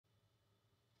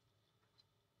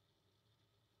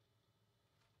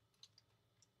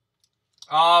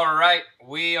All right,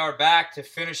 we are back to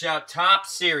finish out Top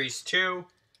Series 2.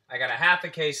 I got a half a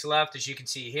case left, as you can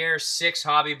see here. 6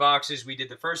 hobby boxes. We did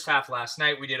the first half last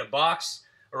night. We did a box,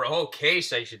 or a whole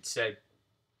case, I should say,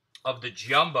 of the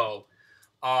Jumbo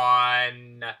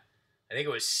on, I think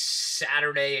it was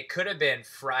Saturday. It could have been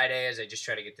Friday, as I just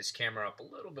try to get this camera up a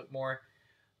little bit more.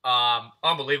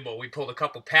 Unbelievable. We pulled a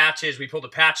couple patches. We pulled a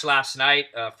patch last night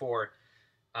for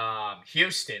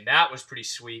Houston. That was pretty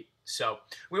sweet. So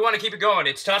we want to keep it going.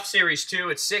 It's Top Series 2.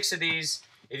 It's 6 of these.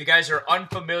 If you guys are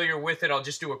unfamiliar with it, I'll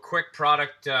just do a quick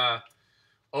product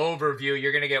overview.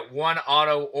 You're going to get one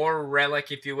auto or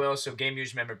relic, if you will, so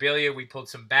game-used memorabilia. We pulled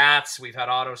some bats. We've had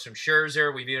autos from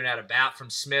Scherzer. We've even had a bat from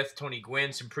Smith, Tony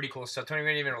Gwynn, some pretty cool stuff. Tony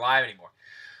Gwynn isn't even alive anymore.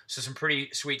 So some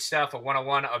pretty sweet stuff. A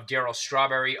 101 of Darryl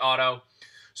Strawberry auto.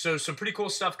 So some pretty cool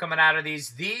stuff coming out of these.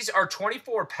 These are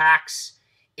 24 packs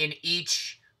in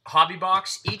each hobby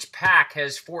box. Each pack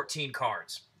has 14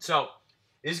 cards. So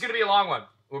this is going to be a long one.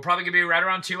 We're probably going to be right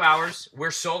around 2 hours.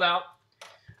 We're sold out.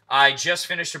 I just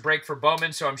finished a break for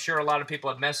Bowman, so I'm sure a lot of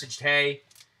people have messaged, hey,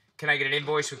 can I get an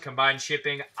invoice with combined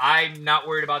shipping? I'm not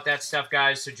worried about that stuff,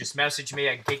 guys, so just message me.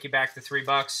 I can take you back the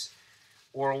 $3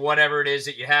 or whatever it is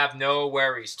that you have. No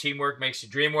worries. Teamwork makes the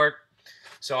dream work.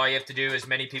 So all you have to do, as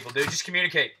many people do, just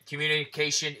communicate.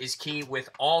 Communication is key with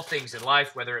all things in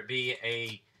life, whether it be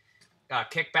a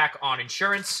kickback on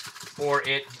insurance or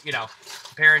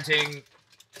parenting,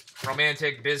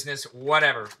 romantic, business,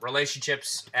 whatever.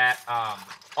 Relationships at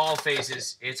all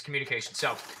phases, it's communication.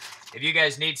 So if you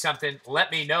guys need something, let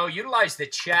me know. Utilize the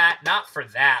chat, not for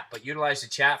that, but utilize the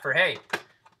chat for, hey,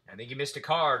 I think you missed a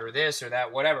card or this or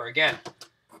that, whatever. Again,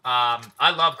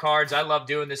 I love cards. I love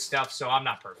doing this stuff, so I'm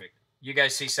not perfect. You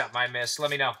guys see something I missed, let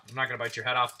me know. I'm not going to bite your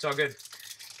head off. It's all good.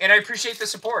 And I appreciate the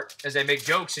support as I make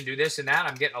jokes and do this and that.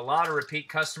 I'm getting a lot of repeat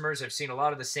customers. I've seen a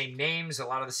lot of the same names, a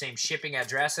lot of the same shipping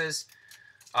addresses.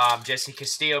 Jesse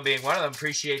Castillo being one of them.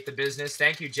 Appreciate the business.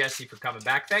 Thank you, Jesse, for coming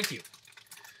back. Thank you.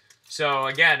 So,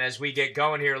 again, as we get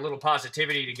going here, a little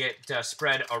positivity to get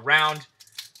spread around.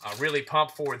 Really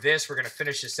pumped for this. We're going to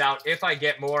finish this out. If I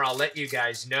get more, I'll let you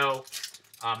guys know.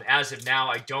 As of now,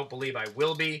 I don't believe I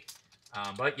will be.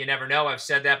 But you never know. I've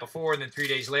said that before, and then 3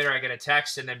 days later I get a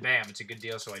text, and then bam, it's a good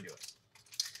deal, so I do it.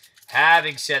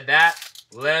 Having said that,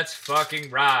 let's fucking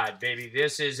ride, baby.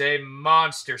 This is a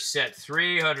monster set,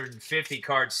 350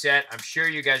 card set. I'm sure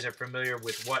you guys are familiar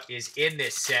with what is in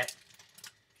this set.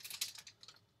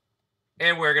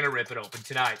 And we're going to rip it open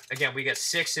tonight. Again, we got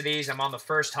 6 of these. I'm on the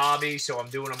first hobby, so I'm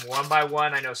doing them one by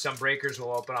one. I know some breakers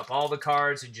will open up all the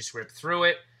cards and just rip through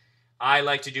it. I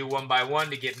like to do one by one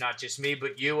to give not just me,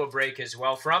 but you a break as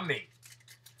well from me.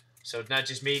 So it's not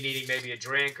just me needing maybe a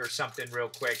drink or something real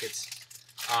quick.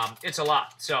 It's a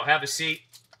lot. So have a seat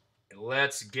and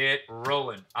let's get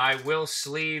rolling. I will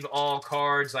sleeve all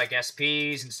cards like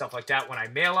SPs and stuff like that when I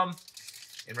mail them.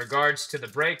 In regards to the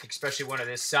break, especially one of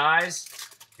this size,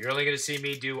 you're only going to see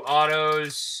me do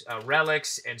autos,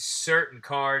 relics, and certain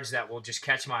cards that will just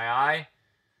catch my eye.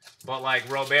 But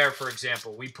like Robert, for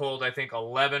example, we pulled, I think,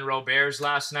 11 Roberts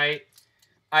last night.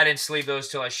 I didn't sleeve those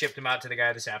till I shipped them out to the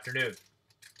guy this afternoon.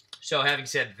 So having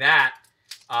said that,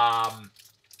 I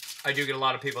do get a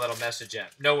lot of people that'll message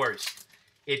that. No worries.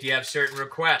 If you have certain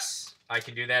requests, I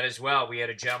can do that as well. We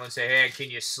had a gentleman say, hey, can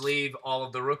you sleeve all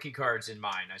of the rookie cards in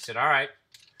mine? I said, all right.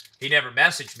 He never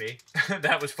messaged me.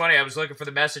 That was funny. I was looking for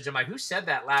the message. I'm like, who said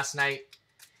that last night?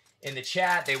 In the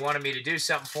chat, they wanted me to do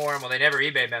something for them. Well, they never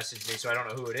eBay messaged me, so I don't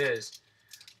know who it is.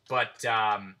 But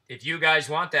if you guys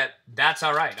want that, that's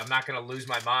all right. I'm not going to lose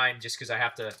my mind just because I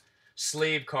have to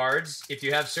sleeve cards. If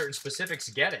you have certain specifics,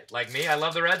 get it. Like me, I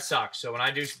love the Red Sox. So when I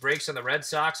do breaks on the Red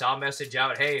Sox, I'll message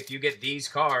out, hey, if you get these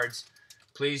cards,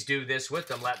 please do this with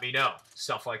them. Let me know.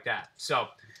 Stuff like that. So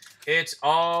it's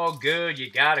all good.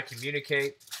 You got to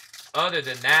communicate. Other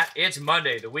than that, it's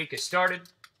Monday. The week has started.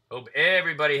 Hope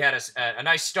everybody had a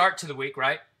nice start to the week,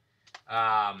 right?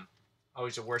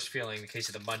 Always the worst feeling in the case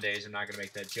of the Mondays. I'm not going to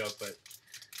make that joke, but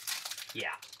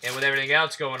yeah. And with everything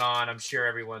else going on, I'm sure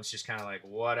everyone's just kind of like,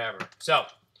 whatever. So,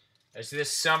 as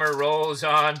this summer rolls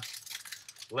on,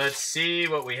 let's see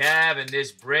what we have in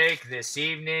this break this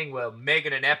evening. We'll make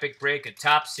it an epic break, a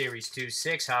Top Series 2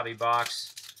 6 hobby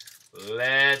box.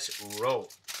 Let's roll.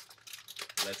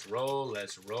 Let's roll,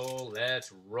 let's roll,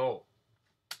 let's roll.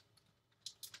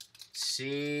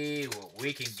 See what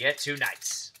we can get tonight.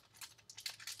 Some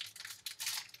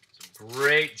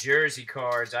great jersey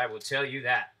cards, I will tell you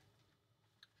that.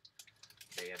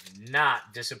 They have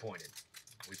not disappointed.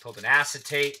 We pulled an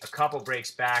acetate a couple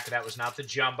breaks back. That was not the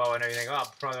jumbo. And everything. Oh,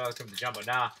 probably not from the jumbo.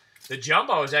 Nah, the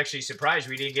jumbo was actually surprised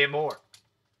we didn't get more.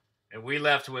 And we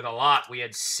left with a lot. We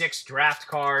had 6 draft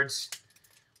cards.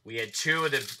 We had 2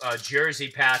 of the jersey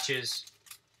patches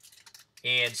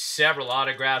and several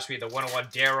autographs. We had the 101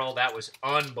 Daryl. That was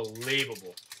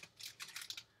unbelievable.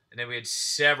 And then we had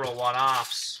several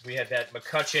one-offs. We had that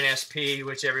McCutcheon SP,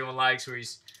 which everyone likes, where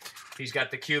he's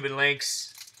got the Cuban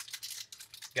links.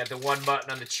 Got the 1 button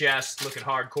on the chest, looking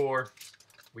hardcore.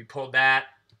 We pulled that.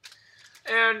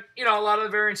 And, you know, a lot of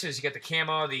the variances. You got the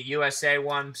camo, the USA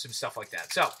one, some stuff like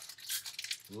that. So,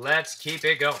 let's keep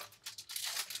it going.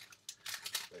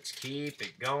 Let's keep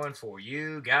it going for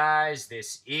you guys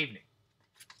this evening.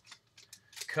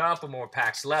 Couple more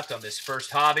packs left on this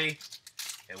first hobby.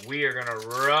 And we are going to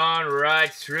run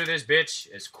right through this bitch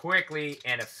as quickly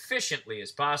and efficiently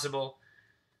as possible.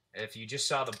 If you just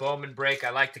saw the Bowman break, I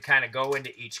like to kind of go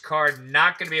into each card.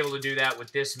 Not going to be able to do that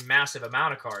with this massive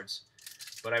amount of cards.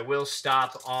 But I will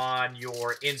stop on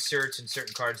your inserts and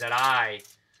certain cards that I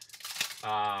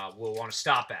will want to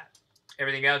stop at.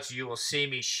 Everything else you will see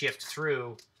me shift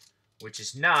through, which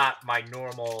is not my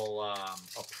normal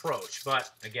approach. But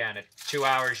again, at 2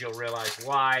 hours, you'll realize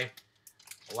why.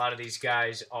 A lot of these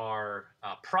guys are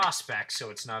prospects, so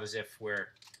it's not as if we're,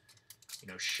 you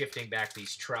know, shifting back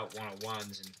these Trout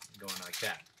 101s and going like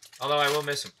that. Although I will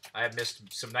miss them. I have missed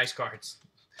some nice cards.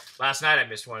 Last night I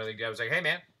missed one. I was like, hey,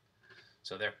 man.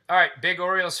 So there. All right, big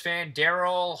Orioles fan,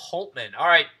 Daryl Holtman. All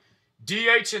right,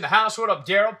 DH in the house. What up,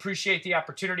 Daryl? Appreciate the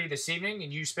opportunity this evening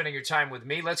and you spending your time with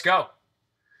me. Let's go.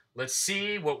 Let's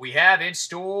see what we have in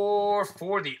store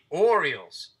for the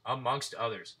Orioles, amongst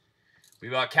others. We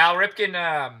got Cal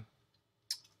Ripken.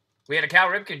 We had a Cal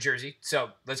Ripken jersey, so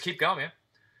let's keep going, man.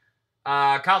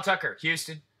 Kyle Tucker,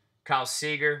 Houston. Kyle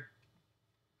Seager,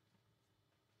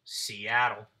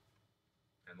 Seattle.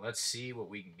 And let's see what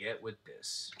we can get with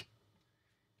this.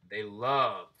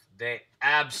 They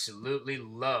absolutely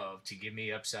love to give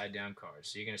me upside-down cards.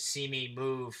 So you're going to see me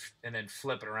move and then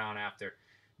flip it around after.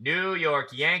 New York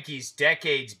Yankees,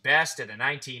 decades best of the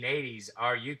 1980s.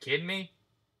 Are you kidding me?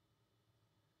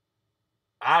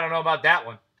 I don't know about that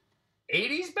one.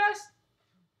 80s best?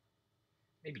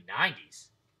 Maybe 90s.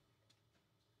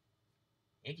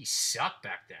 Yankees sucked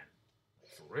back then.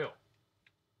 For real.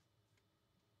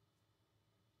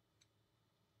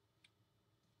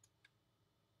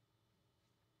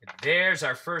 And there's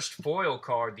our first foil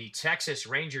card, the Texas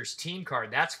Rangers team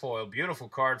card. That's foil. Beautiful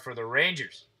card for the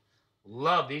Rangers.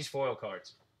 Love these foil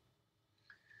cards.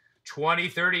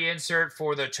 2030 insert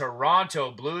for the Toronto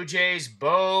Blue Jays,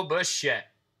 Bo Bichette.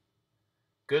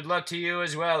 Good luck to you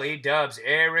as well, E-Dubs.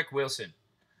 Eric Wilson.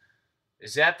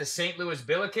 Is that the St. Louis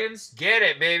Billikens? Get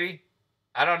it, baby.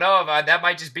 I don't know if that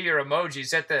might just be your emoji.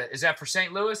 Is that for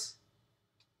St. Louis?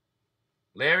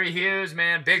 Larry Hughes,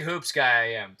 man, big hoops guy I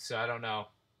am, so I don't know.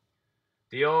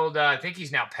 The old, I think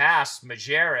he's now passed.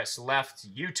 Majerus left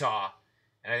Utah,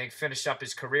 and I think finished up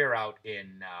his career out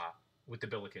in with the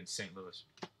Billikens, St. Louis.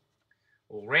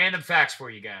 Well, random facts for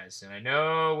you guys, and I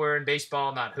know we're in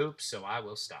baseball, not hoops, so I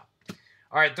will stop.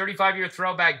 All right, 35-year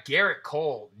throwback, Garrett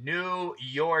Cole, New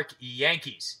York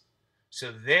Yankees.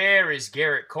 So there is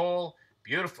Garrett Cole.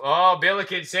 Beautiful. Oh,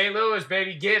 Billikens, St. Louis,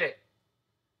 baby, get it.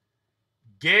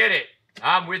 Get it.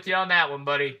 I'm with you on that one,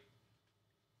 buddy.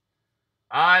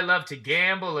 I love to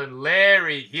gamble, and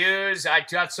Larry Hughes. I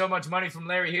got so much money from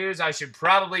Larry Hughes, I should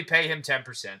probably pay him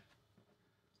 10%.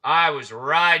 I was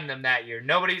riding them that year.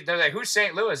 They're like, who's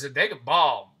St. Louis? They could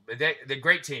ball. They're a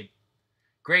great team.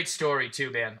 Great story, too,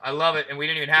 man. I love it, and we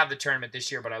didn't even have the tournament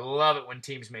this year, but I love it when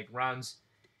teams make runs.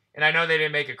 And I know they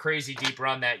didn't make a crazy deep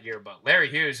run that year, but Larry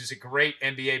Hughes is a great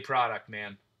NBA product,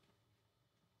 man.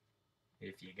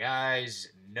 If you guys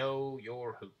know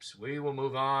your hoops. We will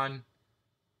move on,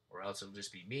 or else it'll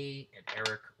just be me and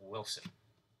Eric Wilson.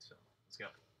 So, let's go.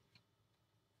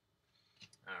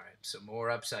 All right, some more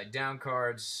upside-down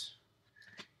cards.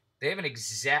 They have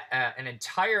an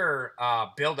entire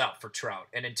build-out for Trout,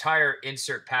 an entire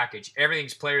insert package.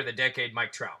 Everything's Player of the Decade,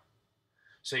 Mike Trout.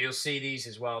 So you'll see these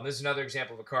as well. And this is another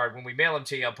example of a card. When we mail them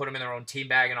to you, I'll put them in their own team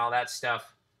bag and all that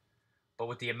stuff. But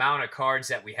with the amount of cards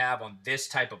that we have on this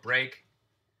type of break,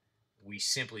 we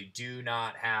simply do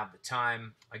not have the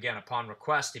time. Again, upon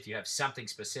request, if you have something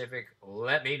specific,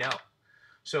 let me know.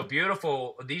 So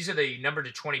beautiful. These are the number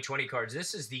to 2020 cards.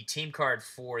 This is the team card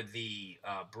for the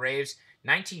Braves,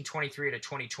 1923 to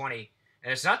 2020.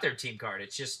 And it's not their team card.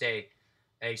 It's just a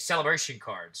celebration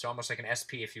card. So almost like an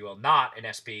SP, if you will. Not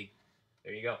an SP.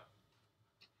 There you go.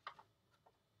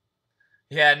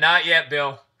 Yeah, not yet,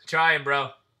 Bill. Trying, bro.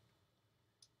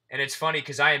 And it's funny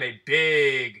because I am a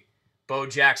big Bo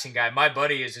Jackson guy. My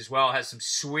buddy is as well. Has some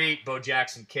sweet Bo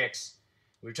Jackson kicks.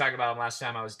 We were talking about him last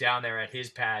time I was down there at his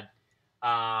pad.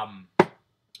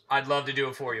 I'd love to do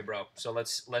it for you, bro. So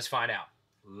let's find out.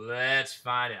 Let's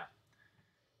find out.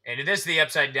 And this is the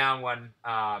upside down one.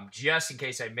 Just in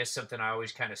case I missed something, I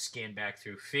always kind of scan back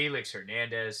through. Felix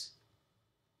Hernandez.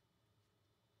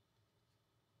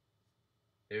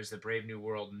 There's the Brave New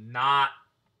World, not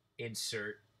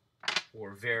insert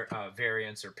or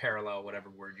variance or parallel, whatever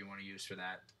word you want to use for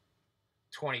that.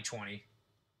 2020.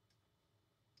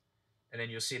 And then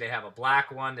you'll see they have a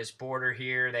black one, this border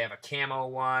here. They have a camo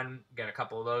one. Got a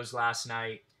couple of those last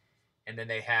night. And then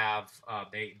they have,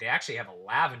 they actually have a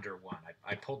lavender one.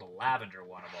 I pulled a lavender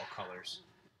one of all colors.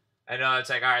 I know, it's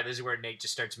like, all right, this is where Nate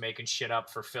just starts making shit up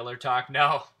for filler talk.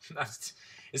 No,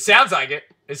 it sounds like it.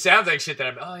 It sounds like shit that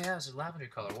I'm, oh yeah, it's a lavender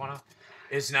color.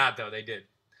 It's not, though. They did.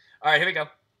 All right, here we go.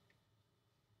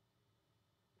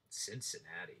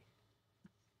 Cincinnati.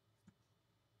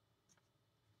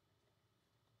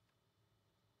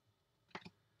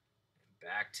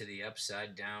 Back to the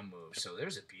upside down move. So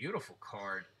there's a beautiful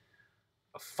card.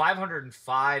 A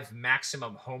 505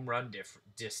 maximum home run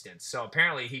distance. So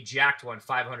apparently he jacked one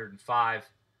 505. And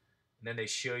then they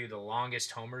show you the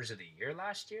longest homers of the year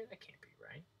last year? That can't be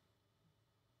right.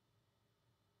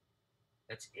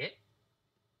 That's it?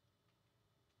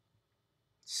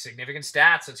 Significant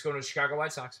stats. Let's go to the Chicago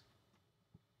White Sox.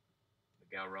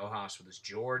 Miguel Rojas with his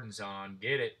Jordans on.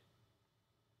 Get it.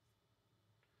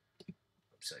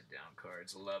 Upside down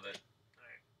cards. Love it. All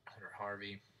right. Hunter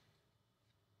Harvey.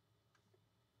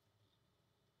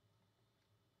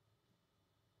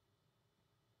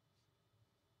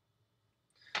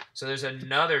 So there's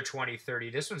another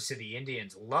 2030. This one's to the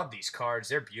Indians. Love these cards.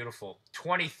 They're beautiful.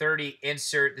 2030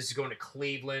 insert. This is going to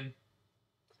Cleveland.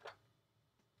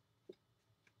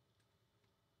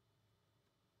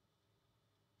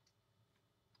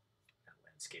 That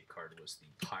landscape card was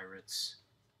the Pirates.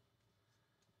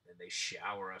 And they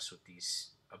shower us with these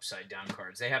upside down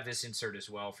cards. They have this insert as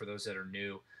well for those that are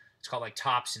new. It's called like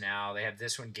Tops Now. They have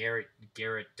this one, Garrett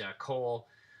Cole.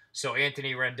 So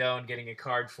Anthony Rendon getting a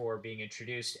card for being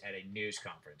introduced at a news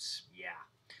conference. Yeah.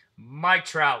 Mike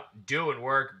Trout doing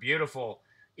work. Beautiful.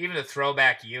 Even the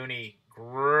throwback uni.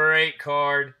 Great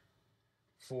card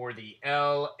for the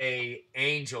LA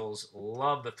Angels.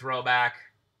 Love the throwback.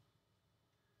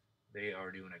 They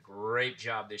are doing a great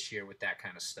job this year with that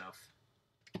kind of stuff.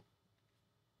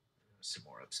 Some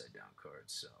more upside down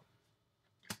cards. So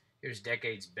here's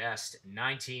Decade's Best.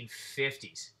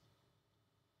 1950s.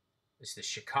 This is the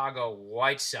Chicago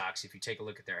White Sox. If you take a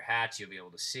look at their hats, you'll be able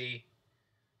to see.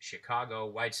 Chicago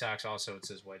White Sox. Also, it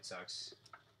says White Sox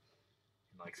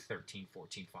in like 13,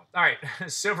 14 font. All right.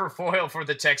 Silver foil for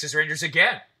the Texas Rangers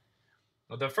again.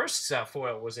 Well, the first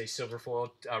foil was a silver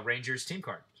foil Rangers team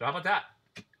card. So how about that?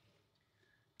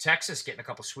 Texas getting a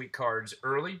couple sweet cards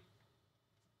early.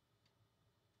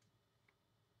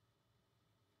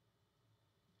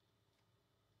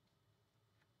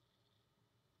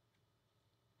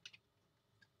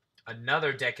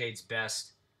 Another Decade's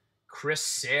Best, Chris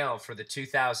Sale for the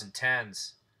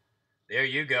 2010s. There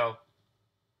you go.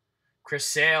 Chris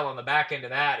Sale on the back end of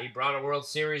that. He brought a World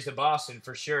Series to Boston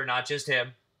for sure. Not just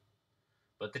him,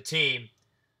 but the team.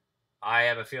 I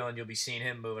have a feeling you'll be seeing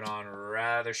him moving on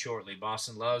rather shortly.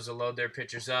 Boston loves to load their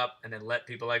pitchers up and then let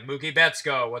people like Mookie Betts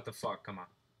go. What the fuck? Come on.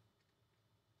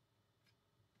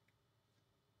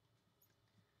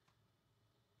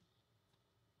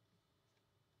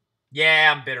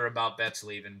 Yeah, I'm bitter about Betts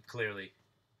leaving, clearly.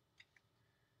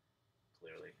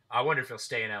 I wonder if he'll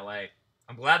stay in LA.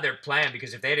 I'm glad they're playing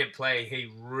because if they didn't play,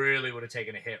 he really would have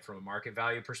taken a hit from a market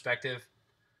value perspective.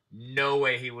 No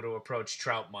way he would have approached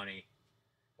Trout money.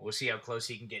 We'll see how close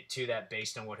he can get to that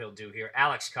based on what he'll do here.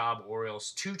 Alex Cobb,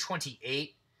 Orioles,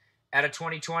 228 out of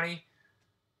 2020.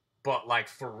 But, like,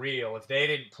 for real, if they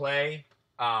didn't play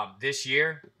this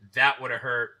year, that would have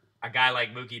hurt a guy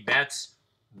like Mookie Betts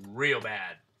real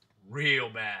bad. Real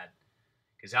bad.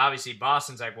 Because obviously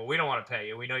Boston's like, well, we don't want to pay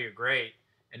you. We know you're great.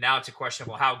 And now it's a question of,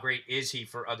 well, how great is he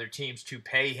for other teams to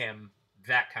pay him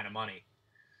that kind of money?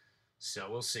 So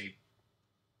we'll see.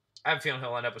 I have a feeling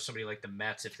he'll end up with somebody like the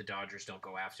Mets if the Dodgers don't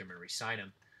go after him and re-sign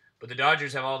him. But the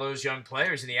Dodgers have all those young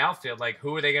players in the outfield. Like,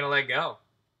 who are they going to let go?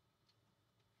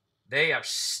 They are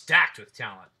stacked with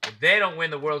talent. If they don't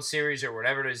win the World Series or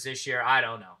whatever it is this year, I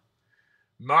don't know.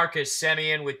 Marcus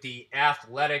Semien with the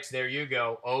Athletics. There you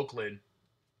go, Oakland.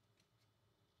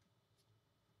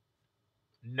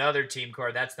 Another team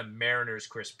card. That's the Mariners,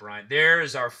 Chris Bryant.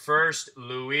 There's our first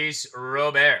Luis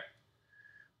Robert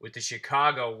with the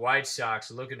Chicago White Sox.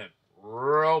 Looking to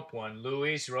rope one.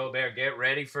 Luis Robert, get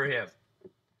ready for him.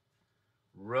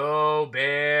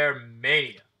 Robert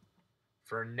Mania.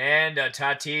 Fernando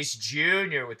Tatis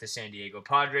Jr. with the San Diego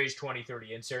Padres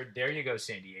 2030 insert. There you go,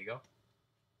 San Diego.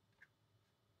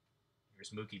 Here's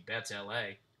Mookie Betts,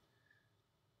 LA.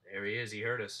 There he is. He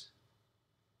heard us.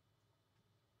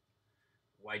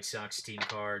 White Sox team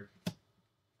card.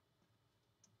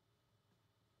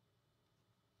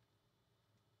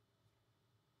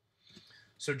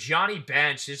 So Johnny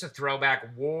Bench, this is a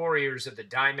throwback. Warriors of the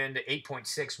Diamond,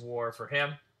 8.6 WAR for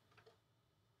him.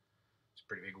 It's a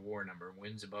pretty big WAR number.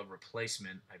 Wins above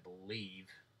replacement, I believe.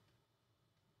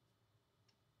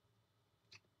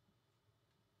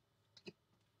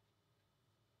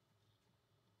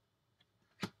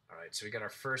 All right, so we got our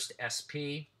first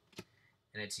SP,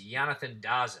 and it's Jonathan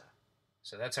Daza.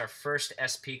 So that's our first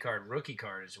SP card, rookie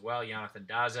card as well, Jonathan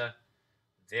Daza.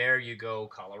 There you go,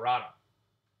 Colorado.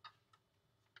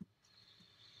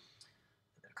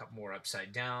 A couple more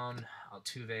upside down.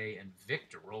 Altuve and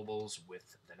Victor Robles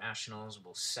with the Nationals.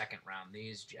 We'll second round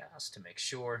these just to make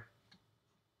sure.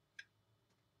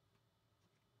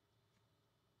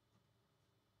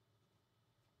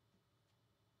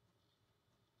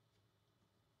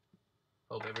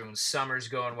 Hope everyone's summer's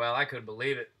going well. I couldn't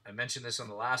believe it. I mentioned this on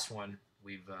the last one.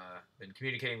 We've been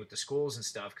communicating with the schools and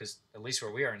stuff because at least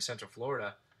where we are in Central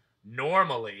Florida,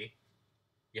 normally,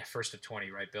 yeah, first of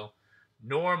 20, right, Bill?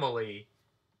 Normally,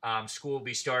 school will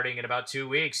be starting in about 2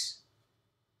 weeks.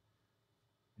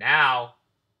 Now,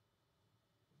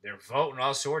 they're voting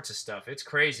all sorts of stuff. It's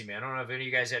crazy, man. I don't know if any of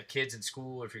you guys have kids in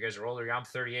school or if you guys are older. I'm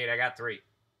 38. I got 3.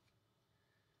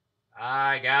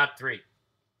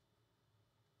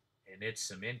 And it's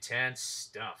some intense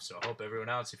stuff. So I hope everyone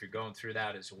else, if you're going through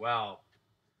that as well,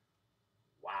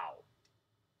 wow.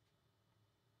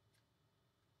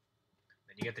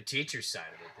 Then you get the teacher's side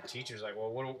of it. The teacher's like,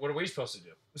 well, what are we supposed to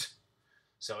do?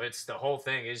 So it's the whole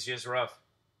thing is just rough.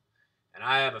 And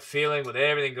I have a feeling with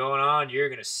everything going on, you're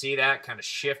going to see that kind of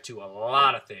shift to a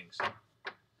lot of things.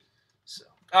 So,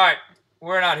 all right,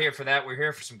 we're not here for that. We're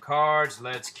here for some cards.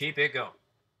 Let's keep it going.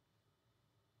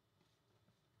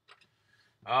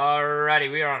 All righty,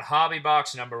 we are on hobby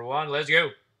box number 1. Let's go.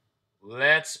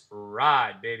 Let's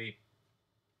ride, baby.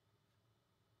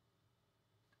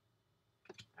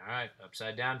 All right,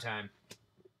 upside down time.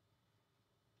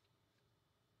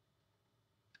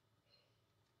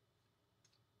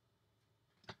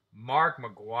 Mark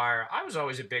McGwire. I was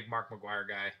always a big Mark McGwire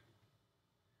guy.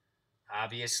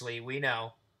 Obviously, we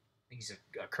know. He's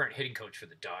a current hitting coach for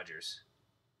the Dodgers.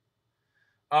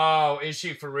 Oh, is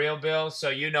she for real, Bill? So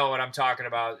you know what I'm talking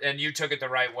about, and you took it the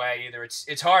right way. Either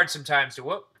it's hard sometimes to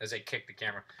whoop as I kick the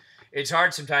camera. It's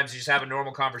hard sometimes to just have a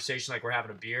normal conversation like we're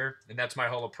having a beer, and that's my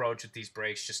whole approach with these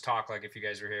breaks. Just talk like if you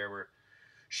guys were here, we're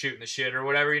shooting the shit or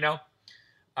whatever, you know.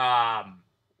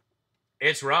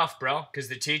 It's rough, bro, because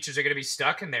the teachers are going to be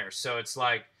stuck in there. So it's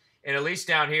like, and at least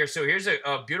down here. So here's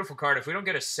a beautiful card. If we don't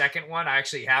get a second one, I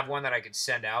actually have one that I can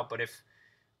send out. But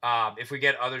if we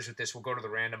get others with this, we'll go to the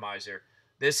randomizer.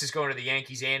 This is going to the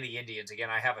Yankees and the Indians.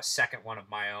 Again, I have a second one of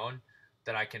my own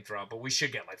that I can throw, but we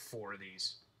should get like 4 of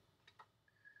these.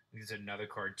 There's another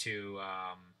card too.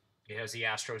 It has the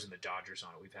Astros and the Dodgers on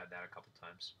it. We've had that a couple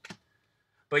times.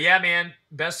 But yeah, man,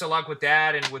 best of luck with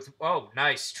that. And with, oh,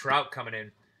 nice, Trout coming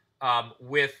in.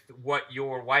 With what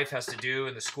your wife has to do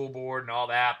and the school board and all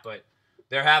that. But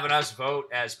they're having us vote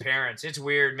as parents. It's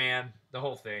weird, man, the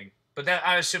whole thing. But that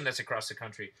I assume that's across the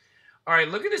country. All right,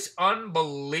 look at this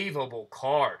unbelievable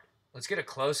card. Let's get a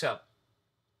close-up.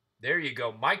 There you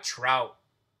go. Mike Trout.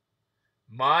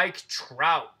 Mike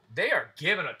Trout. They are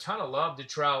giving a ton of love to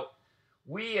Trout.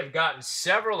 We have gotten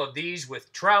several of these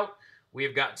with Trout. We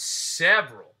have gotten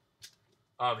several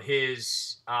of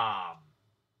his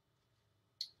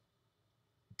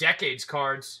decades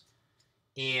cards.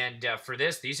 And for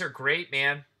this, these are great,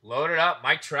 man. Load it up,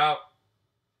 Mike Trout.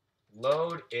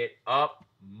 Load it up,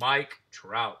 Mike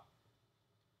Trout.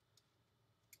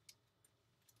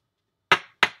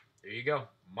 There you go.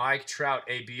 Mike Trout,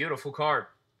 a beautiful card.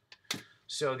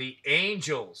 So the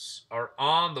Angels are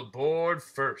on the board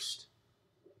first.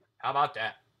 How about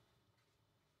that?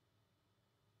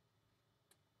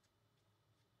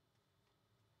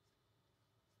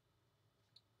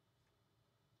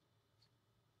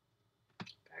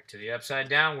 Back to the upside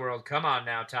down world. Come on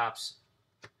now, Tops.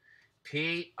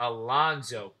 Pete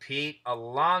Alonso. Pete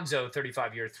Alonso,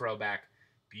 35-year throwback.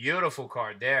 Beautiful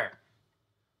card there.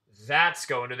 That's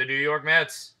going to the New York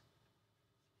Mets.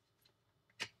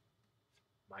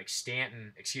 Mike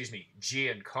Stanton, excuse me,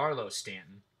 Giancarlo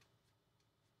Stanton.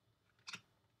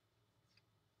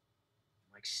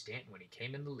 Mike Stanton when he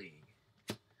came in the league.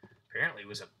 Apparently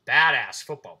was a badass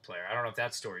football player. I don't know if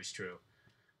that story's true.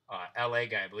 LA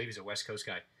guy, I believe he's a West Coast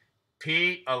guy.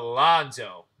 Pete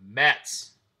Alonso,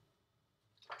 Mets.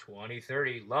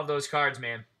 2030. Love those cards,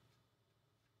 man.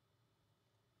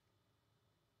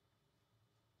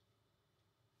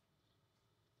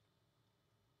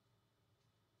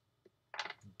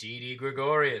 Didi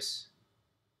Gregorius.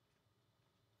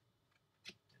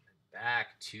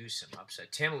 Back to some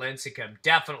upside. Tim Lincecum,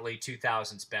 definitely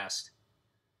 2000's best.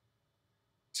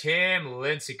 Tim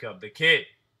Lincecum, the kid.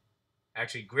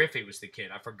 Actually, Griffey was the kid.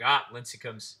 I forgot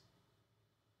Lincecum's.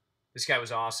 This guy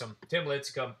was awesome. Tim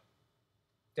Lincecum,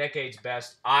 decade's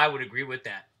best. I would agree with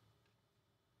that.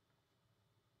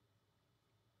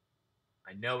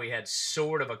 I know he had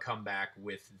sort of a comeback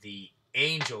with the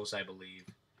Angels, I believe.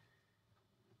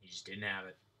 He just didn't have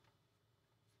it.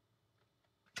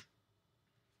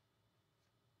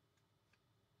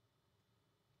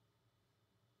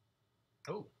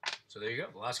 Oh, so there you go.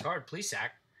 The last card, Plesac,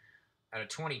 out of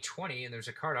 2020, and there's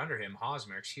a card under him,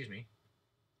 Hosmer, excuse me.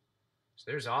 So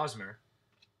there's Hosmer.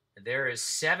 And there is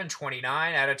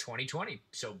 729 out of 2020.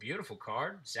 So beautiful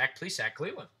card. Zach Plesac,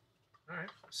 Cleveland. All right,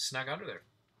 snug under there.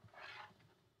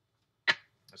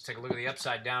 Let's take a look at the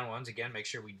upside down ones. Again, make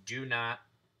sure we do not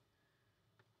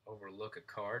overlook a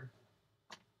card.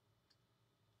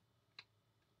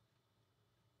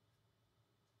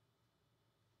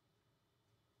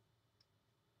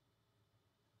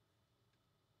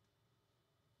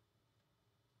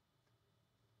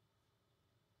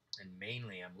 And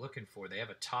mainly I'm looking for, they have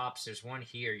a Topps. There's one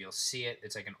here. You'll see it.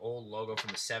 It's like an old logo from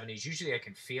the 70s. Usually I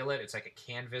can feel it. It's like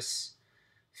a canvas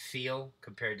feel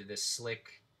compared to this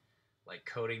slick like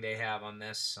coating they have on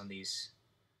this, on these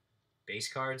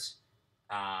base cards.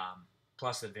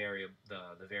 Plus the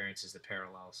variances, the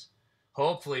parallels.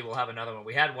 Hopefully we'll have another one.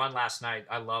 We had one last night.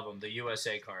 I love them. The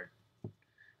USA card.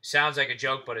 Sounds like a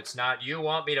joke, but it's not. You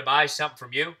want me to buy something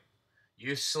from you?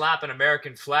 You slap an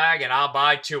American flag and I'll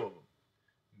buy 2 of them.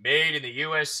 Made in the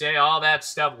USA, all that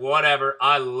stuff, whatever.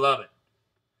 I love it.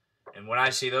 And when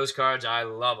I see those cards, I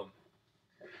love them.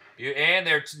 And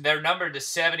they're numbered to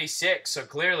 76, so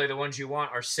clearly the ones you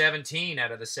want are 17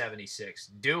 out of the 76.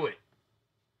 Do it.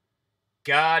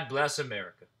 God bless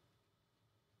America.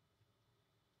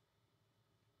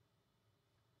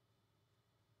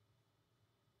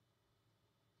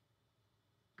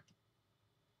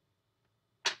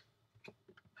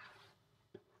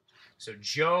 So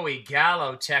Joey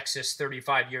Gallo, Texas,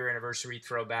 35-year anniversary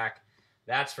throwback.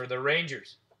 That's for the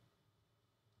Rangers.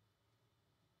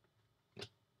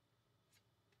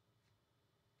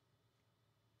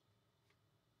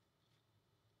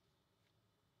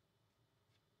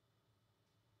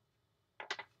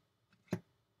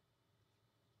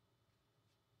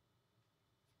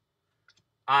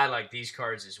 I like these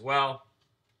cards as well.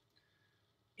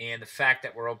 And the fact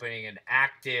that we're opening an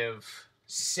active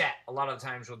set, a lot of the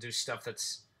times we'll do stuff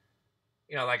that's,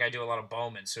 you know, like I do a lot of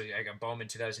Bowman. So I got Bowman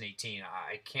 2018.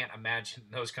 I can't imagine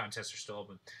those contests are still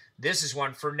open. This is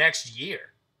one for next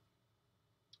year.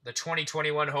 The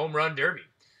 2021 Home Run Derby.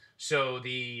 So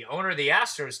the owner of the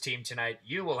Astros team tonight,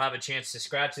 you will have a chance to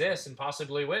scratch this and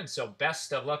possibly win. So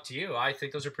best of luck to you. I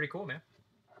think those are pretty cool, man.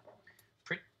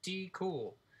 Pretty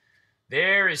cool.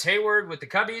 There is Hayward with the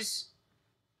Cubbies.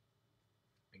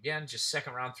 Again, just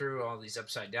second round through all these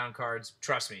upside down cards.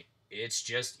 Trust me, it's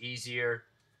just easier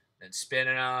than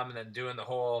spinning them and then doing the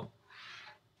whole,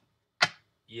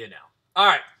 you know. All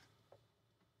right.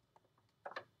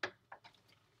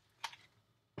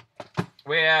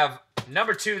 We have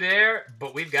number 2 there,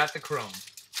 but we've got the Chrome.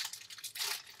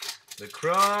 The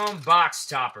Chrome box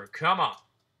topper. Come on.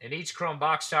 And each Chrome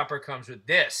box topper comes with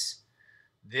this.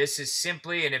 This is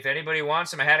simply, and if anybody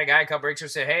wants them, I had a guy a couple weeks ago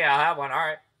say, hey, I'll have one. All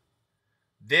right.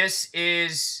 This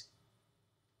is,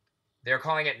 they're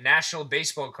calling it National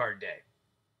Baseball Card Day,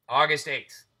 August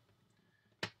 8th.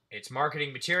 It's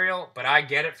marketing material, but I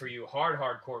get it for you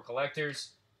hardcore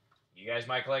collectors. You guys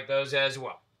might collect those as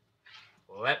well.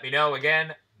 Let me know.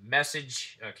 Again,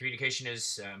 message, communication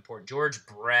is important. George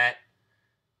Brett,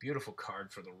 beautiful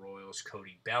card for the Royals.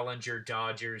 Cody Bellinger,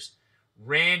 Dodgers.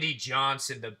 Randy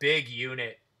Johnson, the big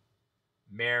unit,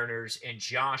 Mariners. And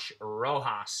Josh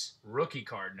Rojas, rookie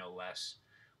card no less,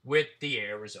 with the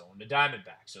Arizona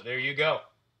Diamondbacks. So there you go.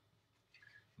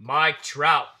 Mike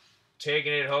Trout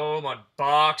taking it home on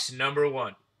box number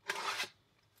 1.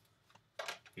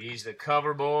 He's the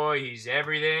cover boy. He's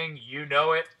everything. You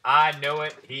know it. I know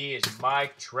it. He is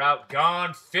Mike Trout.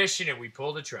 Gone fishing and we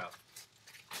pulled a trout.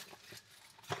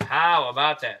 How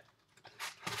about that?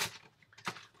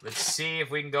 Let's see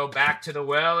if we can go back to the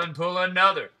well and pull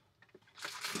another.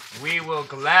 We will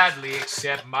gladly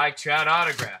accept Mike Trout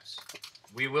autographs.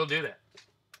 We will do that.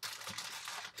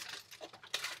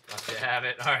 Love to have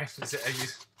it. All right.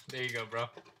 There you go, bro.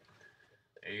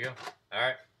 There you go. All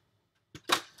right.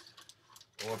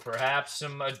 Or perhaps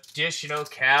some additional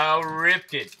Cal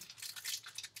Ripken.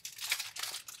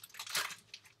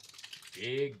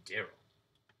 Big Darryl.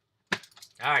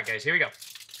 All right, guys. Here we go.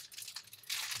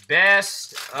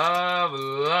 Best of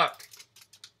luck.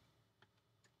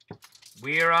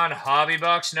 We are on hobby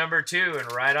box number 2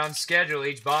 and right on schedule.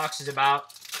 Each box is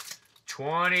about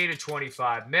 20 to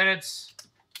 25 minutes.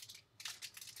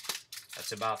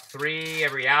 That's about 3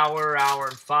 every hour, hour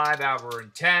and 5, hour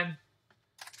and 10.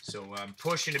 So I'm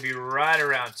pushing to be right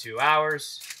around 2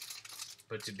 hours.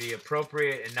 But to be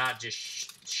appropriate and not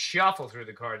just shuffle through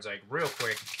the cards like real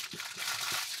quick.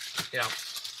 You know,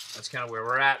 that's kind of where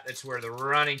we're at. That's where the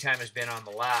running time has been on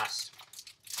the last.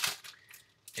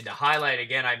 And to highlight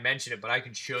again, I mentioned it, but I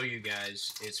can show you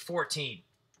guys. It's 14.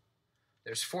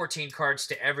 There's 14 cards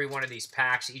to every one of these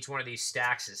packs. Each one of these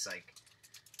stacks is like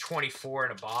 24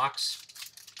 in a box.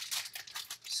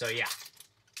 So yeah.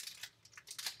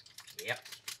 Yep.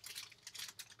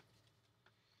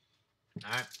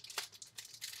 All right.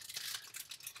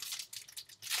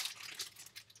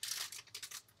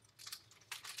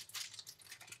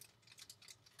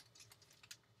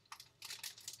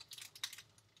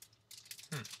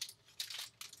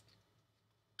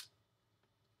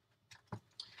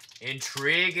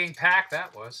 Intriguing pack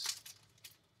that was.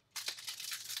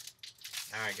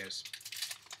 Alright, guys.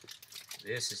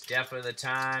 This is definitely the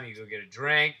time. You go get a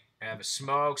drink, have a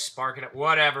smoke, spark it up,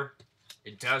 whatever.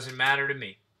 It doesn't matter to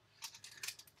me.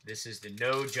 This is the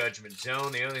no judgment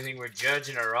zone. The only thing we're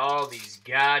judging are all these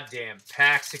goddamn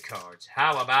packs of cards.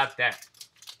 How about that?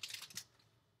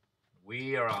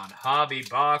 We are on hobby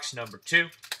box number 2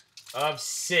 of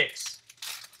 6.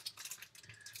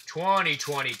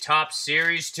 2020 Top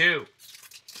Series 2.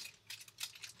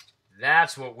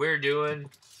 That's what we're doing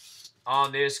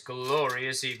on this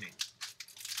glorious evening.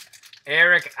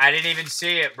 Eric, I didn't even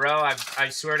see it, bro. I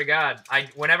swear to God.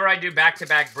 Whenever I do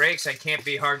back-to-back breaks, I can't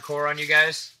be hardcore on you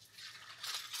guys.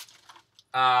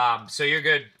 So you're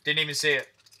good. Didn't even see it.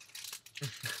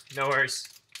 No worries.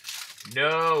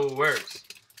 No worries.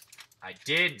 I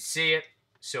didn't see it,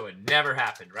 so it never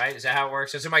happened, right? Is that how it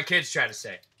works? That's what my kids try to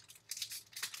say.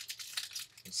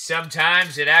 And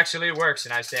sometimes it actually works,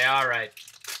 and I say, all right.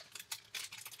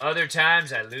 Other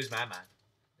times, I lose my mind.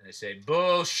 And I say,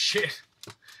 bullshit.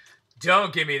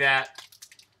 Don't give me that.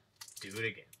 Do it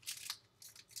again.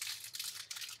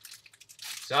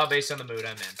 It's all based on the mood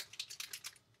I'm in.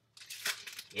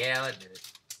 Yeah, I'll admit it.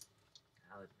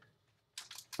 I'll admit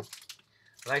it.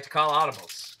 I like to call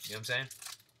audibles. You know what I'm saying?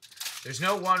 There's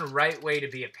no one right way to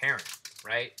be a parent,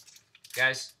 right?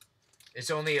 Guys, it's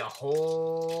only a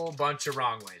whole bunch of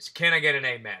wrong ways. Can I get an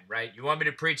amen, right? You want me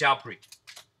to preach? I'll preach.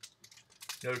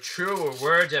 No truer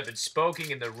words have been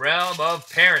spoken in the realm of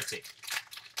parenting.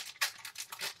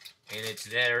 And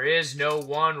there is no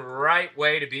one right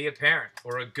way to be a parent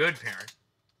or a good parent.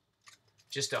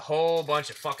 Just a whole bunch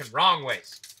of fucking wrong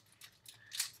ways.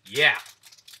 Yeah.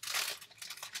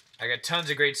 I got tons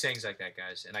of great sayings like that,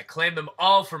 guys. And I claim them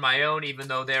all for my own, even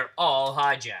though they're all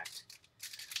hijacked.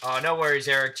 Oh, no worries,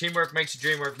 Eric. Teamwork makes the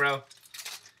dream work, bro.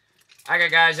 I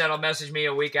got guys that'll message me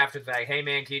a week after the fact. Hey,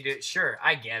 man, can you do it? Sure,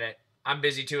 I get it. I'm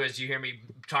busy, too, as you hear me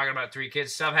talking about 3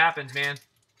 kids. Stuff happens, man.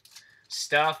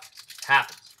 Stuff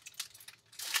happens.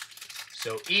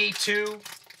 So, E2,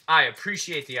 I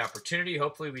appreciate the opportunity.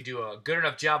 Hopefully, we do a good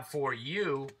enough job for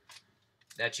you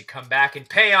that you come back and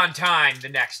pay on time the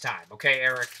next time. Okay,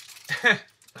 Eric? I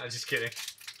was just kidding.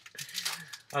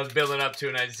 I was building up to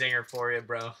a nice zinger for you,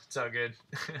 bro. It's all good.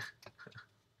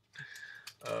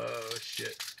 Oh,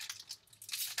 shit.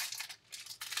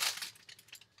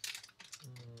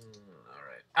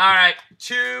 All right.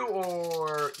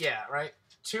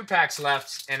 2 packs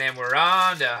left, and then we're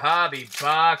on to hobby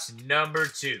box number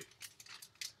 2.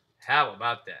 How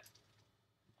about that?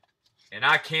 And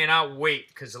I cannot wait,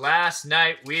 because last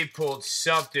night we pulled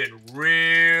something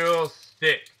real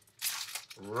thick.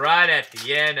 Right at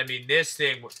the end. I mean, this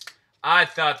thing, I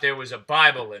thought there was a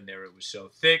Bible in there. It was so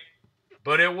thick,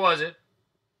 but it wasn't.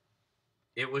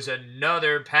 It was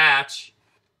another patch.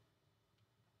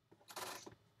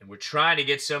 And we're trying to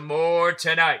get some more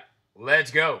tonight. Let's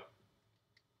go.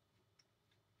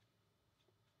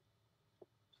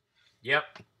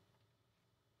 Yep.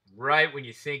 Right when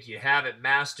you think you have it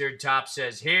mastered, Top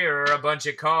says, here are a bunch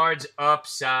of cards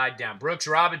upside down. Brooks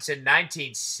Robinson,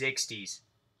 1960s.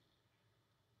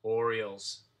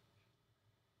 Orioles.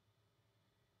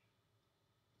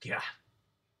 Yeah.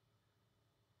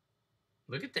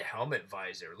 Look at the helmet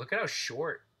visor. Look at how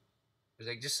short. It was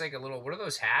like just like a little, what are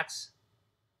those hats?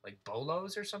 Like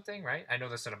bolos or something, right? I know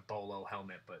that's not a bolo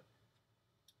helmet, but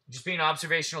just being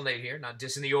observational, Nate here. Not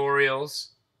dissing the Orioles.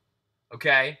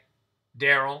 Okay.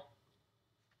 Daryl.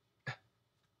 All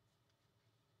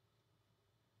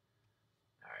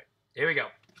right. Here we go.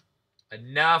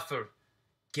 Enough of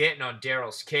getting on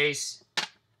Daryl's case.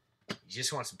 He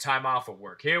just wants some time off of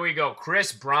work. Here we go.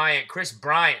 Chris Bryant. Chris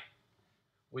Bryant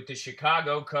with the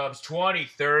Chicago Cubs.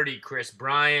 2030 Chris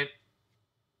Bryant.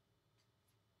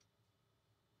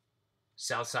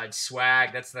 Southside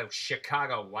swag. That's the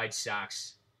Chicago White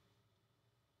Sox.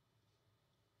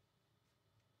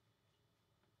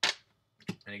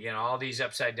 And again, all these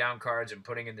upside down cards I'm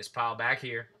putting in this pile back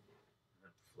here.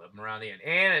 Flip them around the end.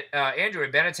 And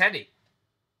Andrew Benintendi.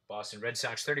 Boston Red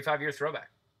Sox 35-year throwback.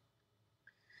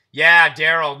 Yeah,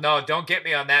 Daryl, no, don't get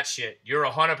me on that shit. You're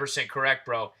 100% correct,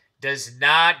 bro. Does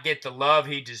not get the love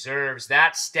he deserves.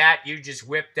 That stat you just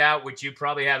whipped out, which you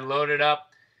probably had loaded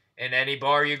up in any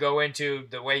bar you go into,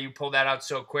 the way you pulled that out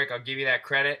so quick, I'll give you that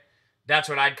credit. That's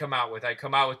what I'd come out with. I'd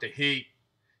come out with the heat.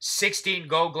 16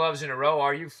 Gold Gloves in a row.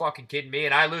 Are you fucking kidding me?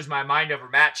 And I lose my mind over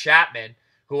Matt Chapman,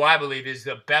 who I believe is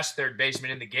the best third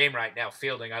baseman in the game right now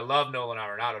fielding. I love Nolan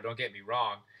Arenado, don't get me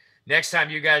wrong. Next time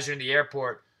you guys are in the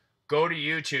airport, go to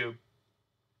YouTube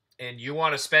and you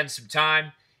want to spend some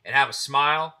time and have a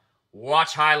smile,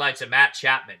 watch highlights of Matt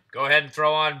Chapman. Go ahead and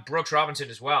throw on Brooks Robinson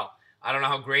as well. I don't know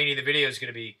how grainy the video is going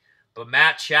to be, but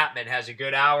Matt Chapman has a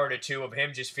good hour to two of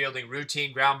him just fielding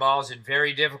routine ground balls and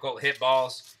very difficult hit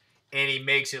balls, and he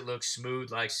makes it look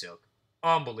smooth like silk.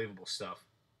 Unbelievable stuff.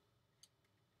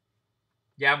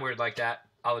 Yeah, I'm weird like that.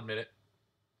 I'll admit it.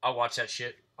 I'll watch that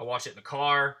shit. I'll watch it in the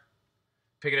car,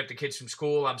 picking up the kids from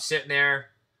school. I'm sitting there.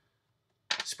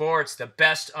 Sports, the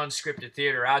best unscripted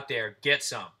theater out there. Get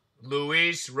some.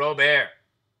 Luis Robert,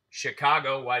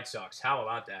 Chicago White Sox. How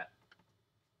about that?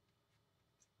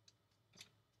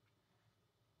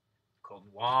 Colton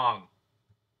Wong.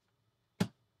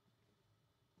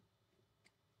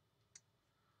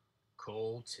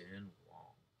 Colton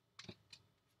Wong.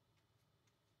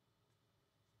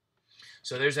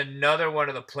 So there's another one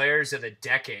of the players of the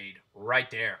decade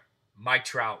right there. Mike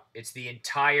Trout. It's the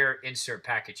entire insert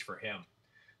package for him.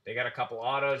 They got a couple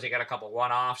autos. They got a couple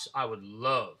one-offs. I would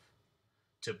love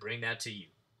to bring that to you.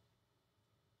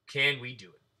 Can we do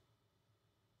it?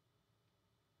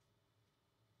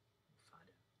 Find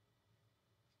it.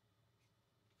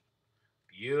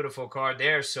 Beautiful card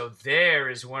there. So there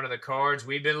is one of the cards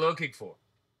we've been looking for.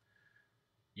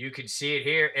 You can see it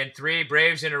here. And 3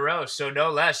 Braves in a row. So no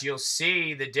less. You'll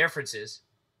see the differences.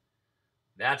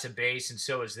 That's a base, and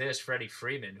so is this. Freddie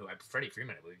Freeman, I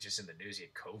believe, just in the news, he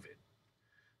had COVID.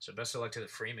 So best of luck to the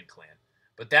Freeman clan.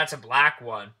 But that's a black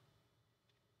one.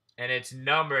 And it's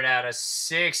numbered out of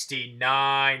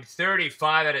 69.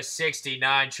 35 out of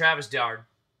 69. Travis Darn.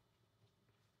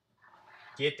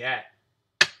 Get that.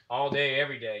 All day,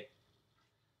 every day.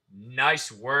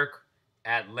 Nice work,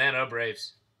 Atlanta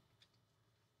Braves.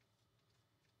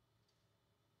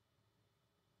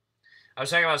 I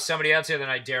was talking about somebody else the other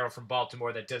night, Daryl, from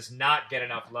Baltimore, that does not get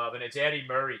enough love, and it's Eddie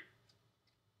Murray.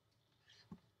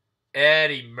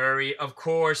 Eddie Murray. Of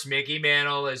course, Mickey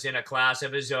Mantle is in a class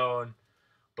of his own,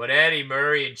 but Eddie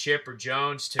Murray and Chipper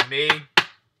Jones, to me,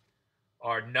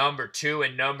 are number 2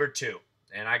 and number 2.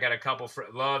 And I got a couple for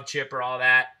love, Chipper, all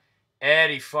that.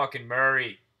 Eddie fucking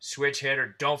Murray, switch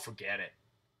hitter, don't forget it.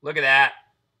 Look at that.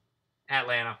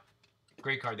 Atlanta.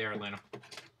 Great card there, Atlanta.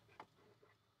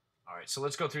 All right, so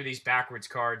let's go through these backwards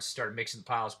cards. Start mixing the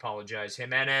piles. Apologize.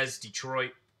 Jimenez,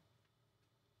 Detroit.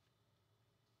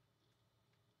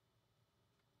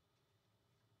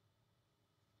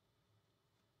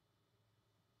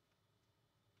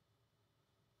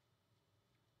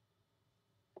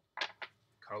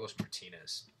 Carlos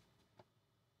Martinez.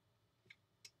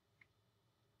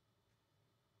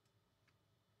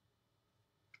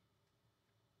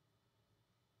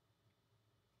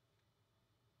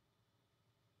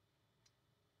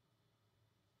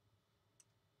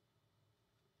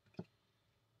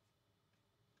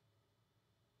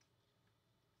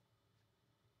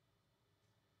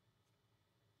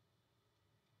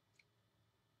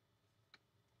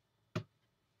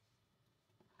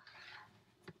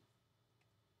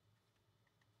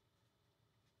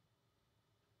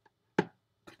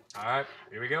 All right,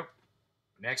 here we go.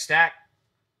 Next stack.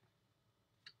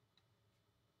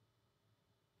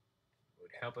 Would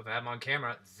help if I had them on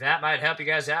camera. That might help you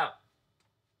guys out.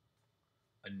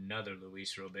 Another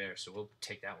Luis Robert, so we'll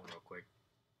take that one real quick.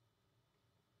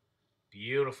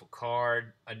 Beautiful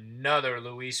card. Another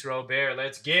Luis Robert.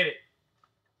 Let's get it.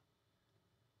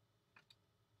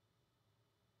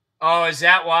 Oh, is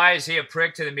that why? Is he a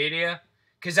prick to the media?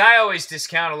 Because I always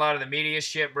discount a lot of the media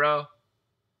shit, bro.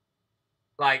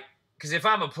 Like, because if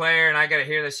I'm a player and I got to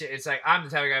hear this shit, it's like, I'm the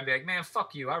type of guy to be like, man,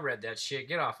 fuck you. I read that shit.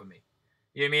 Get off of me.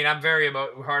 You know what I mean? I'm very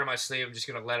hard on my sleeve. I'm just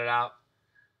going to let it out.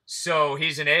 So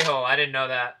he's an a-hole. I didn't know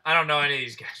that. I don't know any of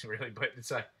these guys really, but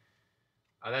it's like,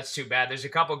 Oh, that's too bad. There's a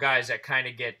couple guys that kind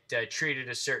of get treated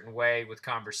a certain way with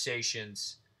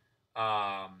conversations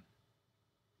um,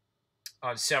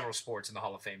 on several sports in the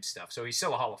Hall of Fame stuff. So he's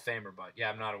still a Hall of Famer, but yeah,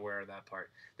 I'm not aware of that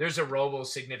part. There's a Robo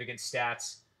significant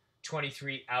stats,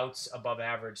 23 outs above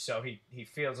average. So he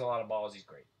fields a lot of balls. He's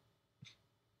great.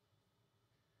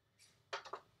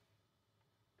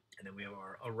 And then we have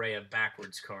our array of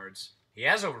backwards cards. He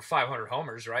has over 500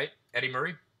 homers, right? Eddie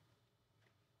Murray?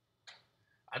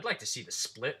 I'd like to see the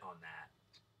split on that.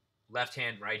 Left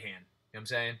hand, right hand. You know what I'm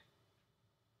saying?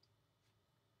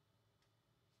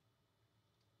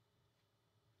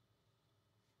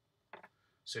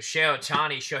 So Shohei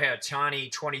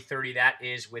Ohtani 2030, that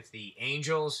is with the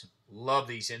Angels. Love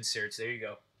these inserts. There you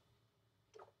go.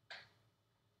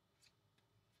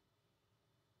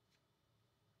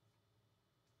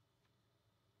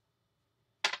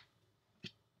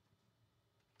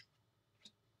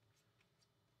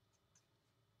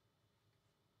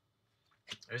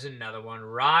 There's another one.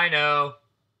 Ryan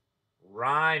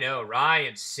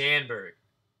Sandberg.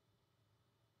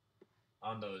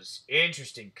 On those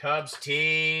interesting Cubs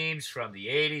teams from the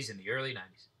 80s and the early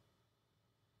 90s.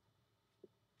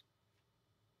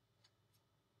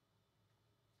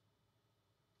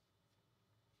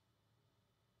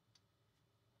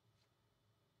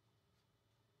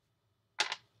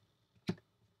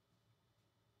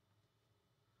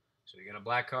 So we got a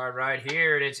black card right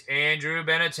here, and it's Andrew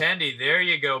Benintendi. There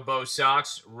you go, Bo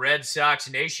Sox. Red Sox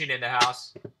Nation in the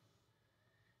house.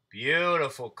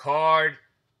 Beautiful card.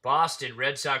 Boston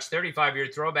Red Sox 35-year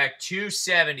throwback,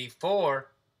 274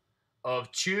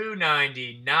 of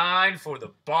 299 for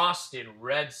the Boston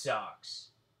Red Sox.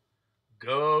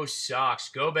 Go Sox.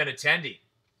 Go Benintendi. I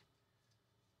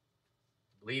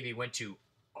believe he went to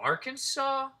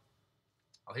Arkansas.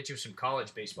 I'll hit you with some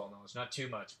college baseball knowledge. Not too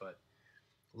much, but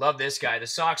love this guy. The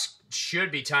Sox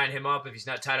should be tying him up if he's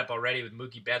not tied up already with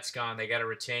Mookie Betts gone. They got to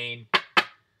retain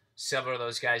several of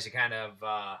those guys to kind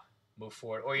of move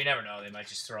forward. Or you never know. They might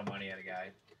just throw money at a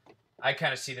guy. I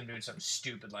kind of see them doing something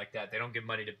stupid like that. They don't give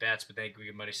money to Betts, but they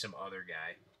give money to some other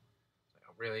guy.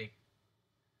 Oh, really?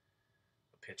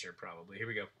 A pitcher, probably. Here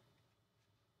we go.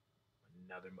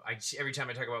 Every time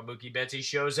I talk about Mookie Betts, he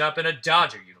shows up in a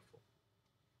Dodger uniform.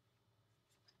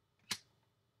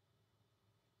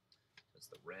 That's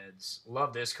the Reds.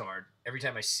 Love this card. Every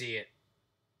time I see it.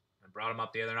 I brought him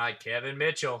up the other night. Kevin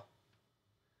Mitchell.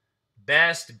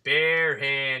 Best bare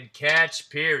hand catch,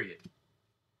 period.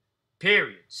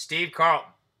 Steve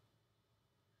Carlton.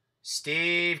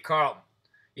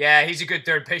 Yeah, he's a good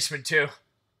third baseman, too.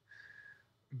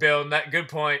 Bill, good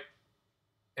point.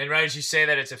 And right as you say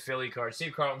that, it's a Philly card.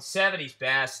 Steve Carlton, 70's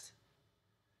best.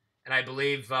 And I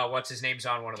believe, what's his name's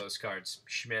on one of those cards?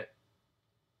 Schmidt.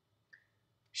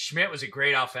 Schmidt was a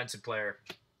great offensive player.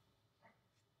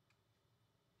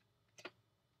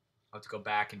 I'll have to go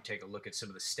back and take a look at some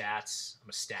of the stats. I'm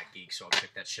a stat geek, so I'll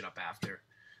check that shit up after.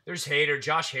 There's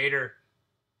Josh Hader.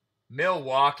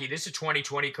 Milwaukee. This is a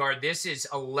 2020 card. This is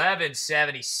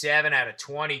 1177 out of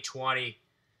 2020.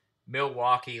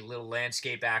 Milwaukee. Little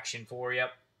landscape action for you.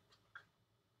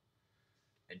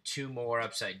 And two more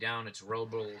upside down. It's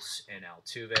Robles and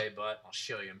Altuve, but I'll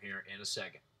show you them here in a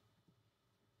second.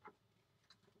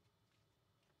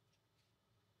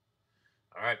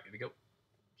 All right, here we go.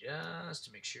 Just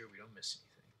to make sure we don't miss anything.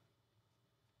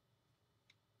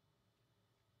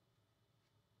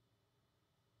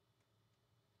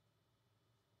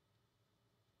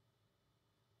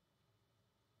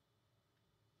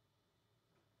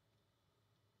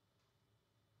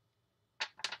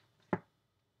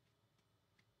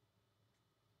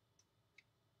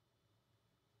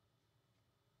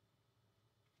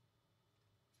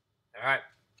 All right.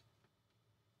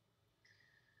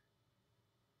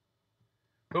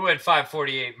 Who had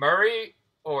 548? Murray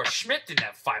or Schmidt didn't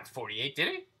have 548, did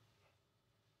he?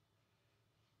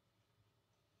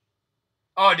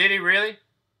 Oh, did he really?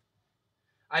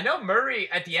 I know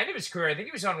Murray, at the end of his career, I think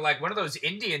he was on like one of those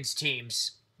Indians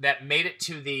teams that made it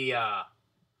to the,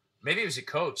 maybe he was a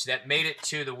coach, that made it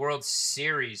to the World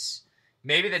Series.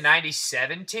 Maybe the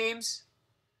 97 teams?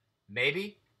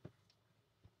 Maybe.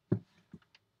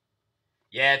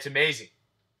 Yeah, it's amazing.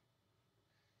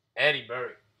 Eddie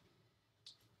Murray.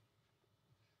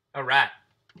 All right.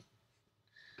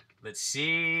 Let's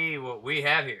see what we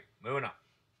have here. Moving on.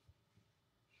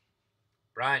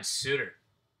 Brian Suter.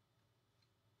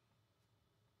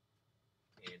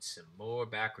 And some more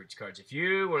backwards cards. If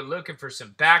you were looking for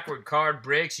some backward card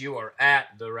breaks, you are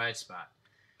at the right spot.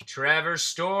 Trevor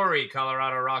Story,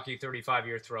 Colorado Rocky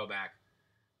 35-year throwback.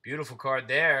 Beautiful card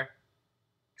there.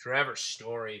 Trevor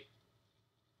Story.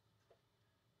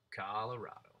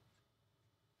 Colorado.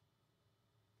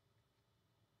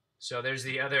 So there's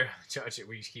the other.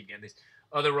 We just keep getting this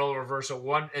other role reversal.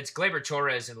 One, it's Gleyber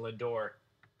Torres and Lindor.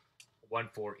 1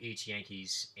 for each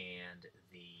Yankees and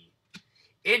the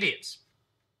Indians.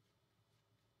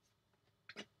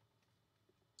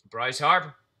 Bryce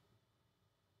Harper.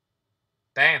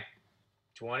 Bam.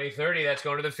 2030. That's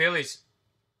going to the Phillies.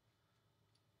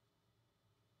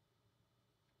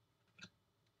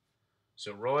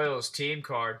 So Royals team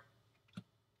card.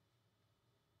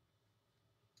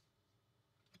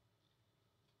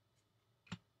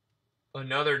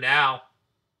 Another now.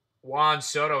 Juan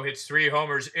Soto hits 3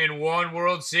 homers in 1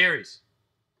 World Series.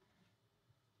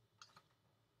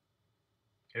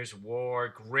 There's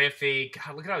Ward, Griffey.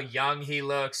 God, look at how young he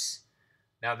looks.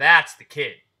 Now that's the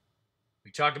kid.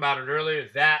 We talked about it earlier.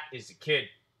 That is the kid.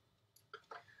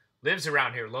 Lives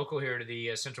around here, local here to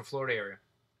the Central Florida area.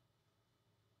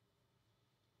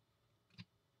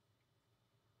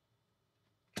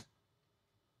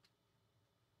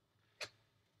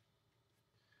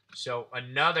 So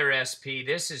another SP.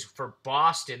 This is for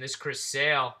Boston. This is Chris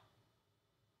Sale.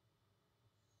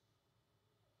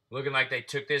 Looking like they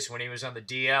took this when he was on the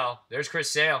DL. There's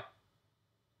Chris Sale.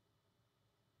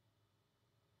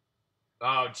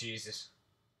 Oh, Jesus.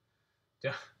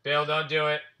 Bill, don't do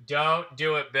it. Don't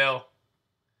do it, Bill.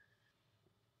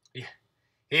 Yeah.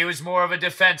 He was more of a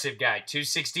defensive guy.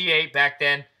 268 back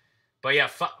then. But yeah,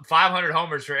 500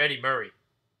 homers for Eddie Murray.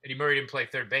 Eddie Murray didn't play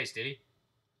third base, did he?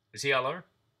 Was he all over?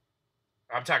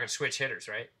 I'm talking switch hitters,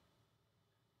 right?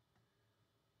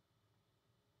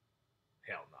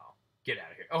 Hell no. Get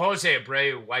out of here. Oh, Jose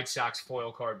Abreu, White Sox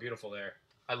foil card. Beautiful there.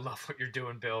 I love what you're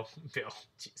doing, Bill. Bill,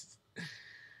 Jesus.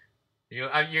 You're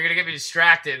going to get me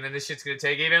distracted, and then this shit's going to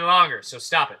take even longer. So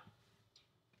stop it.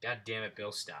 God damn it,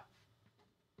 Bill. Stop.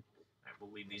 All right,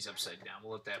 we'll leave these upside down.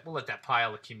 We'll let that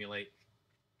pile accumulate.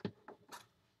 Yeah,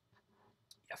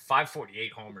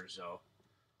 548 homers, though.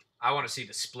 I want to see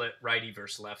the split righty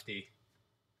versus lefty.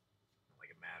 Not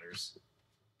like it matters.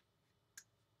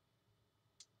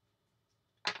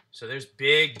 So there's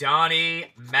Big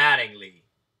Donnie Mattingly.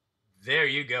 There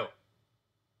you go.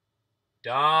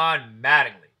 Don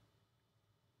Mattingly.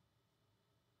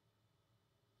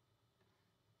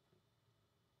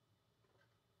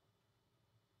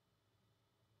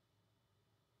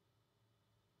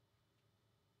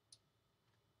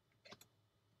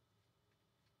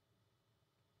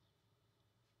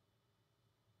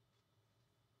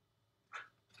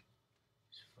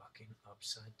 Fucking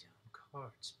upside down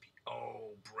cards.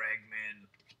 Oh, Bregman.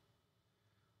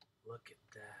 Look at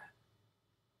that.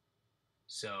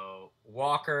 So,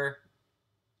 Walker,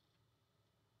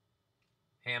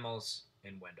 Hamels,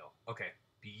 and Wendell. Okay,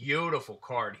 beautiful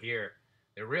card here.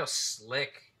 They're real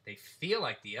slick. They feel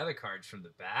like the other cards from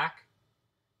the back.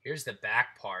 Here's the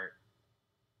back part.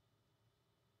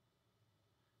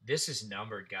 This is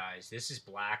numbered, guys. This is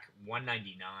black,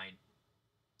 199.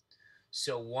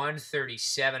 So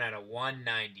 137 out of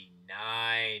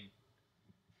 199.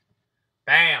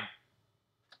 Bam.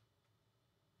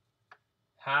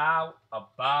 How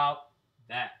about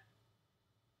that?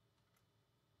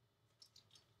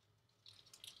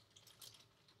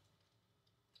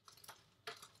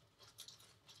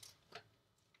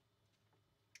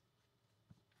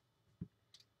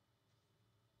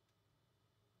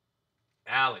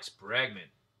 Alex Bregman.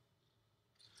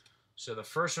 So the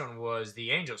first one was the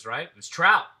Angels, right? It was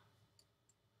Trout.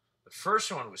 The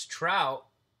first one was Trout.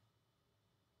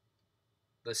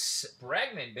 The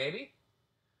Bregman, baby.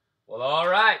 Well, all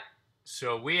right.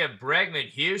 So we have Bregman,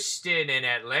 Houston, and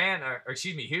Atlanta. Or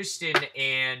excuse me, Houston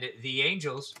and the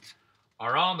Angels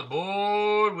are on the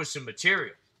board with some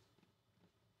material.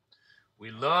 We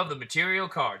love the material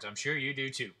cards. I'm sure you do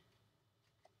too.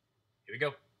 Here we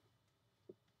go.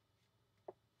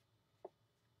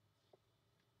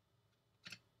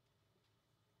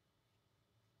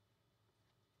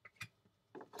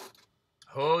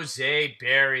 Jose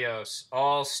Barrios,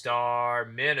 All-Star,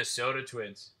 Minnesota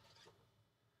Twins.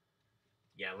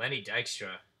 Yeah, Lenny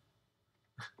Dykstra.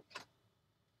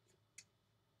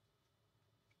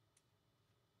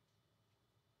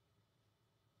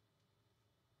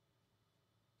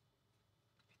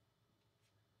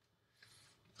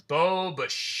 Bo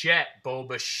Bichette,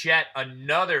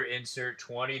 another insert,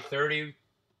 2030.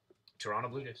 Toronto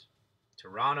Blue Jays.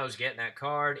 Toronto's getting that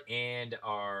card, and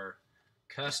our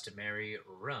customary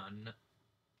run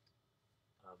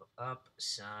of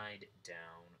upside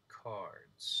down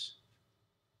cards.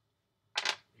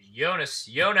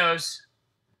 Yonos,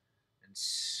 and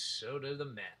so do the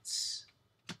Mets.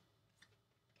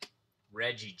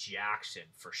 Reggie Jackson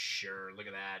for sure. Look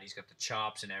at that. He's got the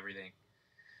chops and everything.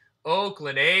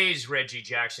 Oakland A's, Reggie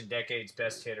Jackson, decade's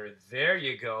best hitter. There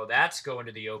you go. That's going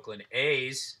to the Oakland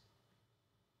A's.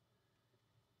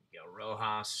 You go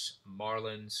Rojas,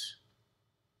 Marlins.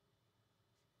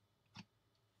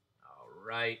 All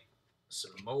right.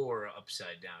 Some more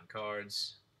upside down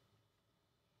cards.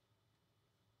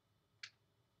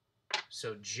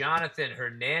 So Jonathan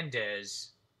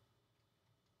Hernandez,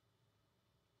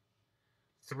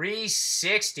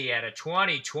 360 out of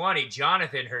 2020.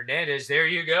 Jonathan Hernandez, there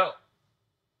you go.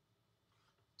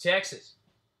 Texas.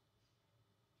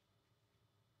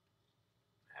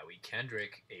 Howie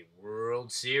Kendrick, a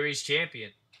World Series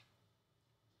champion.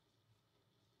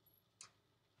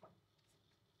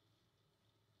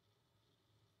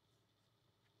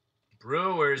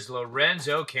 Brewers,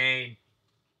 Lorenzo Cain.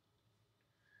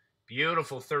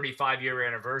 Beautiful 35-year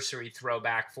anniversary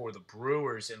throwback for the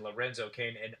Brewers and Lorenzo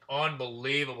Cain, an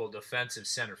unbelievable defensive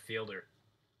center fielder.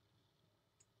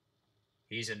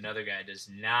 He's another guy that does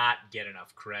not get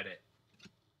enough credit.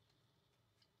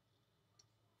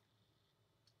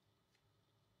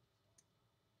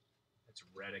 That's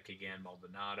Reddick again,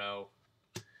 Maldonado.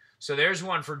 So there's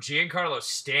one for Giancarlo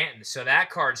Stanton. So that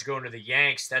card's going to the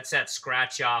Yanks. That's that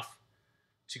scratch off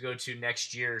to go to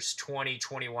next year's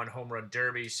 2021 Home Run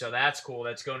Derby. So that's cool.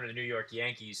 That's going to the New York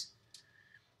Yankees.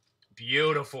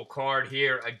 Beautiful card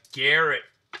here. A Garrett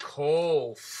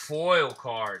Cole foil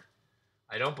card.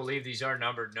 I don't believe these are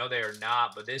numbered. No, they are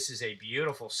not. But this is a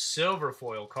beautiful silver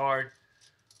foil card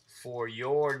for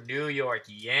your New York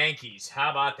Yankees.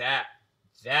 How about that?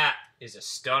 That is a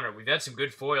stunner. We've had some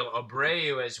good foil.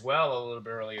 Abreu as well a little bit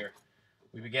earlier.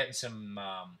 We've been getting some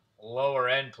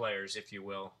lower-end players, if you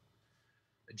will.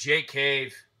 Jake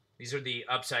Cave. These are the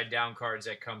upside-down cards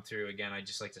that come through. Again, I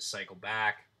just like to cycle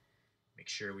back. Make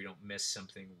sure we don't miss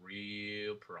something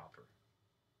real proper.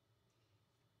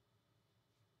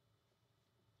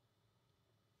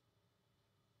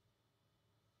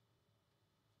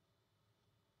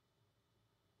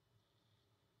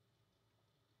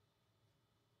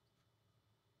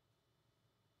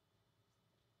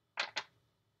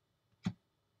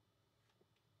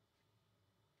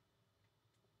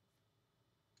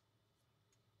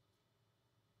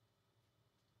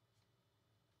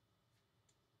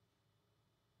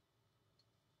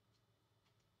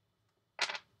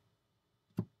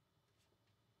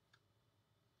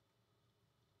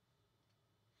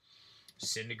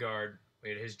 Syndergaard, we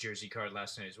had his jersey card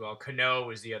last night as well. Cano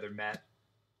was the other Met.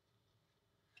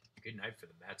 Good night for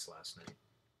the Mets last night.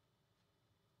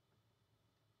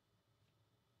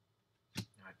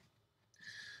 All right.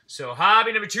 So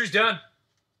hobby number 2 is done,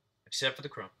 except for the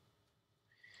chrome.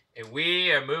 And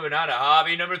we are moving on to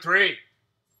hobby number 3.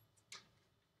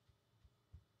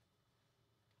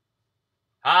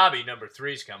 Hobby number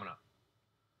 3 is coming up.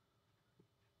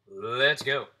 Let's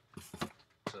go.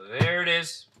 So there it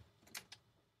is.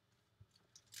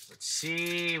 Let's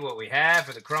see what we have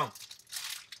for the chrome.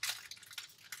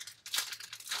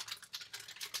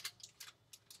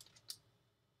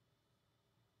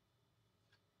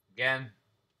 Again,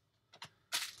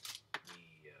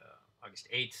 the August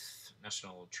 8th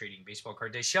National Trading Baseball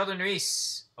Card Day. Sheldon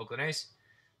Reese, Oakland A's.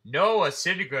 Noah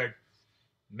Syndergaard,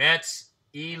 Mets.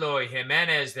 Eloy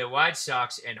Jimenez, the White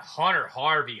Sox. And Hunter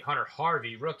Harvey,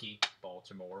 rookie,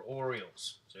 Baltimore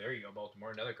Orioles. So there you go,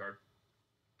 Baltimore, another card.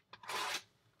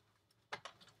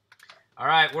 All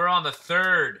right, we're on the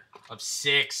 3rd of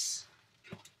 6.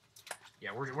 Yeah,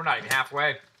 we're not even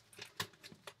halfway.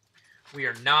 We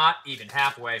are not even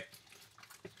halfway.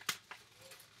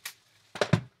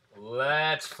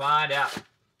 Let's find out.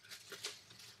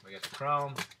 We got the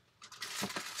chrome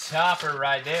topper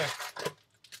right there.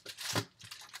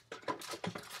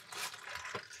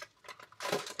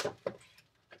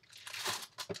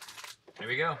 Here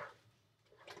we go.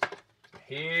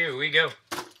 Here we go.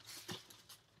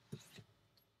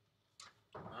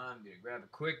 I'm going to grab a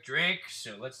quick drink,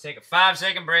 so let's take a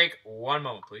 5-second break. 1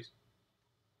 moment, please.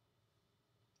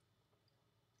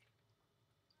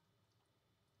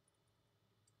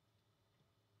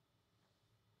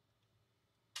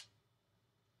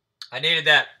 I needed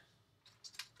that.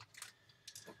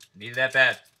 Needed that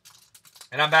bad.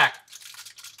 And I'm back.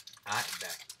 I am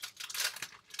back.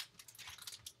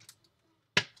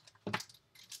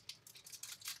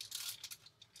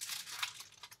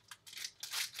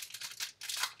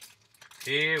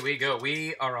 Here we go.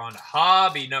 We are on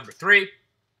hobby number 3.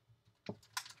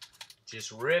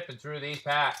 Just ripping through these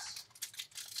packs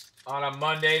on a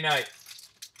Monday night.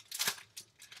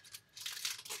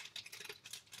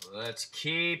 Let's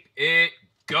keep it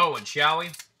going, shall we?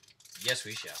 Yes,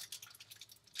 we shall.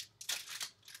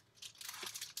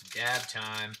 Dab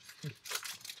time.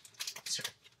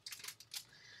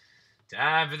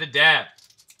 Time for the dab.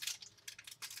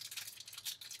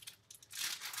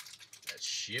 That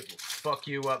shit will fuck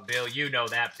you up, Bill. You know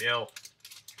that, Bill.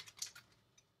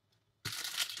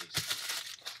 Jesus.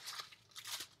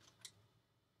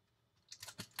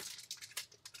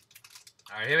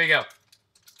 All right, here we go.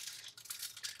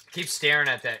 Keep staring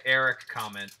at that Eric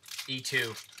comment. E2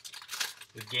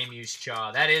 with game use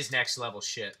chaw. That is next level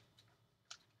shit.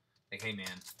 Like, hey man,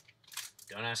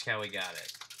 don't ask how we got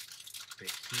it.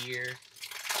 But here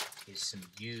is some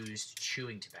used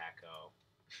chewing tobacco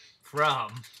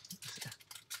from.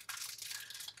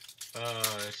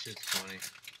 Oh, that shit's funny.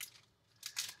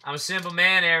 I'm a simple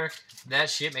man, Eric. That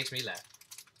shit makes me laugh.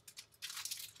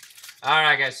 All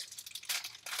right, guys.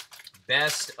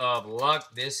 Best of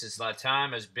luck. This is the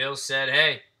time, as Bill said,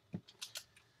 hey,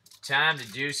 time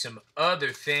to do some other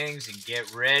things and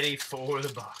get ready for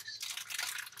the box.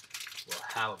 Well,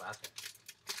 how about that?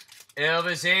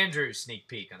 Elvis Andrews sneak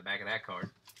peek on the back of that card.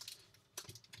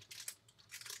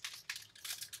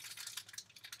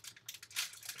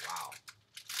 Wow.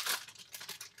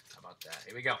 How about that?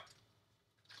 Here we go.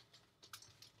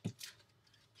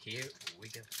 Here we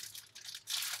go.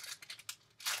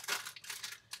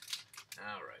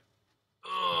 All right.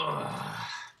 Ugh.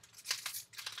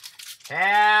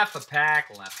 Half a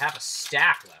pack left. Half a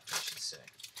stack left, I should say.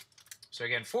 So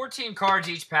again, 14 cards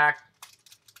each pack.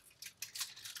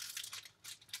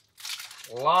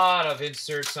 A lot of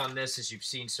inserts on this, as you've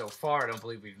seen so far. I don't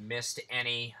believe we've missed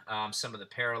any. Some of the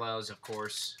parallels, of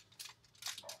course.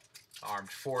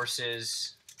 Armed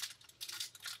Forces.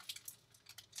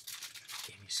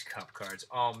 Game use cup cards.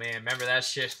 Oh, man. Remember that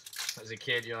shit? As a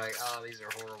kid, you're like, oh, these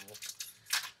are horrible.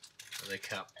 The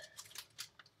cup.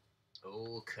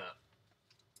 Old cup.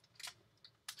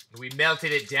 We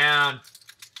melted it down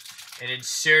and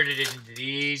inserted it into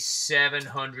these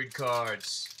 700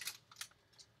 cards.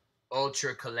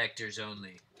 Ultra collectors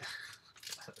only.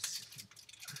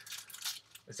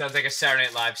 It sounds like a Saturday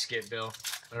Night Live skit, Bill.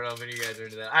 I don't know if any of you guys are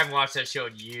into that. I haven't watched that show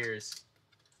in years.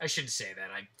 I shouldn't say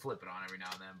that. I flip it on every now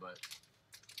and then, but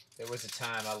there was a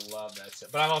time I loved that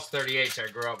stuff. But I'm almost 38, so I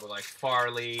grew up with like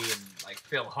Farley and like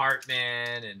Phil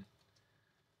Hartman and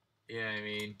you know what I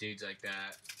mean, dudes like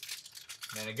that.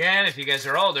 And again, if you guys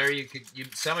are older,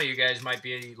 some of you guys might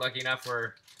be lucky enough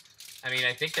where, I mean,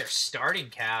 I think their starting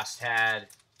cast had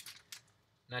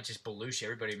not just Belushi,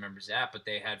 everybody remembers that, but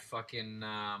they had fucking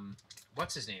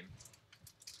what's his name?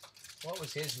 What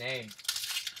was his name?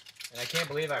 And I can't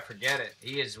believe I forget it.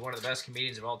 He is one of the best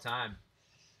comedians of all time.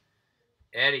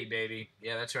 Eddie, baby.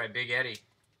 Yeah, that's right, Big Eddie.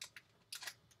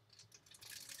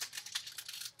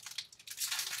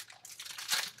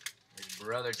 His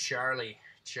brother Charlie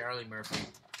Murphy.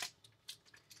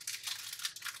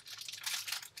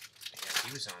 Yeah,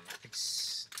 he was on, I think,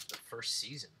 the first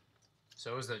season.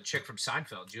 So it was the chick from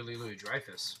Seinfeld, Julie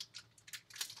Louis-Dreyfus.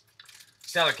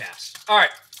 Stellar cast. All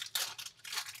right.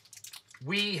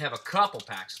 We have a couple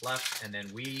packs left, and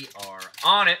then we are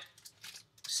on it.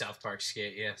 South Park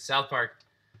skit, yeah. South Park.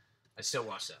 I still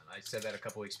watch that. I said that a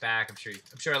couple weeks back. I'm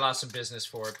sure I lost some business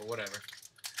for it, but whatever.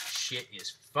 Shit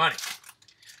is funny.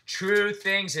 True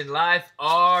things in life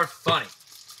are funny.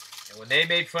 And when they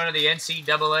made fun of the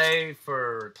NCAA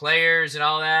for players and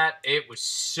all that, it was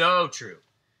so true.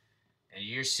 And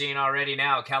you're seeing already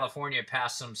now, California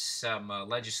passed some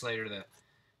legislator to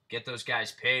get those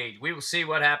guys paid. We will see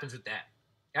what happens with that.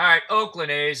 All right,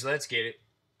 Oakland A's, let's get it.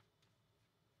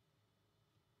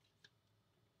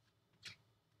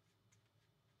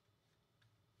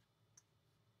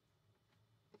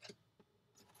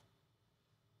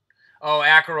 Oh,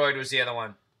 Aykroyd was the other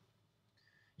one.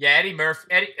 Yeah, Eddie Murphy,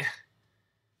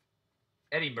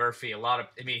 a lot of,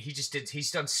 I mean,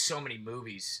 he's done so many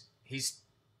movies. There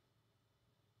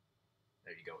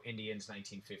you go, Indians,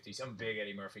 1950s. I'm a big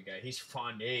Eddie Murphy guy. He's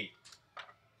funny. I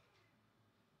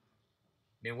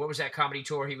mean, what was that comedy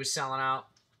tour he was selling out?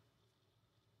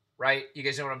 Right? You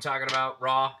guys know what I'm talking about?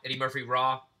 Raw. Eddie Murphy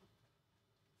Raw.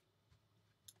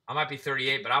 I might be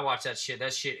 38, but I watch that shit.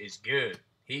 That shit is good.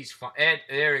 He's fun. Ed,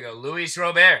 there we go. Luis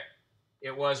Robert.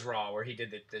 It was Raw where he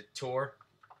did the tour.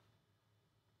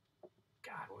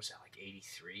 God, what was that, like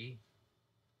 83?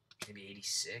 Maybe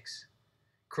 86?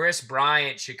 Chris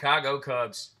Bryant, Chicago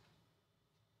Cubs.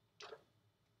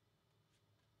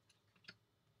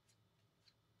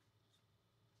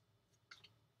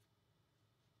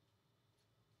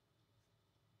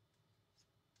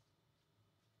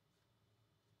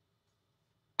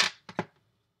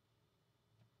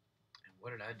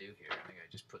 What did I do here? I think I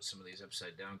just put some of these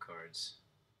upside down cards.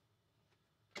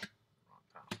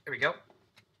 There we go.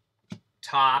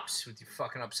 Tops with your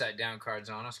fucking upside down cards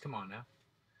on us. Come on now.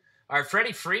 All right,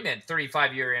 Freddie Freeman,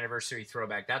 35-year anniversary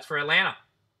throwback. That's for Atlanta.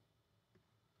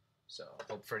 So,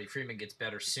 hope Freddie Freeman gets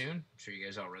better soon. I'm sure you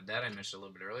guys all read that. I mentioned a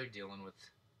little bit earlier, dealing with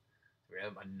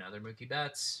another Mookie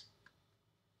Betts.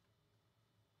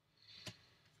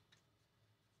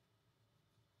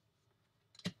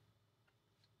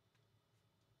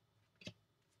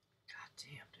 God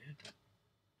damn, dude.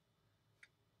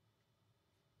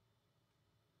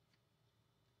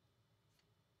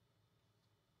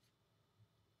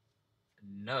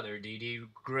 Another Didi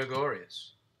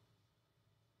Gregorius.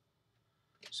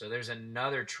 So there's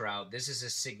another Trout. This is a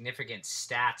significant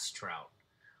stats Trout.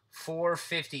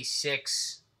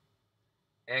 456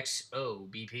 XO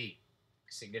BP.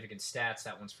 Significant stats.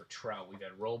 That one's for Trout. We've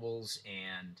had Robles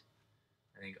and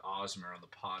I think Osmer on the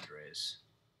Padres.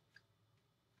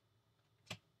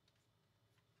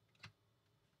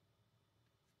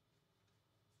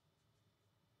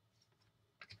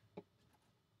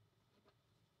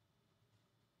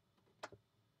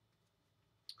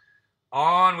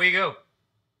 On we go.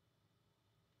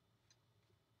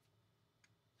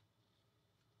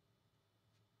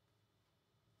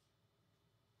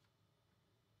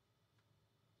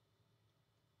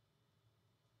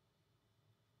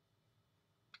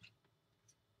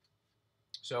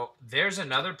 So there's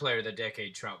another player of the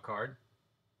decade Trout card.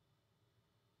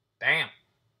 Bam.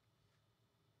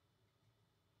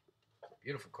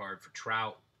 Beautiful card for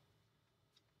Trout.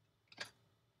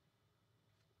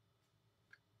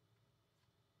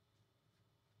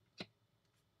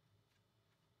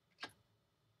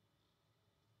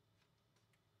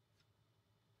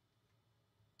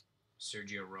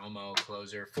 Sergio Romo,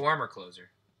 closer, former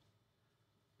closer.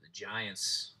 The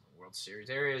Giants, World Series.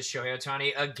 There is Shohei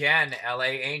Ohtani again. LA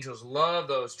Angels love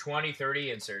those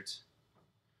 20-30 inserts.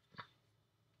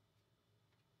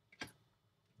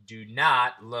 Do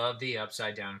not love the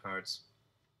upside down cards.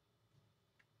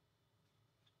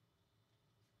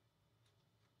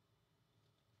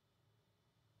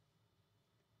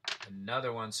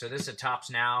 Another one. So this is a Topps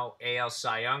Now AL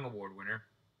Cy Young Award winner.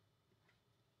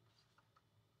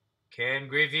 Ken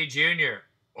Griffey Jr.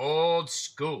 Old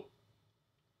school.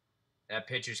 That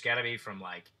pitcher's got to be from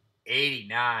like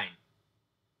 89.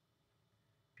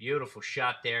 Beautiful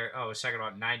shot there. Oh, I was talking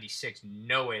about 96.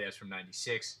 No way that's from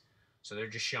 96. So they're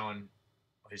just showing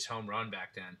his home run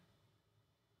back then.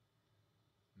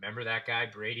 Remember that guy,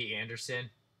 Brady Anderson?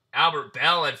 Albert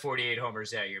Bell had 48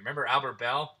 homers that year. Remember Albert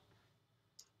Bell?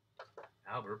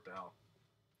 Albert Bell.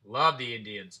 Love the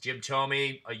Indians. Jim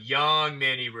Thome, a young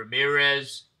Manny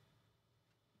Ramirez.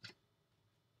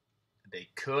 They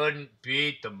couldn't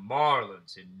beat the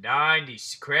Marlins in 90.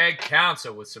 Craig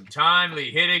Counsell with some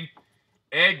timely hitting.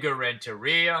 Edgar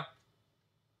Renteria.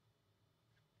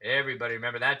 Everybody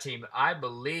remember that team. I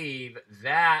believe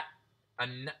that,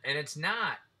 and it's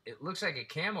not. It looks like a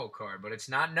camo card, but it's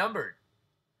not numbered.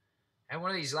 I had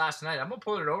one of these last night. I'm going to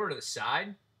pull it over to the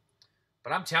side.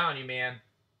 But I'm telling you, man,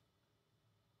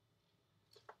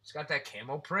 it's got that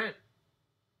camo print.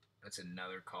 That's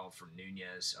another call for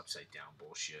Nunez. Upside down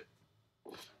bullshit.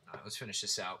 All right, let's finish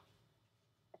this out.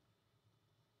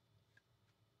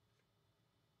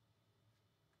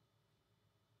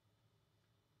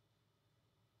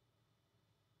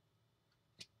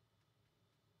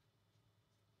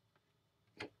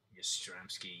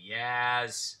 Yastrzemski,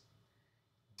 yes.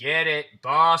 Get it,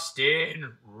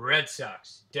 Boston Red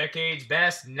Sox. Decade's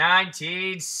best,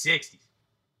 1960s.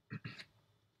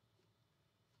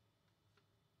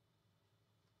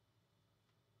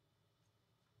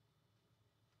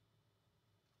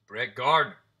 Brett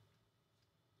Gardner.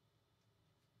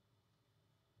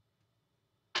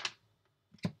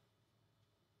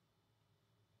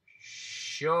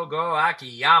 Shogo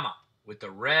Akiyama with the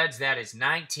Reds. That is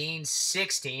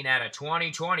 1916 out of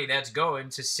 2020. That's going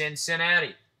to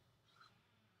Cincinnati.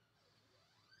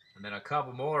 And then a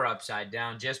couple more upside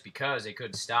down just because they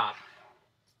couldn't stop.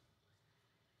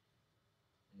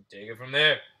 Take it from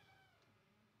there.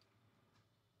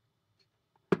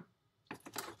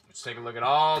 Let's take a look at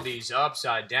all these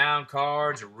upside down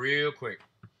cards real quick.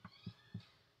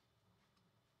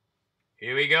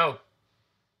 Here we go.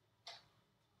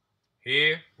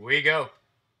 Here we go.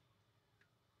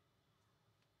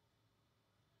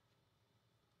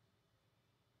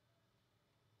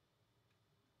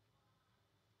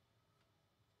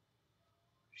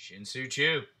 Shin-Soo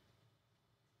Choo.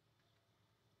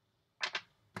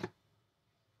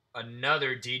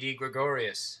 Another Didi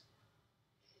Gregorius.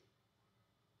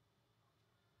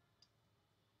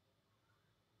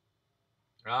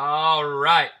 All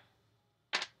right.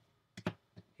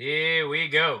 Here we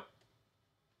go.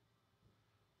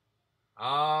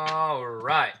 All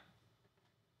right.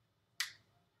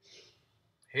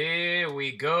 Here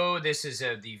we go. This is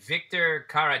the Victor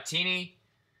Caratini.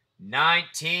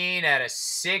 19 out of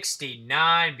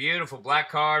 69. Beautiful black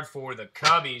card for the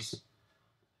Cubbies.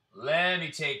 Let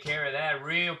me take care of that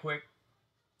real quick.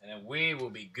 And then we will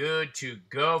be good to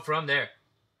go from there.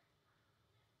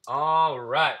 All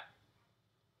right.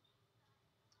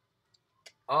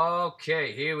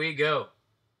 Okay, here we go.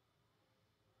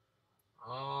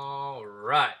 All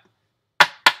right.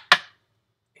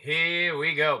 Here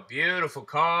we go. Beautiful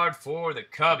card for the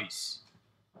Cubbies.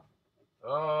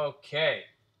 Okay.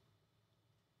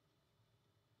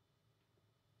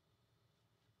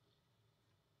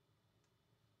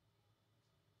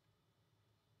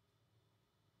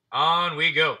 On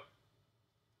we go.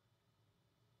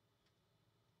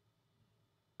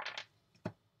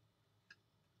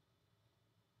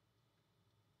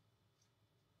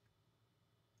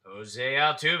 Jose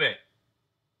Altuve.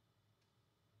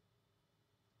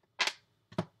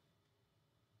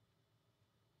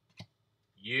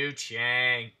 Yu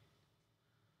Chang.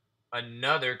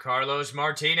 Another Carlos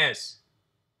Martinez.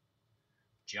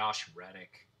 Josh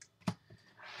Reddick. And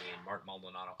Mark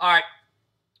Maldonado. All right.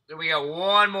 Then we got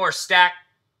one more stack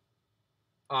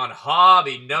on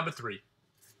hobby number 3.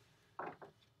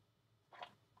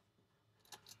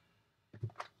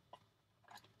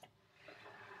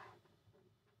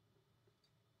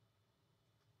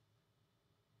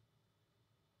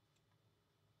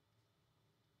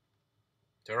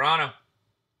 Toronto.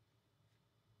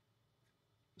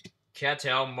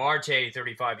 Ketel Marte,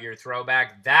 35-year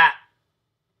throwback. That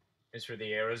is for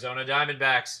the Arizona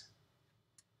Diamondbacks.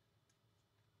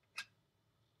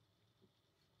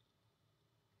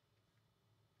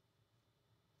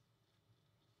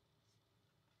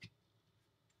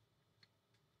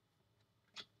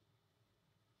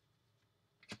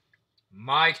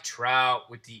 Mike Trout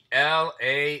with the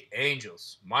LA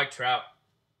Angels. Mike Trout.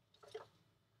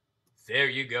 There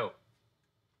you go.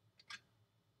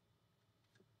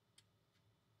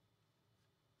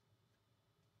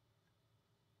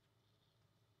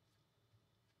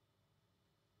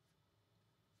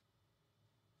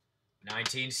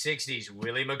 '60s,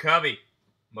 Willie McCovey.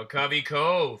 McCovey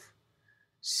Cove.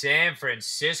 San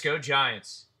Francisco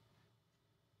Giants.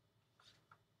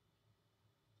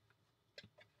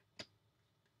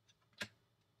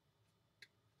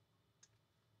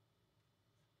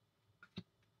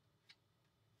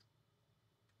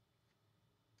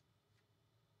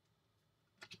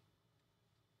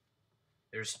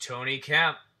 There's Tony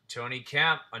Kemp. Tony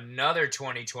Kemp, another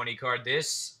 2020 card.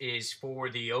 This is for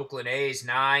the Oakland A's,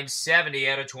 970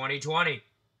 out of 2020.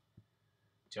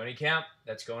 Tony Kemp,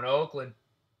 that's going to Oakland.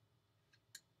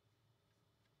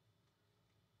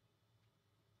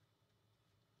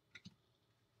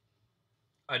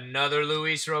 Another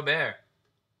Luis Robert.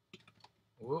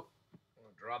 Whoop,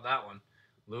 I'll drop that one.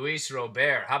 Luis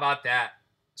Robert, how about that?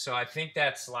 So I think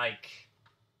that's like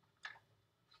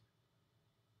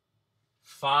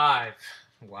 5.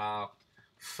 Wow.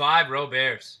 5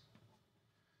 Roberts.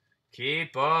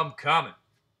 Keep them coming.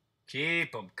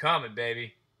 Keep them coming,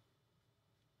 baby.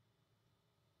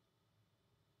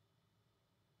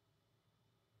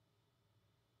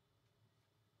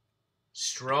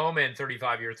 Stroman,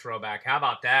 35-year throwback. How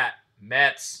about that?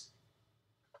 Mets.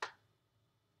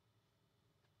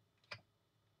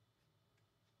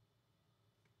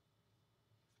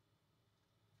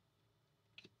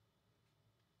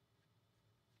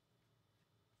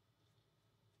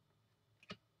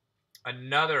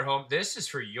 Another home. This is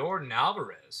for Yordan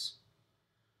Alvarez.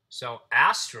 So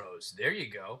Astros, there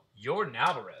you go. Yordan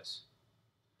Alvarez.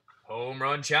 Home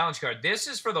run challenge card. This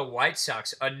is for the White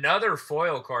Sox. Another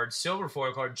foil card, silver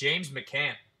foil card, James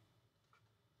McCann.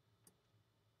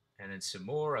 And then some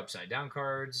more upside down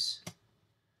cards.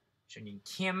 Shinyin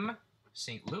Kim,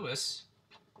 St. Louis.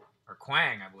 Or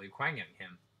Kwang, I believe. Kwang and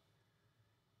him.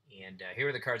 And here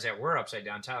are the cards that were upside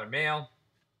down. Tyler Mahle.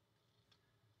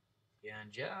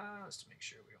 And just to make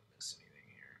sure we don't miss anything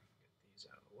here, get these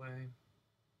out of the way.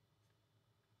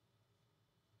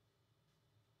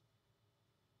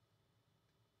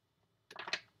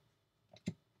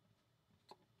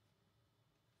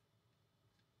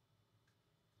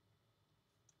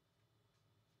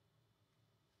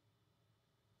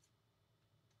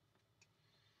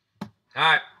 All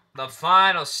right, the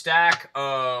final stack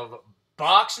of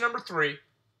box number 3,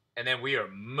 and then we are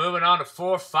moving on to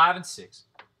 4, 5, and 6.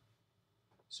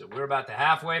 So we're about the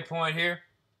halfway point here.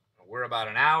 We're about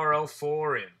an hour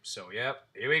 04 in. So, yep,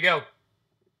 here we go.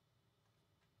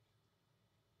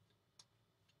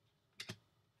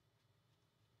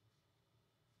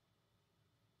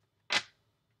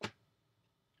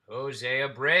 Jose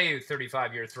Abreu,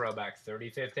 35-year throwback.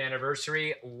 35th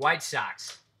anniversary, White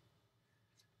Sox.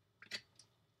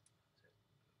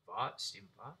 Stephen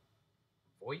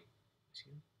Voigt.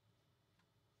 Excuse me.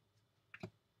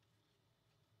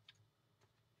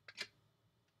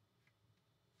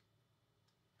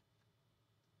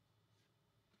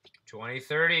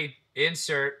 2030,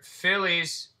 insert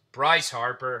Phillies, Bryce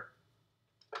Harper.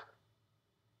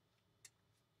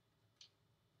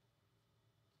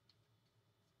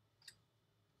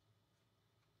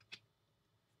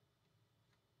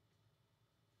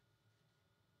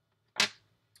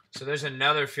 So there's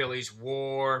another Phillies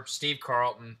WAR. Steve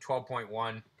Carlton,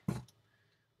 12.1.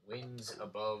 Wins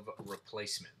above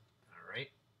replacement. All right.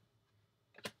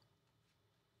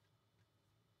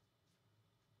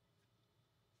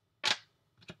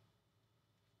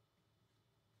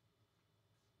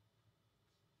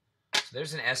 So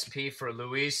there's an SP for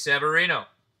Luis Severino.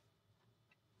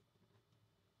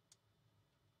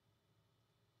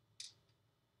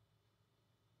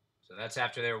 So that's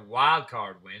after their wild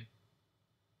card win.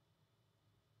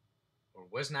 Or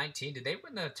was 19? Did they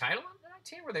win the title on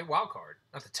 19? Or were they wild card?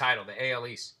 Not the title, the AL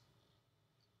East.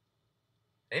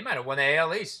 They might have won the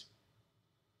AL East.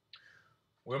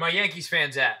 Where are my Yankees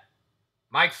fans at?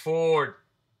 Mike Ford.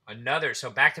 Another. So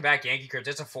back-to-back Yankee cards.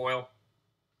 That's a foil.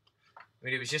 I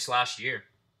mean, it was just last year.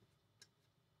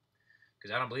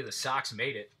 Because I don't believe the Sox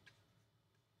made it.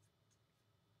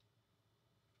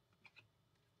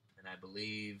 And I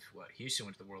believe, Houston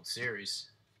went to the World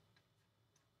Series.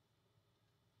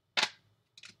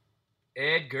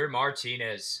 Edgar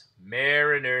Martinez.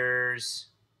 Mariners.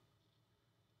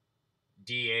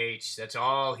 DH. That's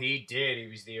all he did. He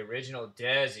was the original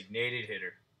designated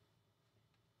hitter.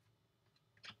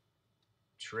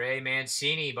 Trey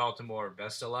Mancini, Baltimore.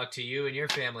 Best of luck to you and your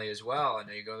family as well. I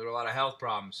know you're going through a lot of health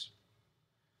problems.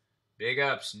 Big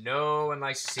ups. No one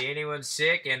likes to see anyone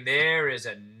sick, and there is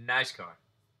a nice card.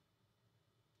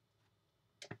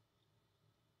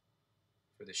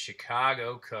 For the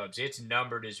Chicago Cubs. It's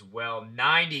numbered as well.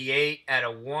 98 out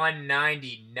of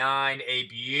 199. A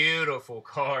beautiful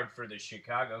card for the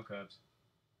Chicago Cubs.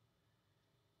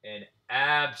 An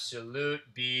absolute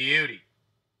beauty.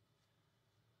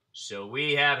 So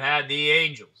we have had the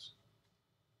Angels,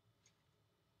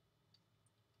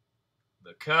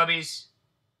 the Cubbies,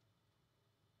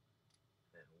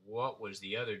 and what was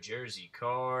the other jersey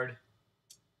card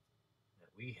that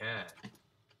we had?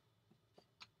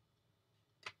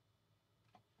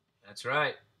 That's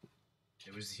right.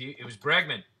 It was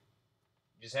Bregman.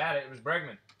 Just had it. It was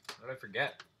Bregman. How did I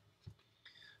forget?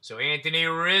 So Anthony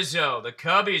Rizzo, the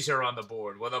Cubbies are on the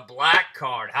board with a black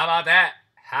card. How about that?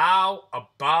 How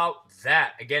about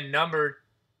that? Again, numbered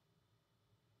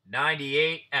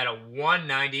 98 out of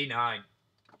 199.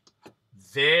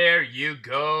 There you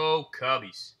go,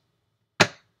 Cubbies.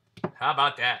 How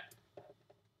about that?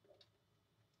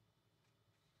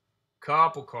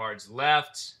 Couple cards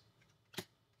left.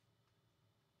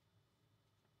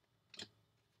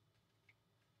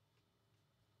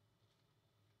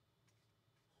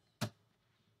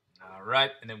 All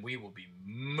right, and then we will be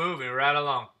moving right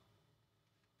along.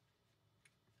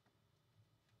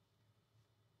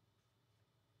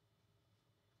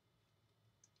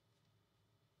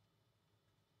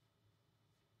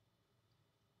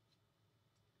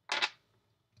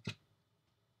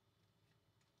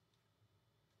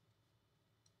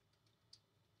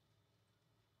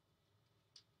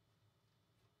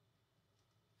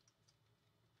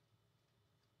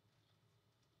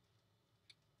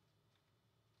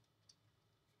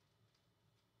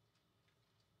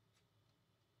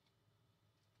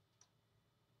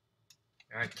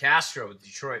 All right, Castro with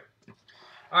Detroit.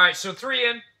 All right, so 3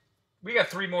 in. We got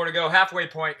 3 more to go. Halfway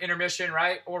point, intermission,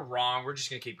 right or wrong. We're just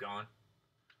going to keep going.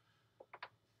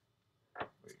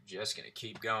 We're just going to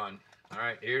keep going. All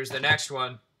right, here's the next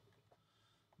one.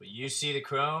 But you see the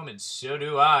chrome, and so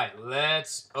do I.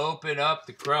 Let's open up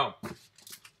the chrome.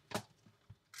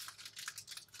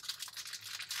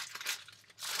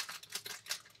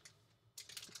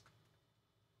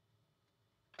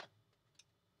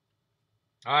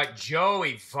 All right,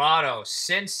 Joey Votto,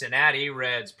 Cincinnati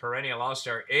Reds, perennial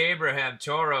all-star. Abraham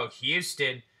Toro,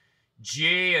 Houston.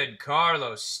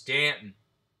 Giancarlo Stanton.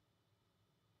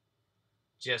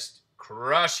 Just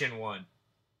crushing one.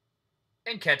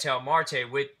 And Ketel Marte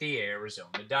with the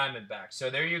Arizona Diamondbacks. So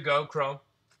there you go, Chrome.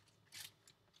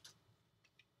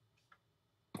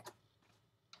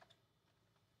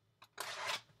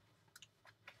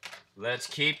 Let's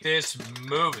keep this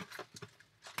moving.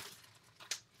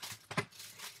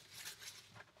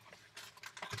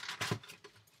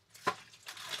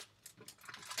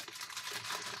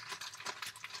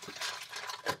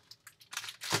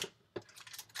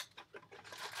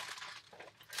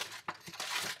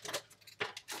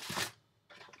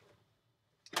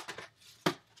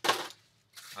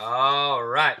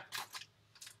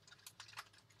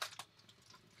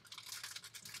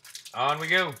 On we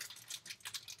go.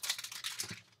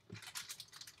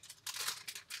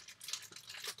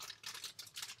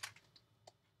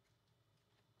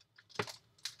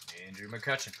 Andrew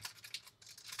McCutcheon.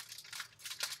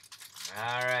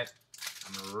 All right.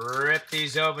 I'm going to rip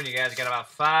these open. You guys got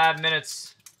about 5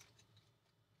 minutes.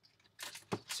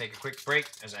 Take a quick break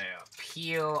as I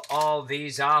peel all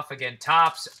these off. Again,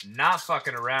 Topps, not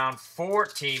fucking around.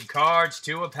 14 cards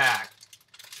to a pack.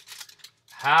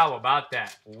 How about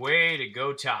that? Way to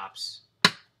go, Topps.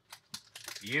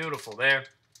 Beautiful there.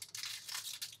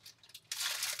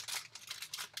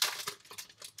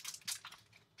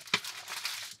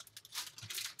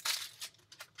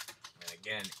 And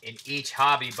again, in each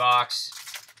hobby box,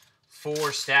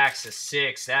 4 stacks of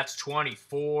 6. That's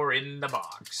 24 in the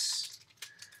box.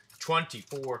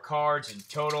 24 cards in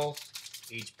total.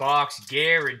 Each box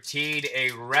guaranteed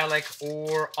a relic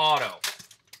or auto.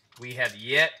 We have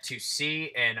yet to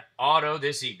see an auto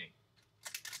this evening.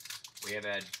 We have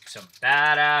had some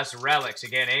badass relics.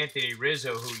 Again, Anthony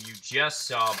Rizzo, who you just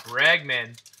saw.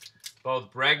 Bregman.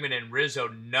 Both Bregman and Rizzo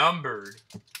numbered.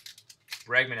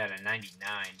 Bregman had a 99.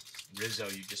 Rizzo,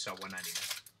 you just saw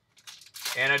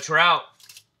 199. And a Trout.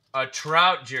 A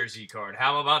Trout jersey card.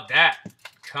 How about that?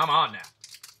 Come on now.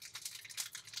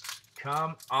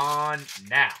 Come on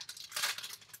now.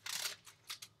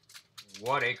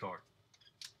 What a card.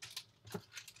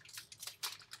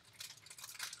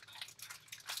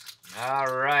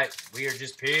 All right, we are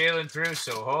just peeling through,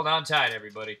 so hold on tight,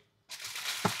 everybody.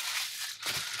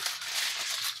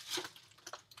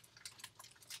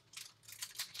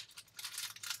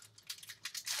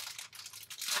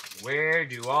 Where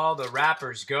do all the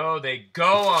wrappers go? They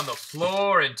go on the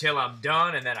floor until I'm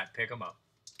done, and then I pick them up.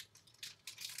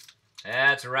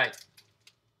 That's right.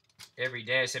 Every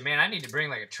day I say, man, I need to bring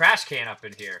like a trash can up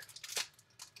in here.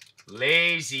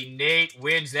 Lazy Nate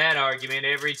wins that argument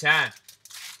every time.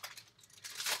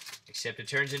 Except it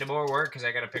turns into more work because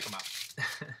I got to pick them up.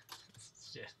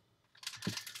 Shit.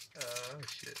 Oh,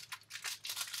 shit.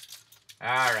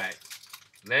 All right.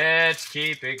 Let's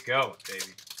keep it going,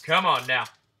 baby. Come on now.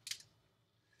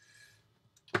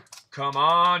 Come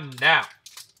on now.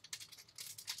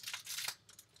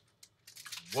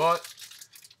 What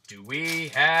do we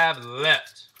have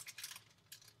left?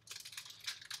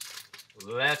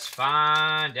 Let's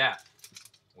find out.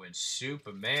 When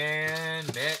Superman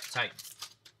met Titan.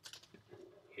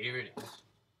 Here it is.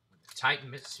 When the Titan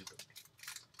met Superman.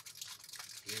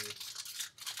 Here it is.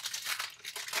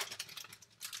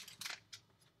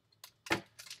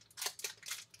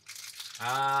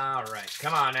 All right.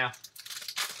 Come on now.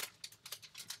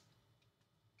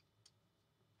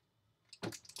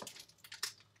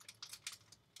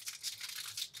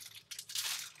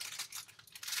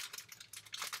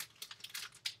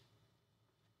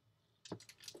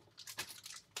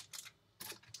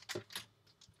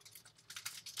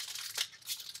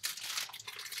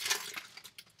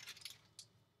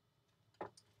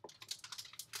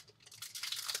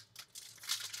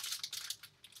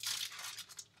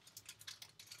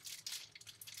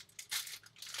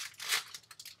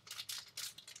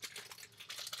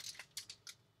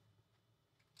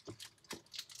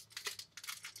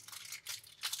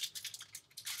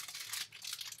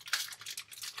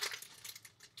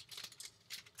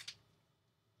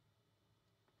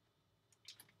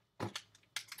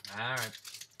 All right.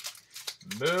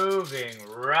 Moving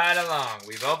right along.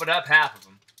 We've opened up half of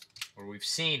them. Or we've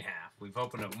seen half. We've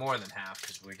opened up more than half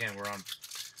because, again, we're on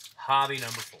hobby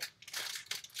number 4.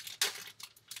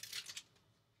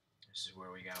 This is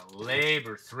where we got to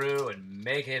labor through and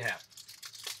make it happen.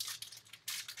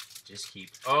 Just keep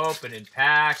opening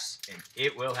packs and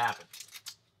it will happen.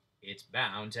 It's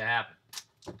bound to happen.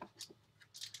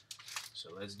 So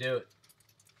let's do it.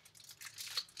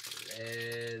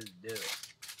 Let's do it.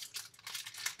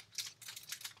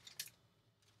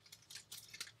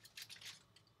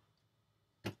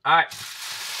 All right.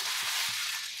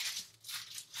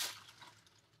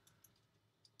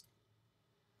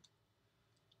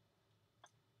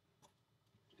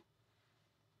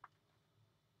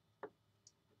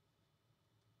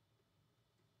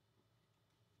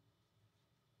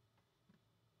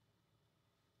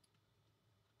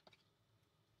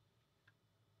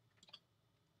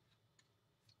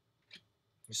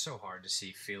 It's so hard to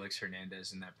see Felix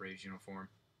Hernandez in that Braves uniform.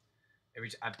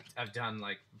 I've done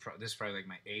like this is probably like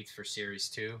my 8th for Series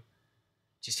 2.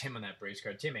 Just him on that Braves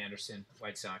card. Tim Anderson,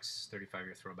 White Sox,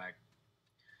 35-year throwback.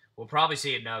 We'll probably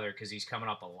see another because he's coming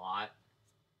up a lot.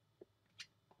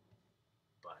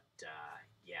 But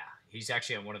yeah, he's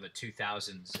actually on one of the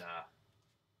 2000s,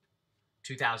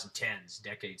 2010s,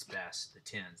 decades best, the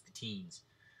teens.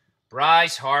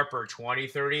 Bryce Harper,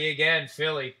 2030 again.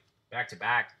 Philly, back to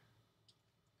back.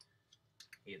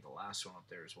 He had the last one up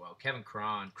there as well. Kevin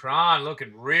Cron. Cron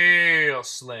looking real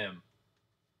slim.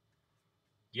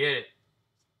 Get it.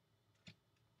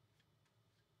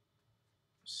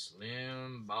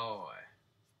 Slim boy.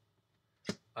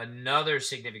 Another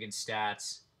significant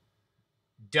stats.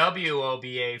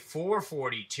 WOBA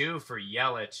 442 for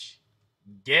Yelich.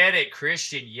 Get it,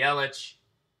 Christian Yelich.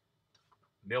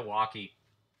 Milwaukee.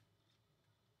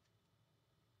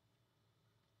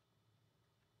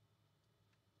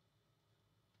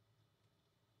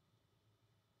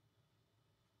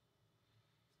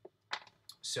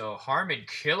 So Harmon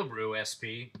Killebrew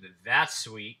SP. That's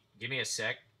sweet. Give me a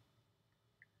sec.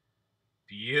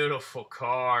 Beautiful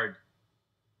card.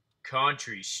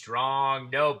 Country strong.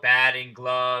 No batting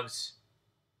gloves.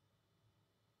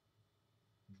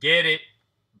 Get it.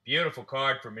 Beautiful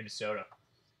card for Minnesota.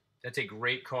 That's a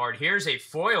great card. Here's a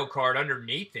foil card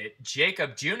underneath it.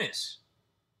 Jacob Junis.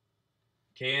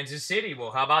 Kansas City.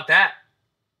 Well, how about that?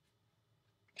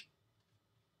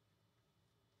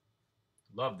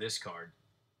 Love this card.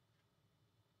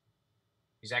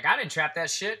 He's like, I didn't trap that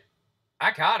shit.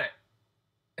 I caught it.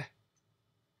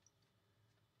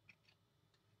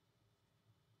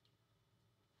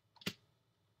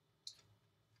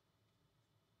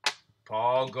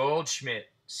 Paul Goldschmidt,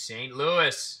 St.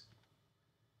 Louis.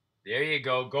 There you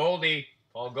go, Goldie.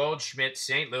 Paul Goldschmidt,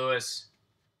 St. Louis.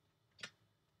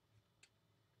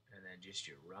 And then just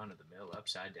your run-of-the-mill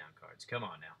upside-down cards. Come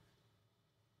on now.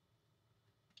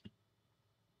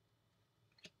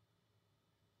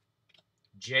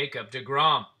 Jacob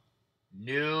deGrom,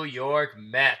 New York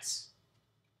Mets.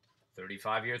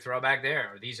 35-year throwback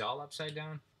there. Are these all upside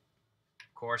down?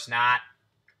 Of course not.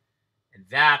 And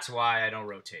that's why I don't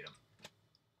rotate them.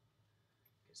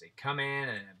 Because they come in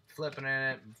and I'm flipping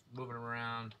it, moving them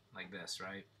around like this,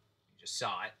 right? You just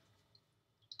saw it.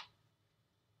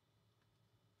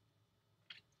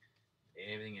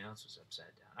 Everything else was upside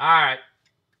down. All right.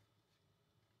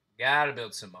 Got to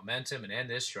build some momentum and end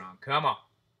this strong. Come on.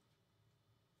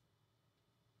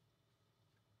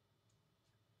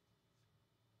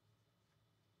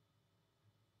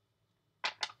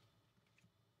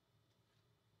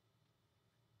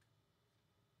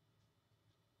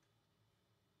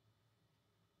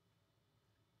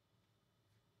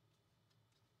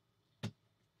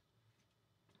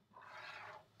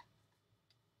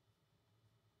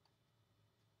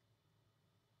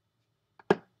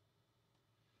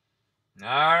 All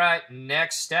right,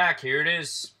 next stack. Here it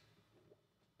is.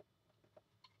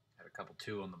 Had a couple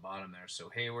two on the bottom there. So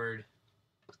Hayward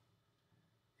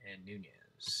and Nunez.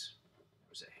 There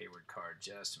was a Hayward card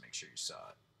just to make sure you saw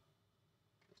it.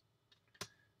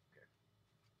 Okay.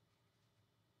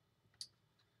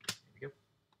 There we go.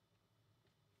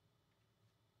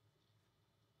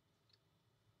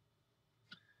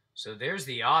 So there's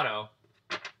the auto.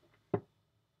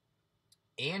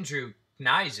 Andrew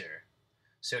Knizer.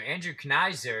 So Andrew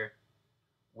Knizer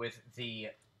with the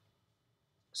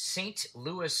St.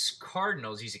 Louis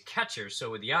Cardinals. He's a catcher, so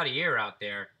with the Yadier out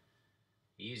there,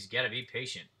 he's got to be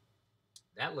patient.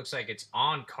 That looks like it's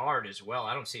on card as well.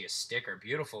 I don't see a sticker.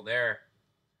 Beautiful there.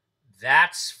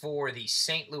 That's for the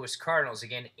St. Louis Cardinals.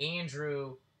 Again,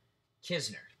 Andrew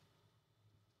Knizner.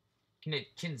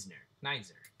 Knizner.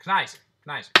 I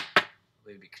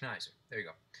believe it'd be Knizer. There you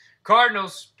go.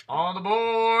 Cardinals on the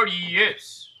board.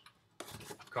 Yes.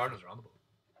 Cardinals are on the board.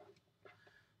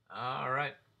 All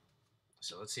right.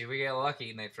 So let's see if we get lucky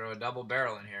and they throw a double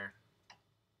barrel in here.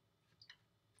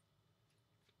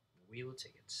 We will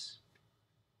take it.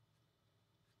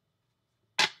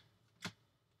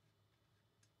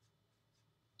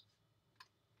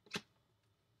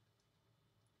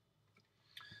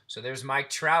 So there's Mike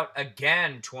Trout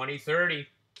again, 2030.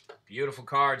 Beautiful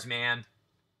cards, man.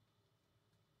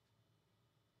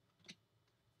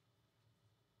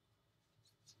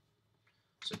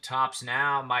 So tops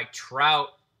now, Mike Trout,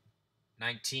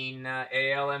 19 AL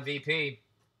MVP.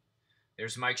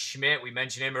 There's Mike Schmidt. We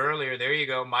mentioned him earlier. There you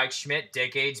go. Mike Schmidt,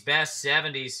 decade's best,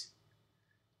 70s.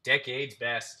 Decade's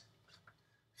best.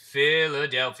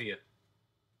 Philadelphia.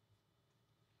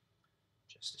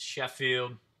 Justice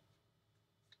Sheffield.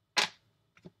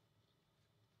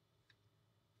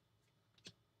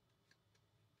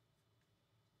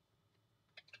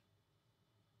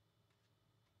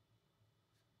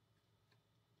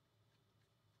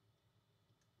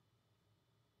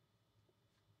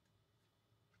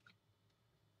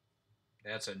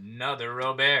 That's another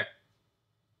Robert.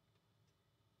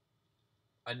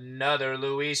 Another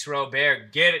Luis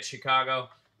Robert. Get it, Chicago.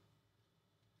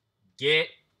 Get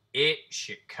it,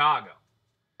 Chicago.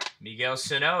 Miguel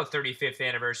Sano, 35th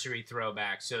anniversary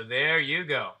throwback. So there you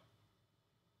go.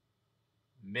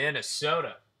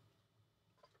 Minnesota.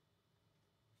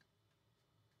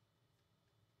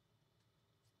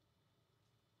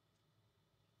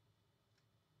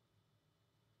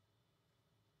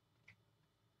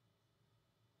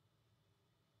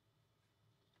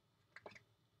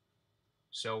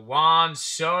 So Juan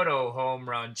Soto home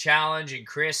run challenge and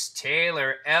Chris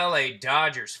Taylor, LA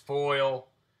Dodgers foil.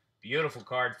 Beautiful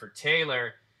card for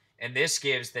Taylor. And this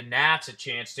gives the Nats a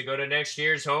chance to go to next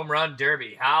year's home run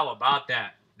derby. How about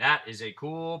that? That is a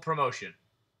cool promotion.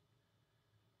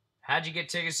 How'd you get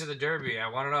tickets to the derby? I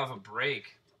want it off a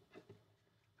break.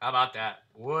 How about that?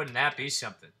 Wouldn't that be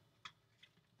something?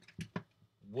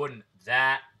 Wouldn't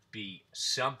that be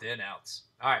something else?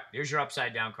 All right, here's your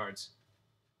upside down cards.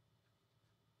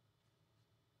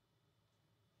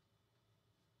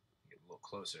 Get a little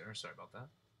closer. Sorry about that.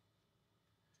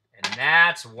 And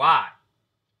that's why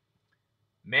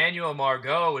Manuel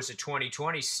Margot was a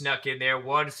 2020, snuck in there,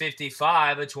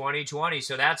 155 of 2020.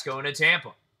 So that's going to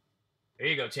Tampa. There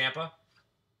you go, Tampa.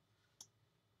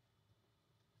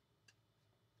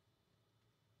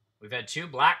 We've had 2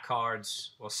 black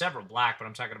cards. Well, several black, but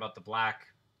I'm talking about the black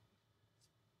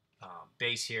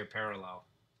base here, parallel.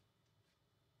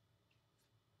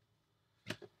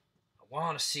 I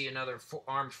want to see another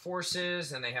Armed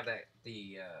Forces, and they have that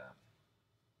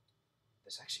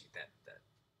there's actually that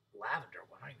lavender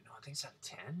one. I don't even know. I think it's out of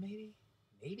 10, maybe.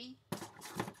 Maybe. Might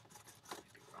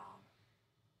be wrong.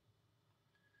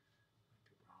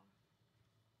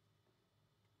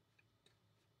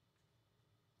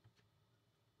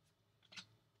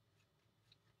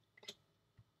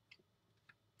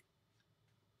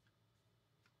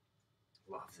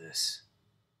 Love this.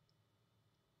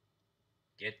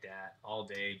 Get that all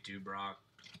day, Dubrock.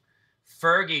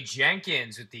 Fergie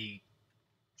Jenkins with the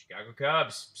Chicago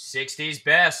Cubs. 60s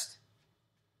best.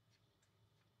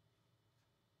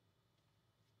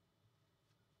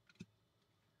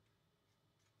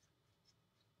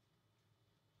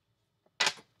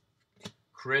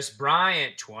 Chris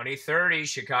Bryant, 2030,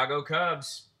 Chicago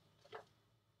Cubs.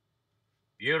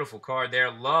 Beautiful card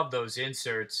there. Love those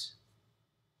inserts.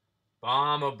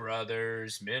 Bama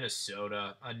Brothers,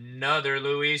 Minnesota. Another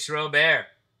Luis Robert.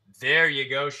 There you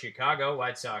go, Chicago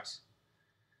White Sox.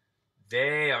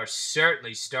 They are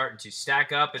certainly starting to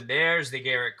stack up. And there's the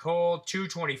Garrett Cole,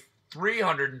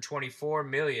 $324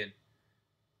 million.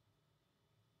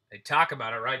 They talk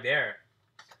about it right there.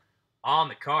 On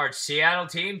the card, Seattle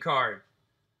team card.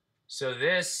 So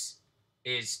this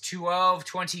is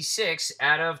 12/26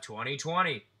 out of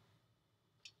 2020.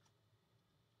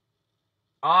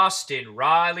 Austin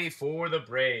Riley for the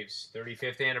Braves.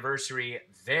 35th anniversary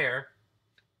there.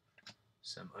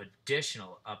 Some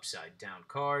additional upside down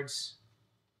cards.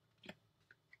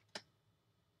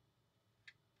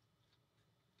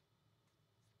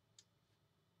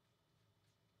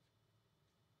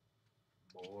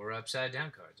 More upside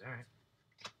down cards. All right.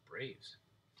 Braves.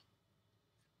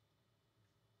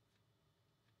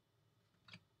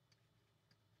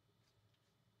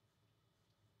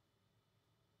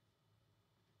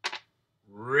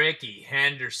 Ricky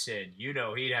Henderson. You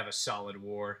know he'd have a solid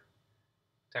war.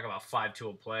 Talk about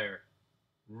 5-tool player.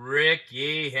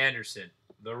 Ricky Henderson.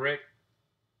 The Rick.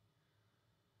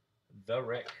 The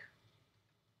Rick.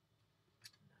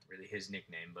 Not really his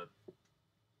nickname, but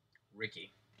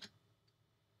Ricky.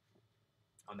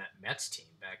 On that Mets team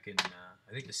back in,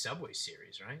 I think, the Subway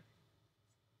Series, right?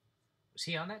 Was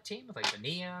he on that team with, like,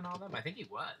 Bonilla and all them? I think he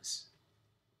was.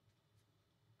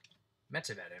 Mets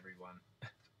have had everyone.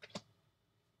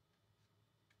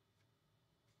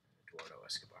 Eduardo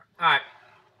Escobar. All right.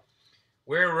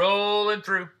 We're rolling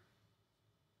through.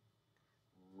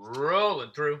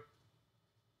 Rolling through.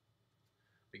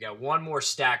 We got one more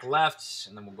stack left,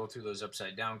 and then we'll go through those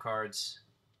upside down cards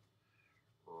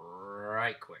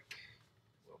right quick.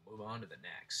 We'll move on to the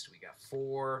next. We've got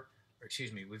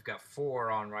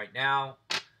four on right now.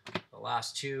 The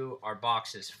last two are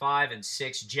boxes 5 and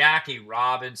 6. Jackie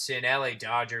Robinson, LA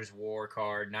Dodgers war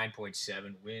card,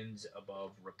 9.7 wins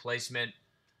above replacement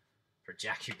for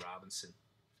Jackie Robinson.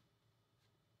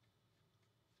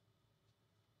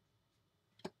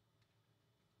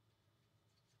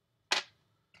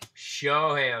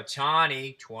 Shohei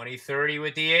Ohtani, 2030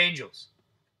 with the Angels.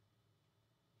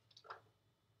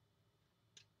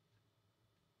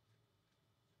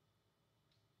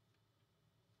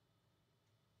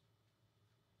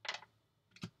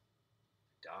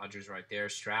 Dodgers right there,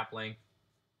 Stripling.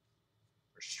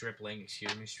 It's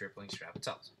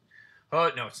all.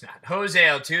 Oh, no, it's not. Jose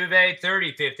Altuve,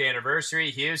 35th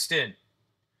anniversary, Houston.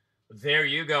 There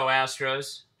you go,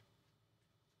 Astros.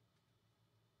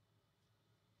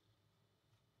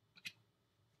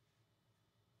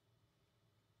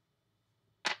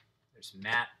 There's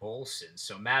Matt Olson.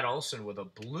 So Matt Olson with a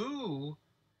blue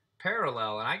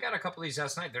parallel. And I got a couple of these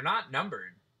last night. They're not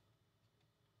numbered.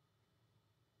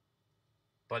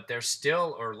 But they're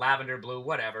still, or lavender blue,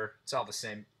 whatever. It's all the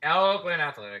same. Oakland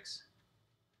Athletics.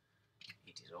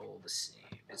 It is all the same.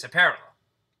 It's a parallel.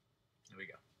 Here we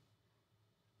go.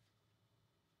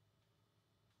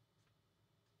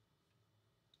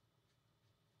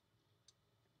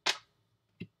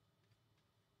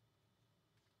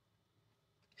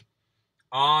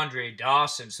 Andre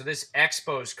Dawson. So this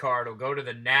Expos card will go to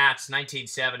the Nats.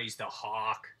 1970s, the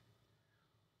Hawk.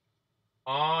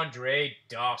 Andre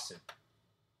Dawson.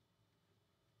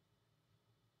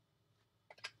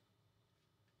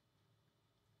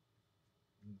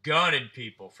 Gunning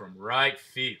people from right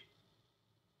field.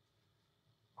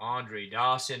 Andre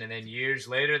Dawson. And then years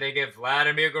later, they get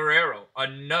Vladimir Guerrero.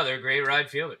 Another great right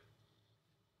fielder.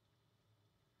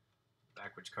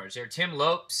 Backwards cards there. Tim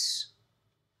Lopes.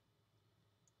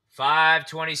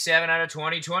 527 out of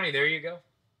 2020. There you go.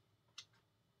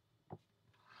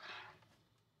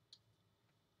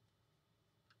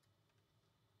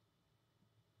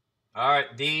 All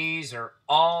right, these are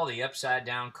all the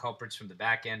upside-down culprits from the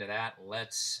back end of that.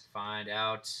 Let's find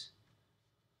out.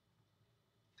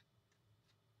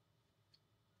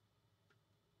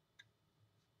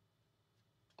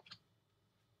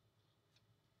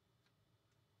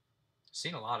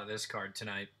 Seen a lot of this card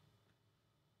tonight.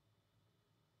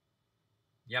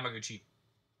 Yamaguchi,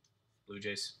 Blue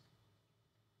Jays.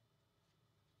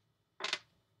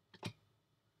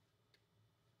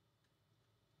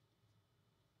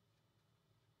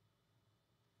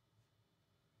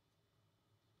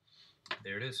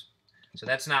 There it is. So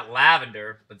that's not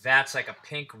lavender, but that's like a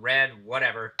pink, red,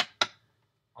 whatever.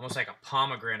 Almost like a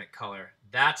pomegranate color.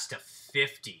 That's to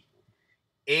 50.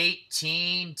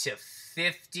 18 to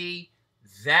 50.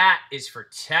 That is for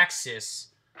Texas.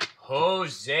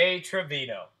 Jose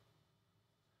Trevino.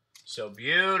 So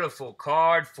beautiful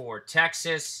card for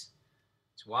Texas.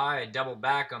 That's why I double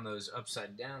back on those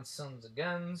upside down sons of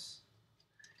guns.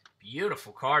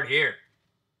 Beautiful card here.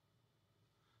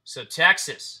 So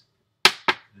Texas.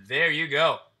 There you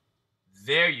go.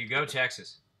 There you go,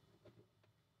 Texas.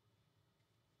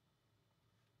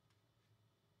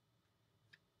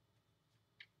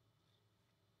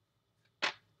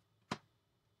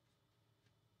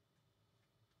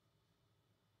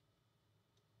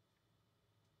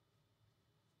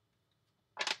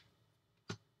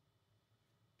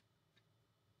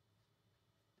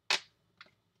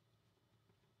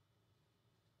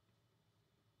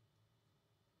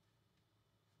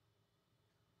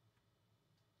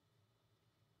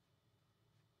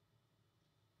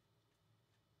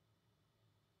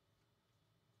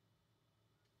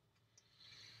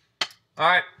 All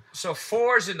right, so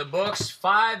 4's in the books.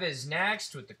 5 is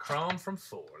next with the chrome from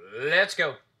 4. Let's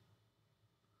go.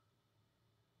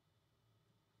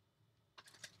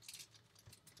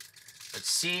 Let's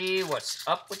see what's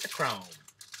up with the chrome.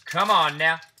 Come on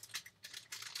now.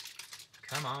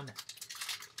 Come on now.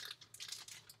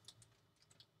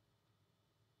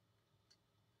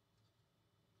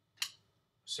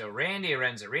 So Randy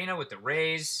Arenzarena with the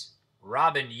Rays.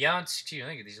 Robin Yountz. Excuse me,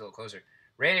 let me get these a little closer.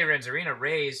 Randy Arenzarena,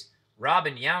 Rays.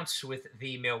 Robin Yountz with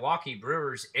the Milwaukee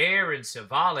Brewers, Aaron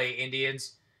Savale,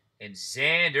 Indians, and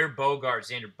Xander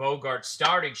Bogaerts. Xander Bogaerts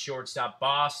starting shortstop,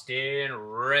 Boston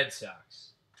Red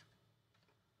Sox.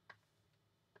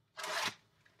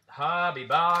 Hobby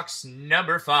box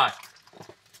number 5.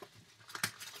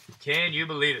 Can you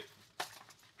believe it?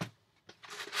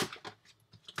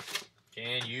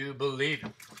 Can you believe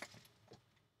it?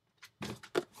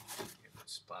 Get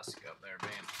this plastic up there, man.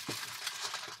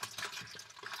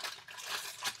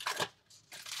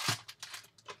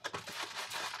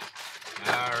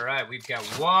 All right, we've got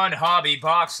one hobby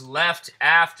box left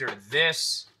after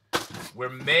this. We're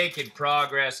making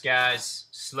progress, guys.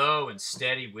 Slow and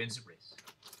steady wins the race.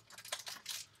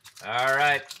 All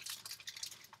right.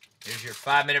 Here's your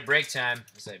 5-minute break time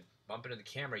as I bump into the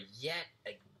camera yet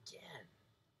again.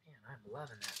 Man, I'm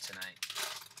loving that tonight.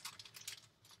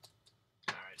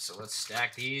 All right, so let's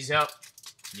stack these up.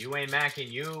 You ain't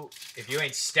macking, if you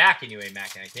ain't stacking, you ain't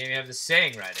macking. I can't even have the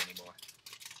saying right anymore.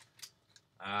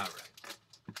 All right.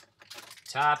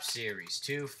 Top Series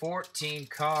 2, 14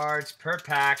 cards per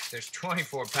pack. There's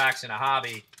 24 packs in a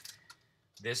hobby.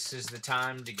 This is the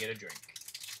time to get a drink.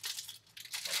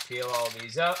 I'll peel all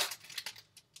these up,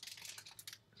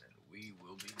 and then we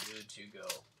will be good to go.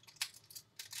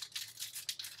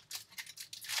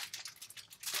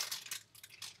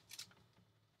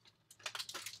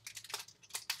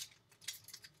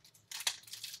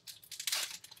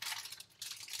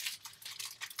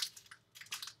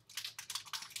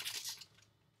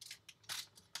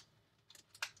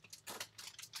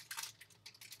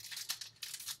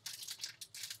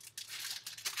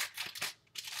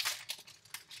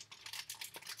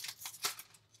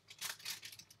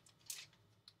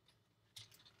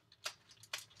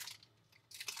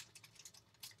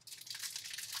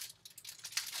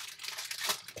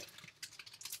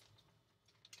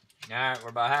 All right, we're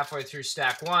about halfway through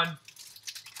stack 1.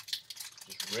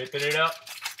 Just ripping it up.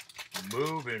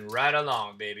 Moving right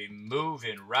along, baby.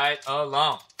 Moving right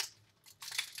along.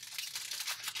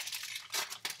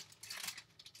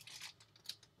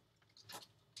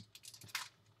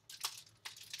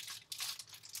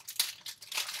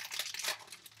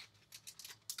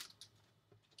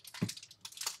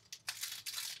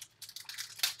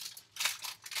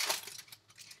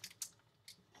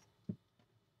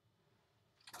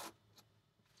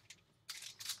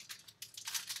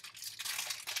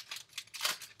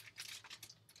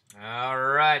 All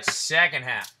right, second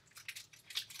half.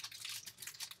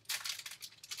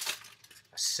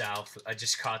 South. I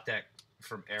just caught that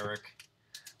from Eric.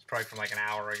 It's probably from like an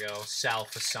hour ago. Sal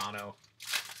Fasano.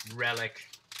 Relic.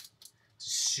 It's a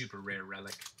super rare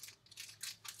relic.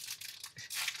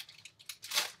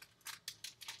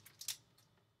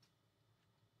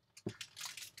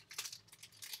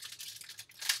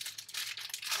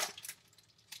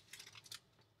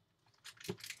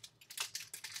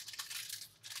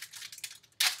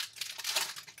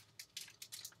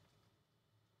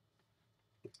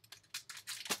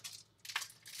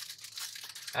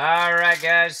 All right,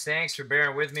 guys. Thanks for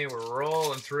bearing with me. We're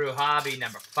rolling through hobby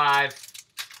number 5.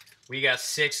 We got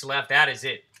 6 left. That is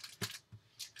it.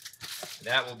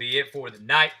 That will be it for the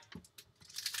night.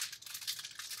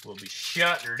 We'll be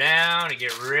shutting her down and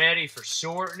get ready for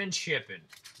sorting and shipping.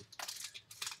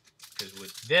 Because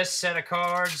with this set of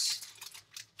cards,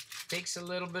 it takes a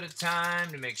little bit of time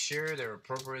to make sure they're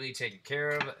appropriately taken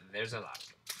care of. There's a lot of them.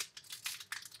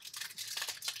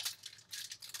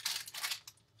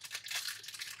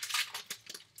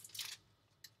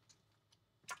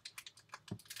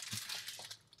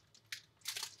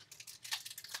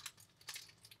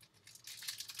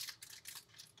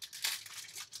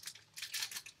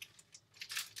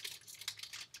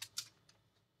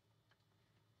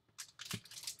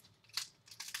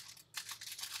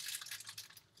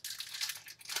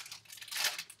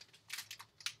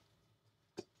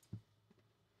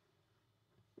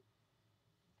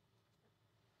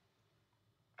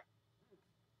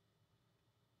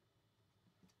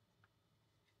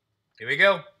 Here we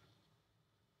go.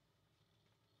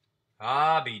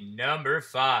 Hobby number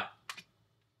 5.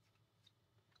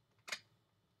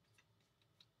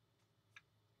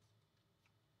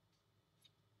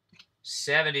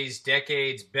 '70s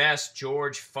decades best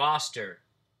George Foster.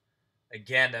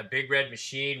 Again, the Big Red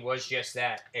Machine was just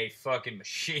that. A fucking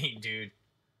machine, dude.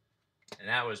 And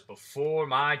that was before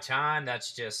my time.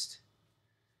 That's just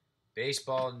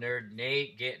baseball nerd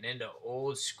Nate getting into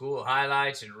old school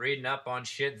highlights and reading up on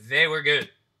shit. They were good.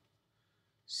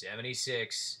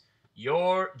 76.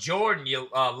 Your Jordan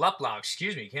Luplow,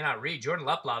 excuse me, cannot read. Jordan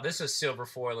Luplow. This is silver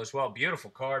foil as well.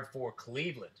 Beautiful card for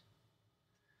Cleveland.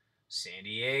 San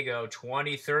Diego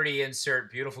 2030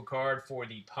 insert. Beautiful card for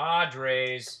the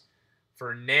Padres.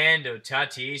 Fernando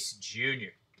Tatis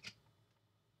Jr.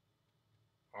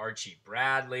 Archie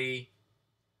Bradley.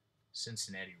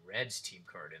 Cincinnati Reds team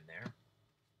card in there.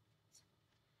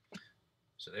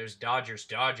 So there's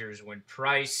Dodgers when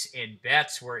Price and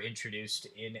Betts were introduced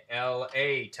in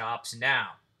L.A. Tops now.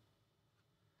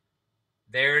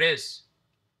 There it is.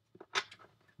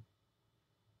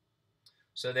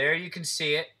 So there you can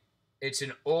see it. It's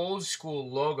an old school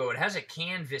logo. It has a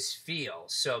canvas feel.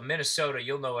 So Minnesota,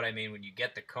 you'll know what I mean when you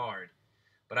get the card.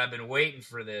 But I've been waiting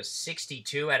for this.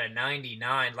 62 out of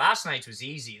 99. Last night's was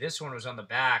easy. This one was on the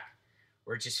back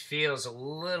where it just feels a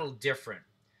little different.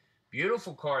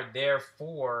 Beautiful card there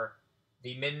for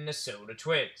the Minnesota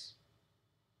Twins.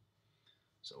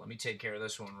 So let me take care of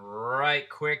this one right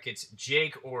quick. It's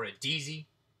Jake Oradizzi.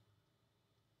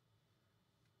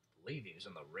 I believe he was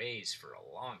on the Rays for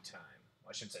a long time.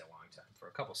 Well, I shouldn't say a long time. For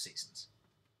a couple seasons.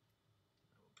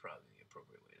 That would probably be the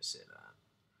appropriate way to say that.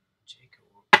 Jake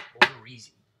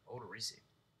Oradizzi.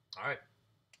 All right.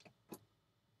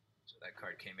 So that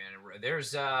card came in.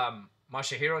 There's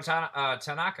Masahiro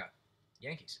Tanaka.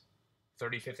 Yankees.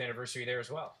 35th anniversary there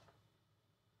as well.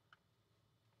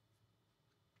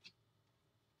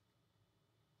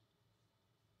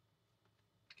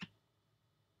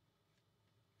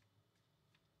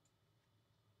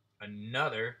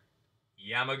 Another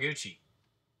Yamaguchi.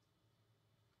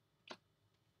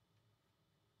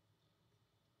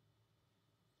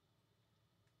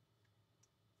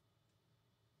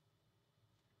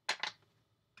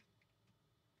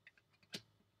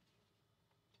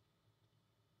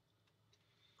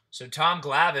 So Tom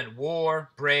Glavine,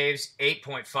 War, Braves,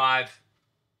 8.5.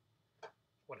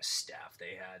 What a staff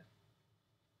they had.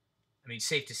 I mean,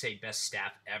 safe to say best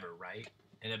staff ever, right?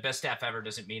 And the best staff ever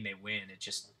doesn't mean they win. It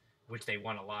just, which they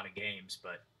won a lot of games.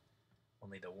 But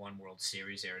Only the one World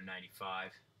Series there in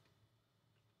 95.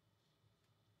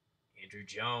 Andrew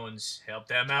Jones helped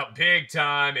them out big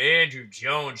time. Andrew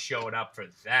Jones showing up for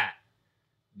that.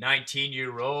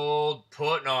 19-year-old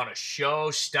putting on a show.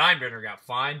 Steinbrenner got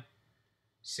fined,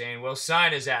 saying we'll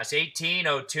sign his ass.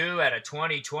 1802 out of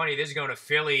 2020. This is going to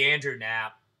Philly. Andrew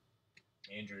Knapp.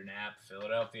 Andrew Knapp,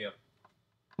 Philadelphia.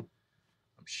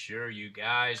 I'm sure you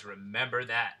guys remember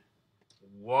that.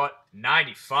 What?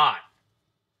 95.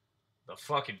 The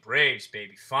fucking Braves,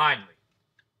 baby. Finally.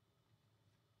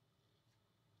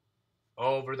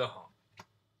 Over the hump.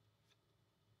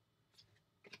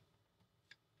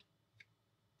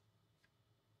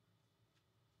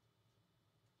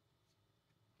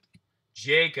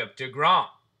 Jacob deGrom.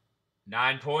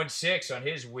 9.6 on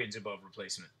his wins above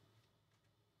replacement.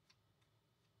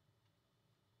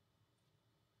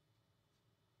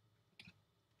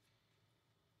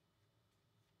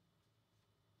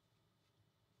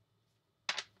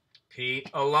 Pete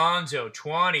Alonso,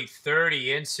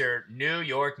 2030 insert, New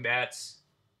York Mets.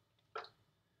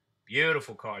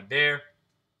 Beautiful card there.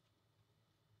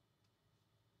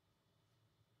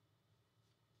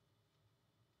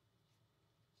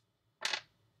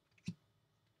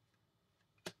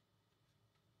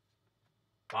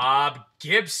 Bob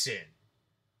Gibson,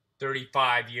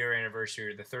 35-year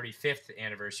anniversary, or the 35th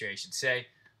anniversary, I should say.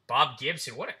 Bob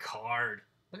Gibson, what a card.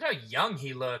 Look how young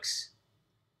he looks.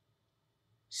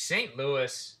 St.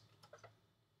 Louis.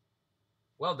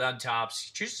 Well done,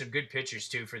 Topps. Choose some good pictures,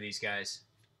 too, for these guys.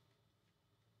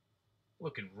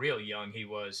 Looking real young he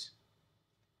was.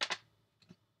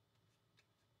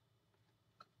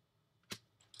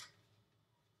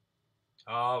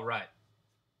 All right.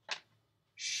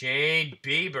 Shane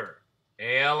Bieber,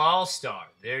 AL All-Star.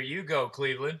 There you go,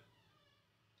 Cleveland.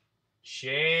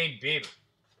 Shane Bieber.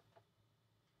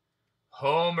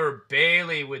 Homer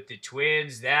Bailey with the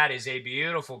Twins. That is a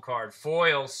beautiful card.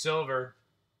 Foil, silver,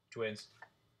 Twins.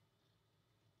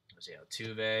 Jose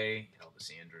Altuve,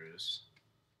 Elvis Andrews.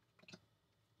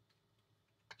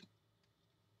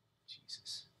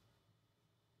 Jesus.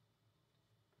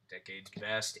 Decade's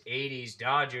best. 80s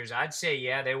Dodgers. I'd say,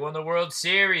 yeah, they won the World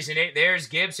Series. And there's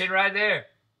Gibson right there.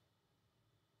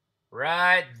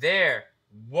 Right there.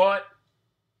 What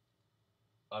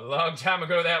a long time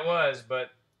ago that was,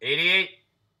 but 88.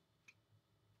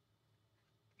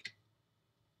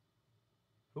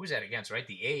 Who was that against, right?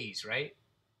 The A's, right?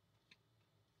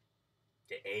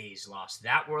 The A's lost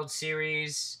that World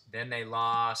Series. Then they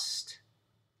lost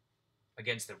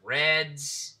against the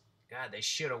Reds. God, they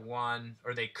should have won,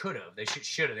 or they could have. They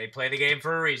should have. They play the game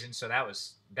for a reason, so that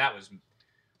was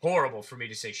horrible for me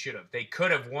to say should have. They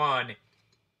could have won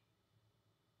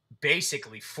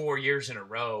basically 4 years in a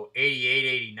row, 88,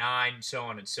 89, so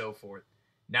on and so forth,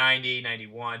 90,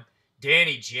 91.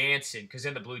 Danny Jansen, because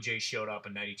then the Blue Jays showed up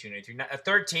in 92, 93. A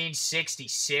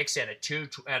 1366 out of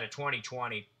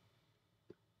 2020.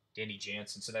 Danny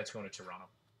Jansen, so that's going to Toronto.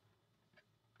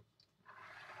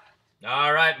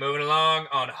 All right, moving along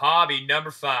on hobby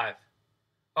number 5.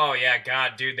 Oh, yeah,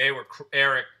 God, dude, they were,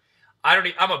 Eric,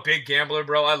 I'm a big gambler,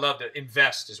 bro. I love to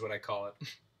invest is what I call it.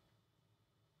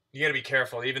 You got to be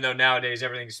careful. Even though nowadays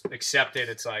everything's accepted,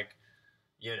 it's like,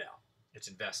 it's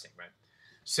investing, right?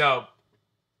 So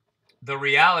the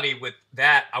reality with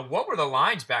that, what were the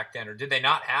lines back then, or did they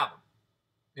not have them?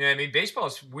 You know what I mean? Baseball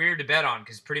is weird to bet on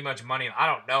because pretty much money. I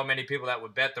don't know many people that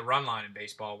would bet the run line in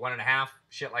baseball. 1.5,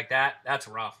 shit like that. That's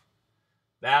rough.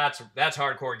 That's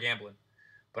hardcore gambling.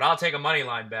 But I'll take a money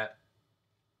line bet.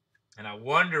 And I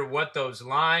wonder what those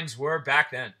lines were back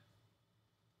then.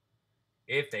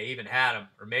 If they even had them.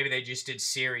 Or maybe they just did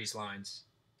series lines.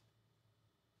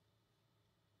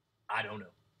 I don't know.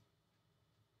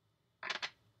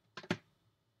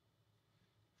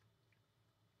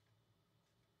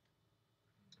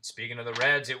 Speaking of the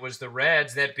Reds, it was the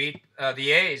Reds that beat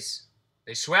the A's.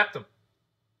 They swept them.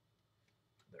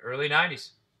 The early 90s.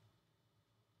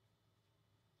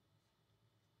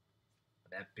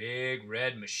 That big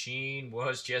red machine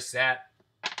was just that.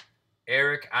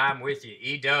 Eric, I'm with you.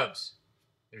 E-dubs.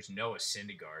 There's Noah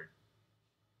Syndergaard.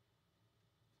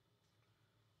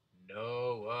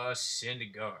 Noah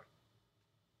Syndergaard.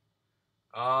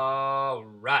 All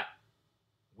right.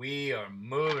 We are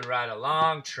moving right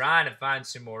along, trying to find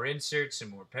some more inserts, some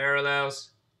more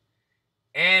parallels.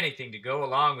 Anything to go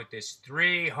along with this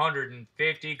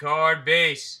 350 card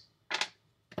base.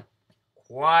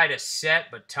 Quite a set,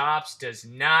 but Topps does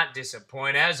not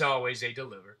disappoint. As always, they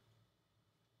deliver.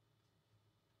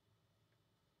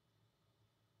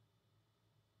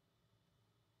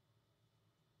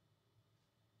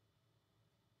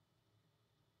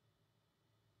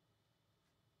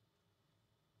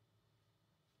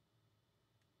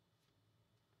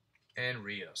 and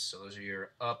Rios. So those are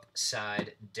your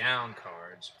upside down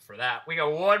cards for that. We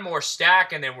got one more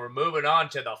stack, and then we're moving on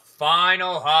to the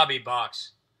final hobby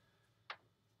box.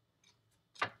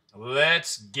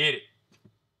 Let's get it.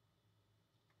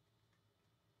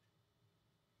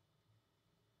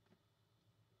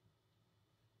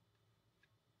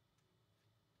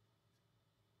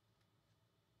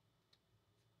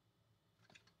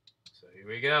 So here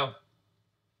we go.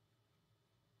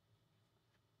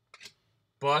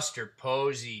 Buster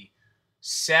Posey,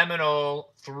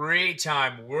 Seminole,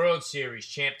 3-time World Series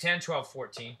champ, 10, 12,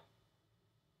 14.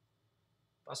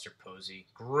 Buster Posey,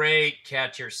 great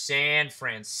catcher, San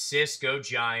Francisco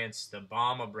Giants, the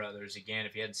Bama brothers. Again,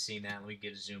 if you hadn't seen that, let me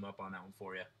get a zoom up on that one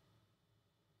for you.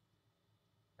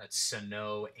 That's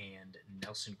Sano and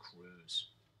Nelson Cruz.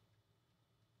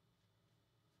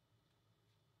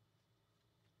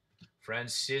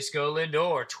 Francisco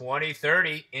Lindor,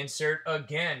 2030. Insert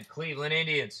again, Cleveland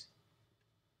Indians.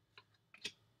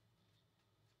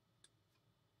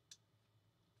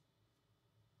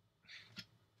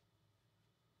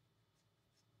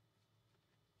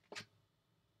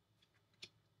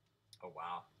 Oh,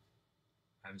 wow.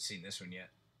 I haven't seen this one yet.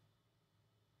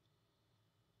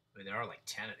 I mean, there are like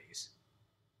 10 of these.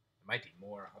 There might be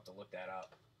more. I'll have to look that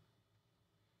up.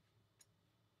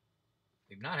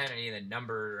 They've not had any of the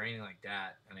number or anything like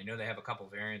that. And I know they have a couple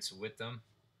variants with them.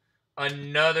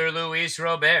 Another Luis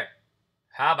Robert.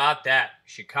 How about that?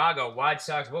 Chicago White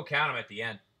Sox. We'll count them at the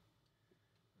end.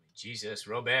 Jesus,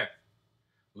 Robert.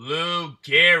 Lou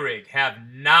Gehrig. Have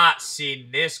not seen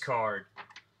this card.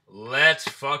 Let's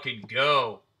fucking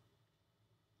go.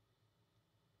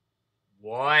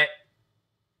 What?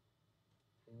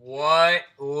 What?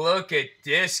 Look at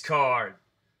this card.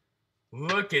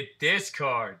 Look at this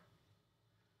card.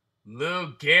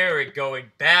 Lou Gehrig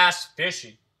going bass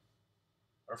fishing.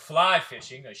 Or fly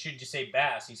fishing. I shouldn't just say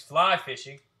bass. He's fly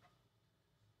fishing.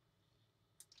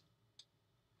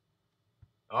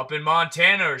 Up in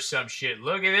Montana or some shit.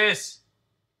 Look at this.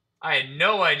 I had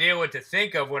no idea what to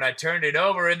think of when I turned it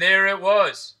over, and there it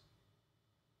was.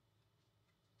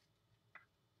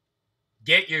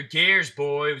 Get your gears,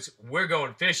 boys. We're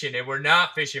going fishing, and we're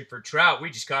not fishing for trout.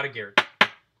 We just caught a gear.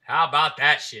 How about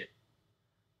that shit?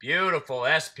 Beautiful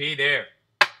SP there.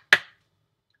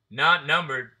 Not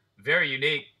numbered. Very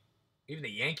unique. Even the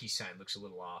Yankee sign looks a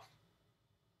little off.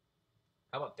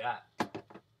 How about that?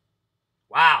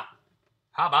 Wow.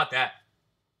 How about that?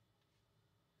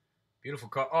 Beautiful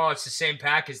card. Oh, it's the same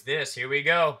pack as this. Here we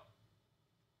go.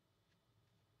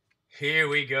 Here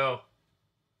we go.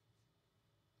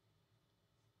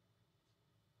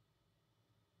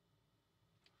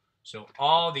 So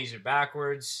all these are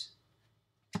backwards.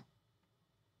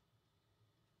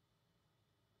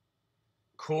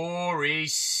 Corey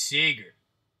Seager.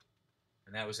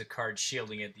 And that was a card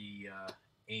shielding at the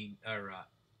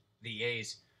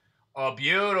A's. A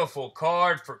beautiful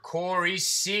card for Corey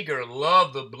Seager.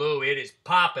 Love the blue. It is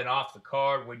popping off the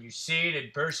card. When you see it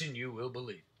in person, you will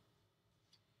believe.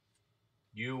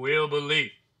 You will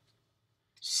believe.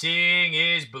 Seeing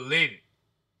is believing.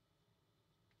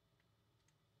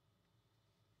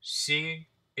 Seeing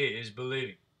is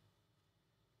believing.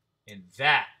 And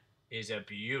that is a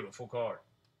beautiful card.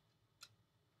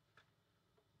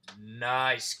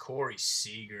 Nice, Corey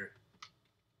Seager.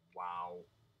 Wow.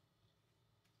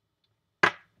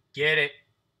 Get it.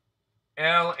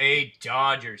 LA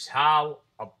Dodgers. How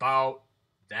about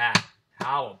that?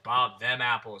 How about them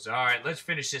apples? All right, let's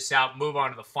finish this out, move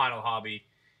on to the final hobby,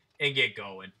 and get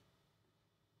going.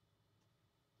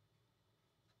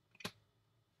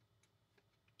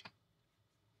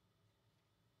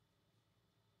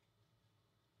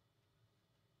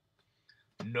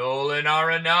 Nolan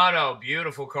Arenado.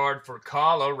 Beautiful card for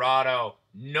Colorado.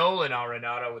 Nolan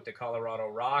Arenado with the Colorado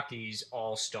Rockies.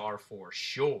 All-star for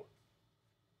sure.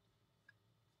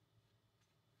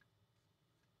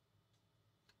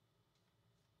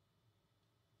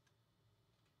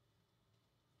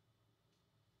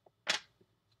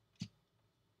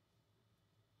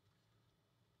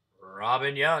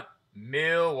 Robin Yount.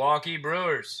 Milwaukee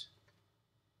Brewers.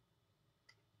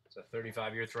 It's a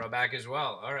 35-year throwback as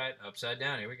well. All right, upside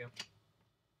down. Here we go.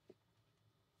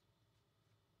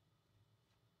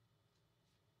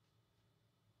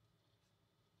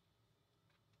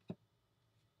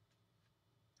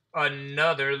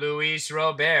 Another Luis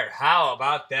Robert. How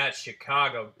about that,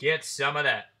 Chicago? Get some of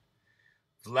that.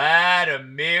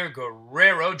 Vladimir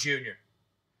Guerrero Jr.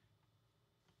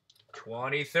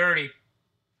 2030.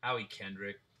 Howie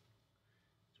Kendrick.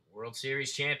 World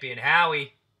Series champion,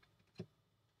 Howie.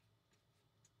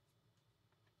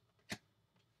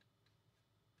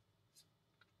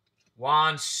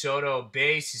 Juan Soto,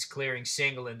 base is clearing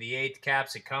single in the 8th,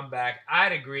 caps a comeback.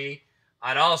 I'd agree.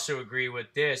 I'd also agree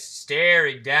with this.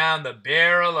 Staring down the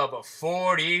barrel of a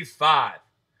 45.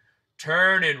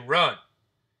 Turn and run.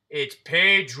 It's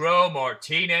Pedro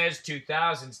Martinez,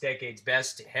 2000s decade's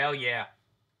best. Hell yeah.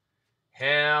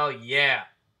 Hell yeah.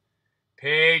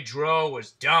 Pedro was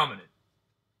dominant.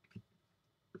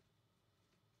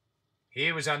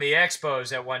 He was on the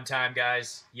Expos at one time,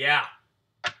 guys. Yeah.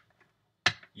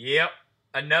 Yep.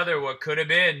 Another what could have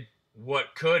been.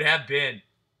 What could have been.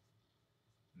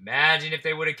 Imagine if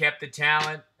they would have kept the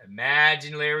talent.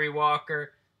 Imagine Larry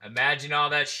Walker. Imagine all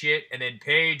that shit. And then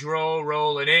Pedro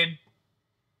rolling in.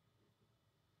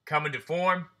 Coming to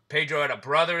form. Pedro had a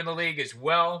brother in the league as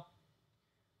well.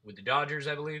 With the Dodgers,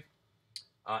 I believe.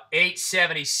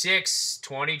 876,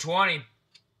 2020.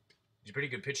 He's a pretty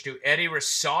good pitch too. Eddie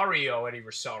Rosario with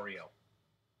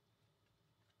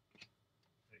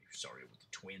the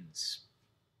Twins.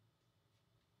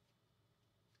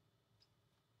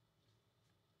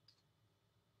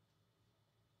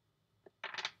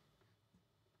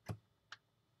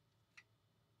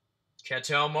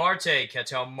 Ketel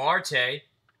Marte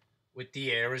with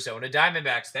the Arizona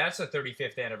Diamondbacks. That's the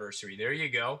 35th anniversary. There you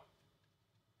go.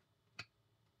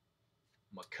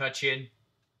 McCutchen.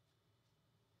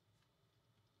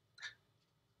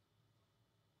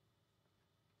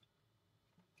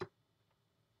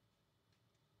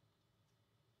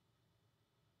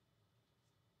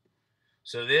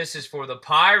 So this is for the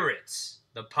Pirates.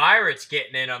 The Pirates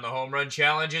getting in on the home run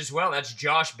challenge as well. That's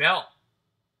Josh Bell.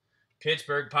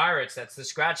 Pittsburgh Pirates. That's the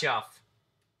scratch off.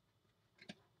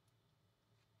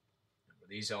 Are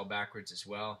these all backwards as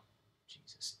well?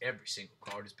 Jesus, every single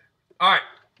card is backwards. All right.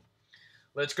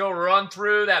 Let's go run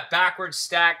through that backwards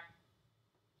stack.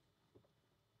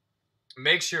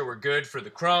 Make sure we're good for the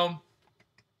Chrome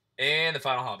and the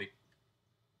final hobby.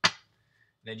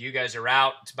 Then you guys are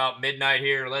out. It's about midnight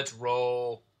here. Let's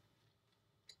roll.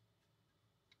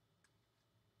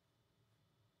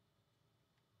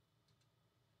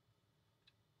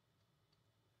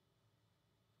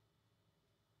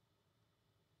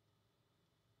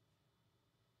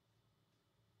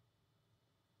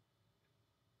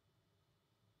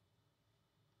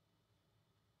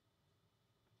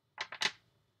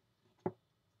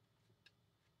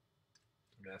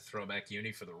 I'm going to throwback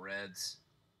uni for the Reds.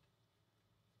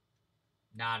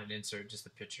 Not an insert, just the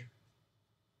picture.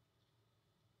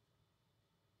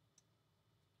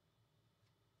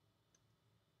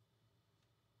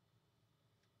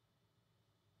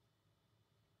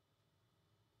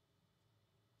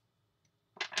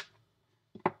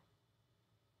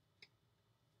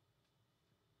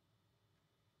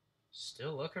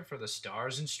 Still looking for the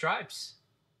Stars and Stripes.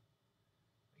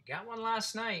 We got one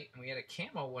last night, and we had a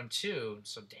camo one too,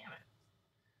 so damn it.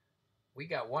 We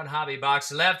got one hobby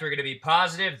box left. We're going to be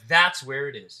positive. That's where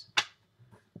it is.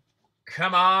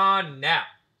 Come on now.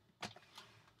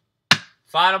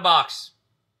 Final box.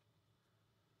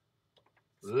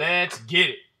 Let's get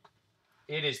it.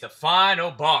 It is the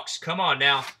final box. Come on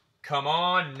now. Come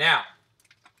on now.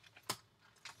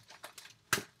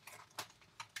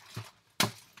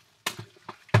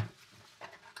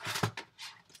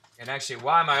 And actually,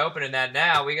 why am I opening that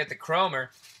now? We got the Chromer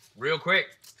real quick.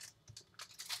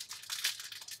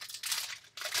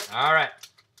 All right.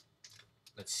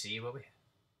 Let's see what we have.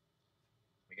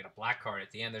 We got a black card at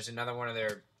the end. There's another one of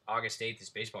their August 8th is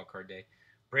baseball card day.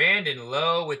 Brandon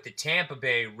Lowe with the Tampa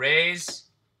Bay Rays.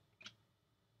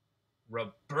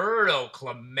 Roberto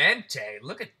Clemente.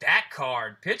 Look at that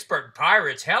card. Pittsburgh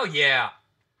Pirates. Hell yeah.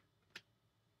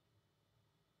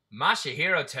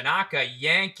 Masahiro Tanaka,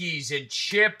 Yankees, and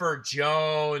Chipper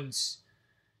Jones.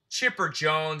 Chipper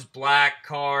Jones, black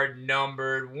card,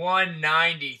 numbered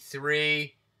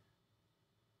 193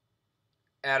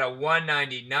 out of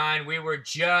 199. We were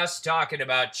just talking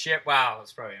about Chip. Wow,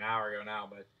 that's probably an hour ago now,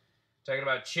 but talking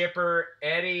about Chipper,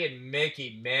 Eddie, and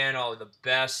Mickey Mantle, the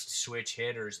best switch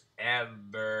hitters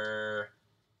ever.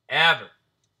 Ever.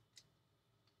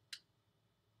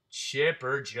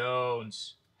 Chipper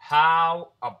Jones.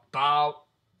 How about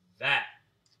that?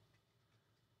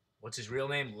 What's his real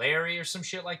name? Larry or some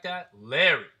shit like that?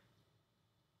 Larry.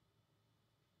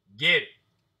 Get it.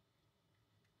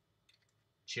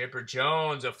 Chipper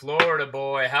Jones, a Florida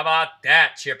boy. How about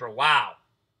that, Chipper? Wow.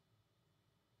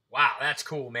 Wow, that's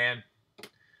cool, man.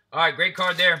 All right, great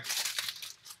card there.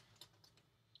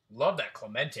 Love that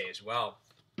Clemente as well.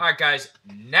 All right, guys.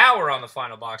 Now we're on the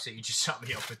final box that you just saw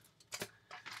me open.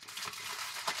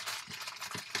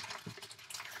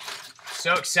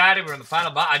 So excited. We're on the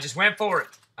final box. I just went for it.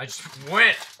 I just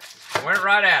went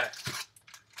right at it.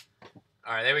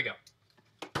 All right, there we go.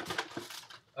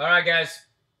 All right, guys.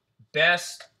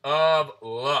 Best of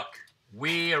luck.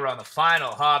 We are on the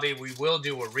final hobby. We will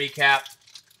do a recap.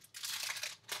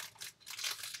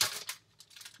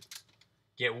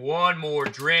 Get one more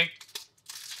drink,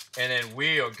 and then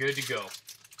we are good to go.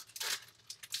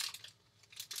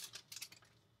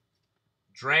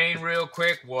 Drain real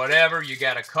quick, whatever. You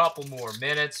got a couple more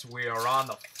minutes. We are on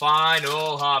the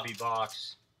final hobby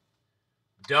box.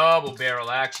 Double Barrel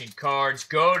Action Cards.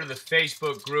 Go to the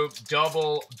Facebook group,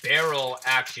 Double Barrel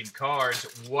Action Cards.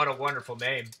 What a wonderful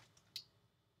name.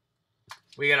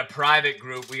 We got a private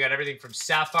group. We got everything from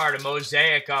Sapphire to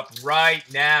Mosaic up right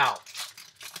now.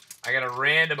 I got a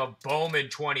random of Bowman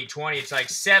 2020. It's like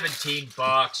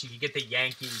 $17. You can get the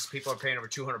Yankees. People are paying over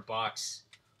 $200.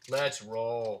 Let's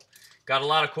roll. Got a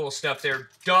lot of cool stuff there.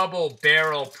 Double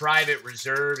Barrel Private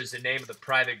Reserve is the name of the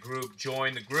private group.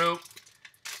 Join the group.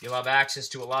 You'll have access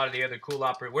to a lot of the other cool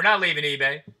operators. We're not leaving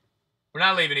eBay. We're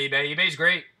not leaving eBay. eBay's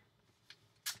great.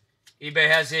 eBay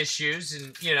has issues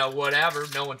and, you know, whatever.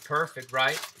 No one's perfect,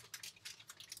 right?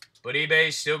 But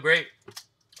eBay's still great.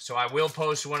 So I will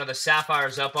post one of the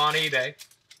Sapphires up on eBay.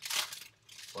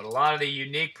 But a lot of the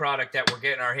unique product that we're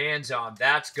getting our hands on,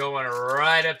 that's going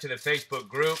right up to the Facebook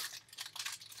group.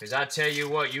 Because I tell you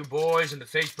what, you boys in the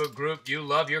Facebook group, you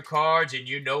love your cards and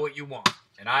you know what you want.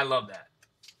 And I love that.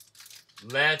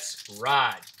 Let's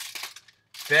ride.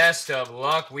 Best of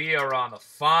luck. We are on the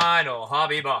final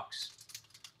hobby box.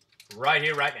 Right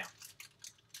here, right now.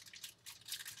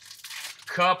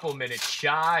 Couple minutes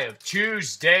shy of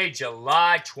Tuesday,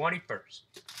 July 21st.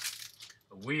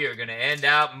 We are going to end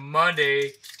out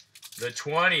Monday, the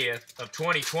 20th of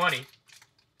 2020.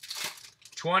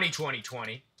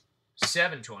 2020.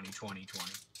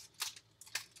 7/20/2020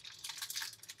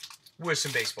 with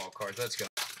some baseball cards. Let's go.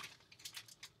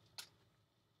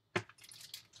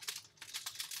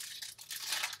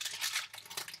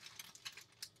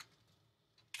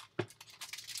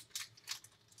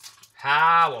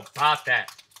 How about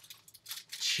that?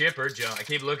 Chipper Jones. I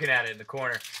keep looking at it in the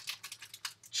corner.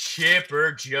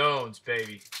 Chipper Jones,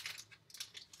 baby.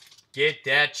 Get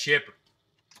that chipper.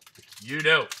 You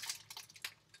know.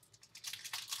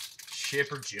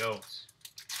 Chipper Jones.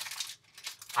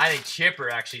 I think Chipper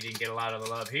actually didn't get a lot of the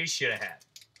love he should have had.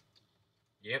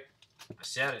 Yep, I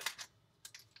said it.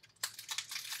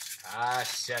 I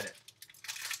said it.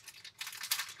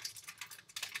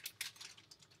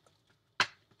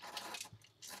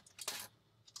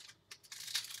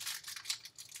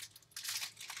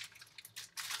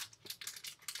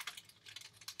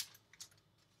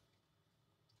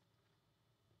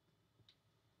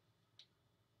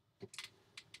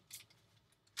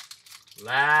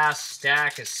 Last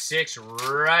stack of 6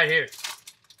 right here.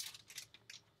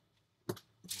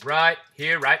 Right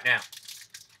here, right now.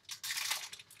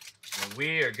 And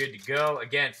we are good to go.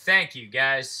 Again, thank you,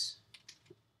 guys.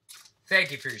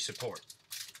 Thank you for your support.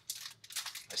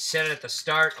 I said it at the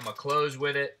start. I'm going to close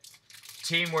with it.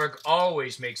 Teamwork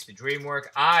always makes the dream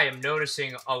work. I am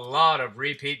noticing a lot of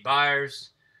repeat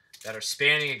buyers that are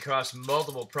spanning across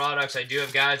multiple products. I do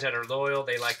have guys that are loyal.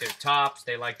 They like their tops.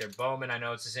 They like their Bowman. I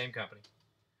know it's the same company.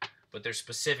 But they're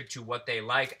specific to what they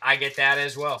like. I get that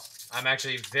as well. I'm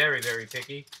actually very, very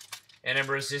picky. And I'm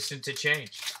resistant to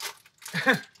change.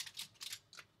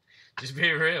 Just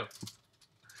be real.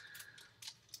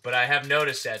 But I have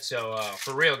noticed that. So,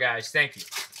 for real, guys, thank you.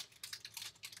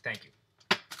 Thank you.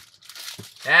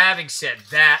 Having said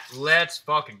that, let's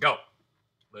fucking go.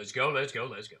 Let's go, let's go,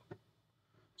 let's go.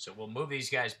 So we'll move these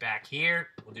guys back here.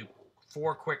 We'll do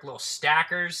 4 quick little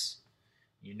stackers.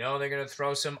 You know they're going to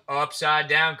throw some upside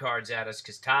down cards at us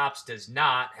because Topps does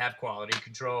not have quality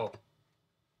control.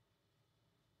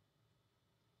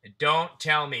 And don't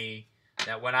tell me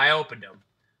that when I opened them,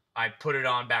 I put it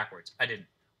on backwards. I didn't.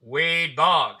 Wade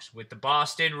Boggs with the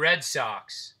Boston Red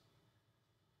Sox.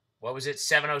 What was it?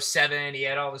 707. He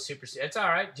had all the super... It's all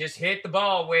right. Just hit the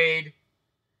ball, Wade.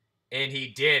 And he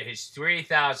did. His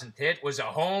 3,000th hit was a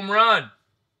home run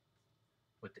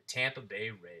with the Tampa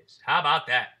Bay Rays. How about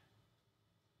that?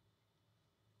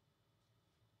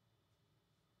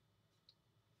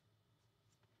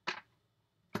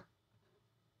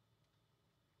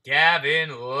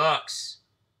 Gavin Lux.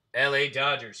 LA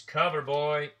Dodgers cover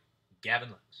boy, Gavin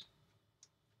Lux.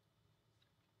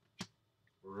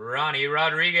 Ronnie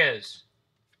Rodriguez.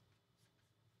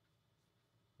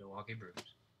 Milwaukee Brewers.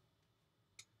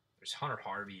 There's Hunter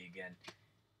Harvey again.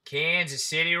 Kansas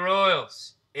City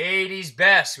Royals. 80s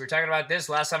best. We were talking about this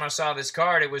last time I saw this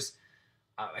card. It was,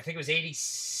 I think it was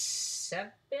 87?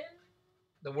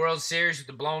 The World Series with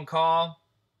the blown call.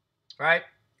 Right?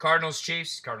 Cardinals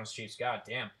Chiefs. Cardinals Chiefs. God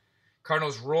damn.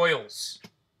 Cardinals Royals.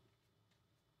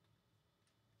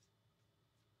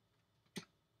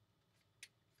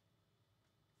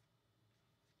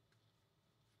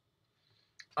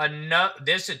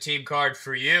 This is a team card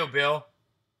for you, Bill.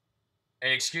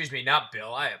 And excuse me, not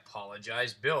Bill. I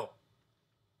apologize, Bill.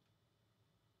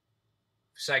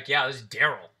 It's like, yeah, this is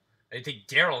Daryl. I think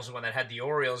Daryl's the one that had the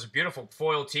Orioles. Beautiful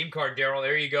foil team card, Daryl.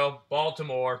 There you go.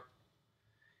 Baltimore.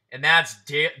 And that's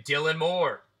Dylan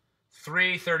Moore.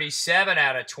 337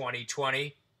 out of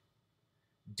 2020.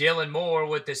 Dylan Moore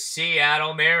with the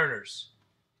Seattle Mariners.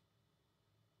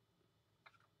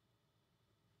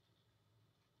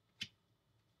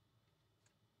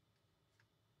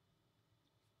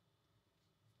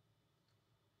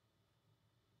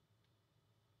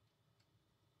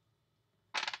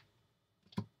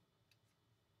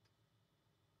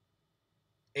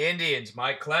 Indians,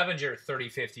 Mike Clevenger,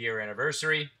 35th year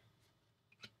anniversary.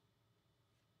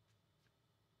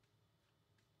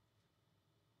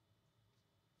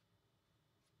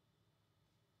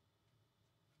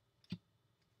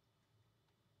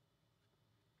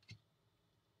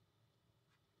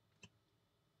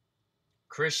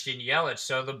 Christian Yelich.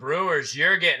 So the Brewers,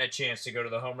 you're getting a chance to go to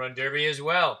the Home Run Derby as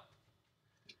well.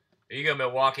 There you go,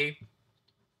 Milwaukee.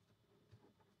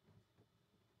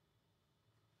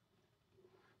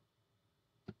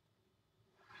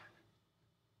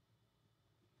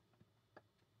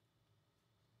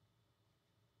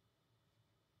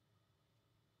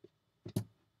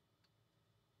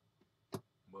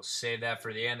 We'll save that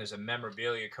for the end. There's a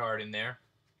memorabilia card in there.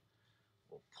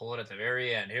 We'll pull it at the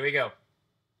very end. Here we go.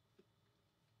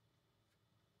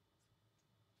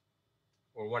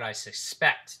 Or what I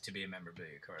suspect to be a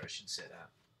memorabilia card, I should say that.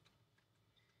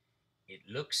 It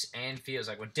looks and feels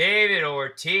like one. David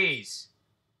Ortiz.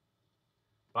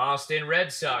 Boston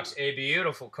Red Sox. A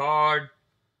beautiful card.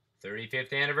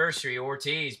 35th anniversary.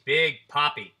 Ortiz. Big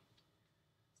Poppy.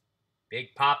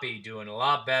 Big Poppy doing a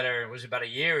lot better. It was about a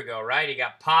year ago, right? He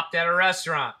got popped at a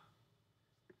restaurant.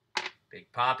 Big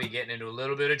Poppy getting into a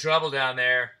little bit of trouble down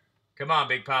there. Come on,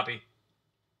 Big Poppy.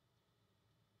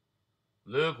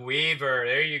 Luke Weaver.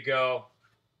 There you go.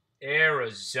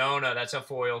 Arizona. That's a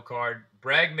foil card.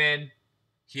 Bregman.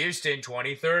 Houston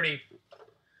 2030.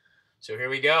 So here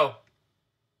we go.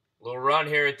 Little run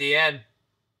here at the end.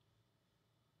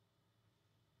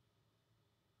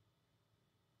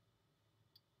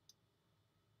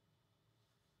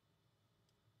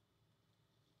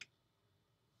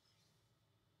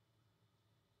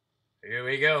 Here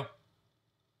we go.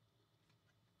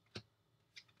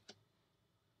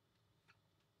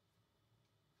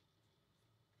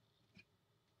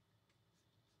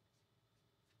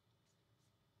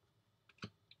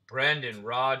 Brendan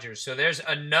Rodgers. So there's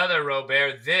another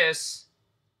Robert. This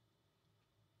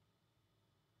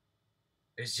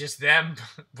is just them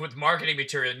with marketing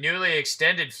material. Newly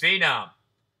extended Phenom.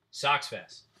 Sox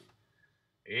Fest.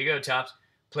 Here you go, Tops.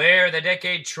 Player of the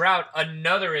Decade, Trout.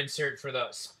 Another insert for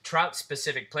the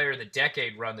Trout-specific Player of the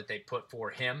Decade run that they put for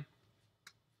him.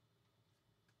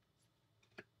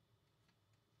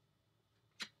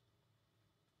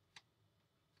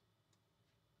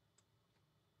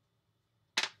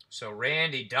 So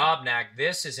Randy Dobnak,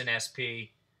 this is an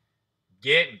SP.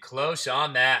 Getting close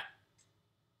on that.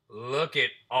 Look at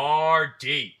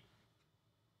RD.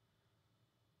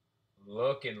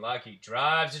 Looking like he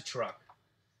drives a truck.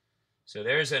 So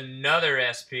there's another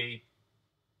SP.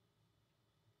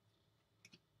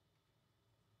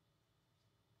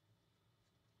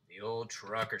 The old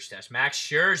trucker stash. Max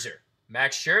Scherzer.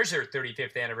 Max Scherzer,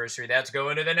 35th anniversary. That's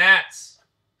going to the Nats.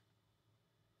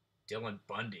 Dylan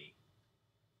Bundy.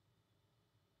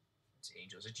 It's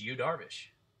Angels. It's you, Darvish.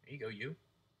 There you go, you.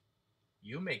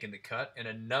 You making the cut. And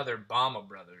another Bama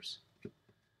Brothers.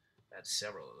 That's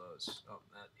several of those. Oh,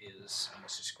 that is... I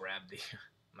must just grab the...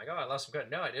 I'm like, oh, I lost some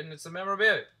cut. No, I didn't. It's the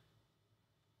memorabilia.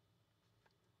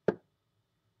 All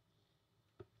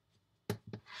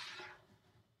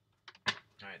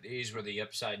right, these were the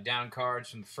upside-down cards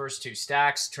from the first two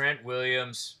stacks. Trevor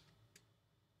Williams,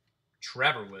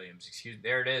 excuse me.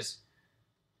 There it is.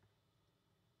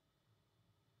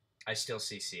 I still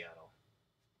see Seattle.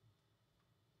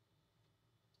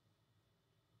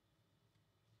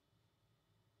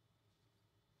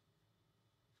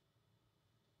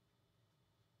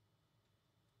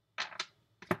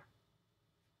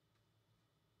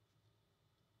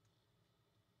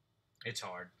 It's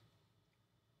hard.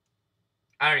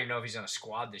 I don't even know if he's on a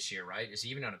squad this year, right? Is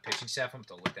he even on a pitching staff? I'm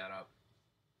going to look that up.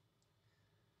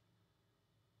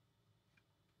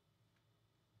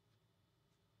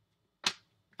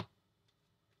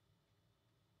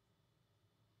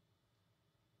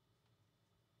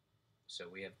 So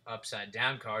we have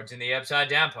upside-down cards in the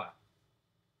upside-down pile.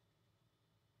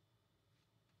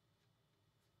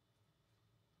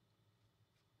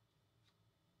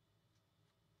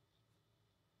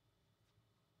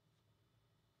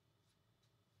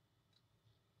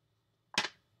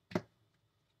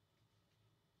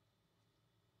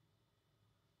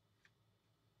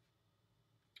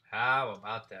 How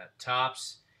about that?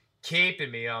 Topps keeping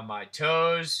me on my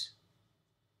toes.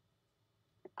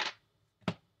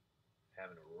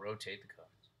 Having to rotate the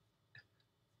cards.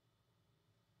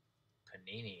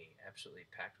 Panini, absolutely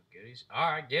packed with goodies.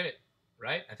 All right, get it.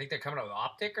 Right? I think they're coming out with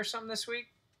Optic or something this week.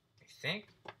 I think.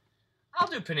 I'll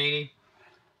do Panini.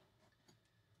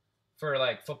 For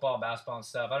like football, basketball, and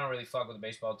stuff. I don't really fuck with the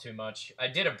baseball too much. I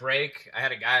did a break. I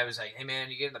had a guy who was like, hey man,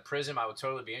 you get in the Prism, I would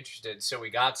totally be interested. So we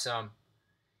got some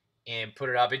and put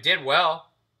it up. It did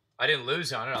well. I didn't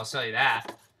lose on it, I'll tell you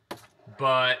that.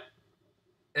 But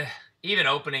even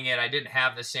opening it, I didn't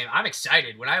have the same. I'm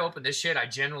excited. When I open this shit, I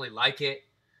generally like it.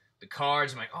 The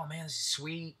cards, I'm like, oh man, this is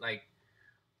sweet. Like,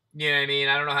 you know what I mean?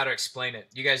 I don't know how to explain it.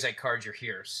 You guys like cards, you're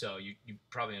here, so you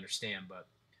probably understand, but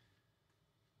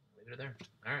leave it there.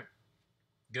 All right.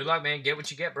 Good luck, man. Get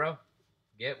what you get, bro.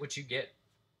 Get what you get.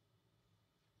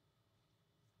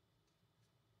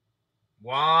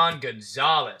 Juan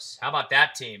Gonzalez. How about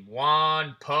that team?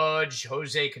 Juan, Pudge,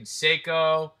 Jose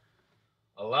Canseco.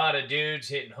 A lot of dudes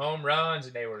hitting home runs,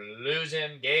 and they were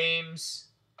losing games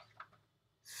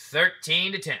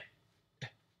 13-10.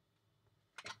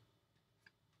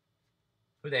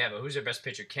 Who they have? Who's their best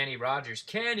pitcher? Kenny Rogers.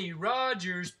 Kenny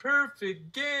Rogers,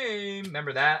 perfect game.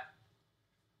 Remember that?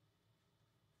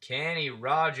 Kenny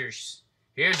Rogers.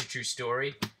 Here's a true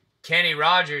story. Kenny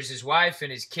Rogers, his wife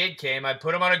and his kid came. I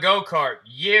put him on a go-kart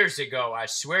years ago. I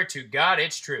swear to God,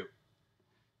 it's true.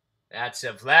 That's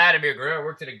Vladimir Guerrero.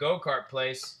 Worked at a go-kart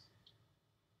place.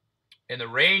 And the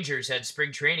Rangers had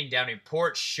spring training down in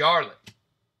Port Charlotte.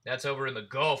 That's over in the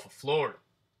Gulf of Florida.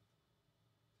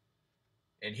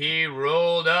 And he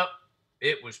rolled up.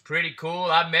 It was pretty cool.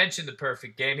 I mentioned the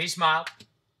perfect game. He smiled.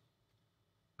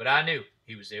 But I knew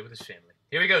he was there with his family.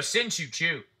 Here we go. Sin Chu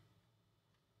Chu.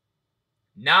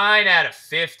 9 out of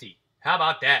 50. How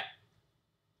about that?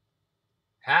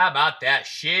 How about that?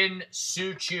 Shin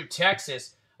Su Chu,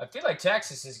 Texas. I feel like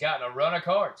Texas has gotten a run of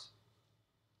cards.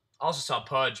 Also saw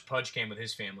Pudge. Pudge came with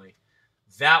his family.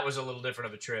 That was a little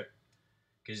different of a trip.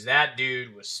 Because that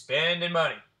dude was spending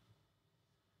money.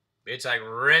 It's like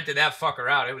rented that fucker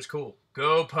out. It was cool.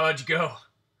 Go, Pudge, go.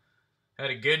 Had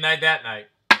a good night that night.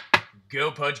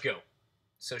 Go, Pudge, go.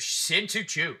 So, Sin Tu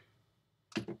Chu.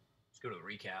 Let's go to the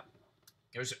recap.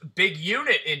 There's a big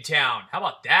unit in town. How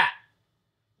about that?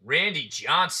 Randy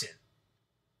Johnson.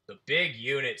 The big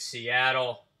unit,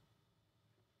 Seattle.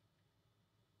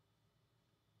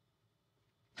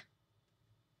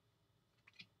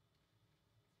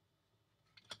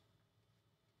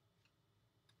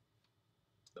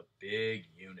 The big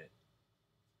unit.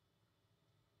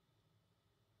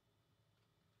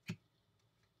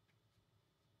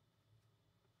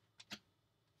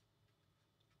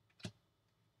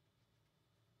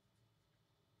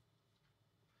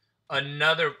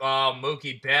 Another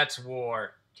Mookie Betts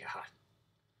war. God.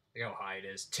 Look how high it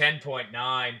is.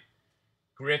 10.9.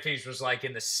 Griffey's was like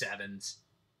in the 7s.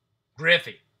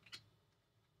 Griffey.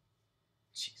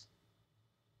 Jeez.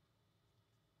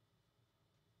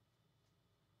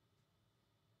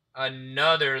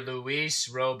 Another Luis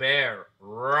Robert.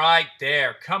 Right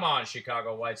there. Come on,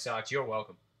 Chicago White Sox. You're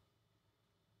welcome.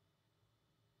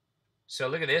 So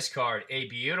look at this card. A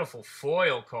beautiful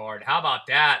foil card. How about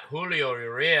that? Julio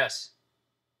Urias.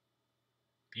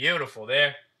 Beautiful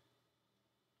there.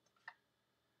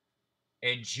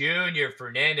 And Junior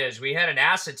Fernandez. We had an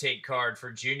acetate card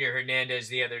for Junior Hernandez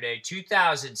the other day.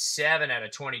 2007 out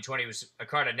of 2020 was a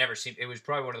card I'd never seen. It was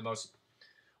probably one of the most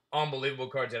unbelievable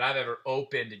cards that I've ever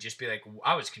opened to just be like,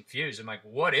 I was confused. I'm like,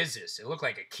 what is this? It looked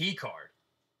like a key card.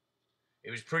 It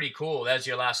was pretty cool. That's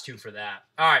your last two for that.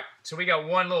 All right, so we got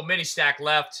one little mini stack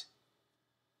left.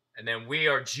 And then we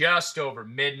are just over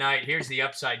midnight. Here's the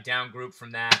upside down group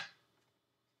from that.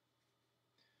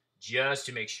 Just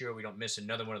to make sure we don't miss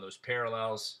another one of those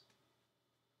parallels.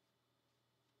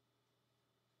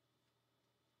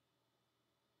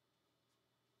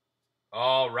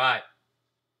 All right.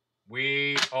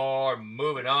 We are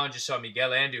moving on. Just saw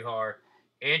Miguel Andujar.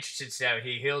 Interested to see how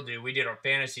he'll do. We did our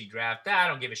fantasy draft. I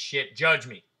don't give a shit. Judge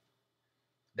me.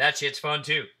 That shit's fun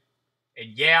too.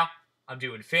 And yeah, I'm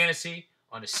doing fantasy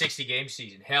on a 60-game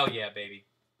season. Hell yeah, baby.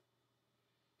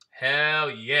 Hell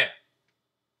yeah.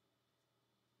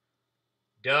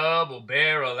 Double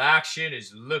barrel action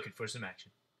is looking for some action.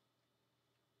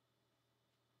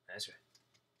 That's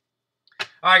right.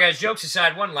 All right, guys, jokes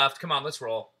aside, one left. Come on, let's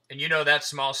roll. And you know that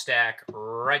small stack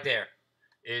right there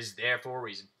is there for a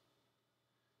reason.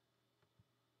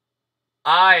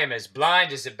 I am as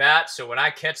blind as a bat, so when I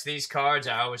catch these cards,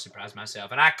 I always surprise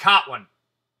myself. And I caught one.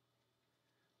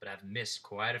 But I've missed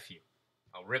quite a few.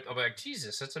 I'll be like,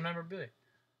 Jesus, that's a memorabilia.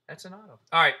 That's an auto.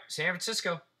 All right, San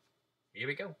Francisco. Here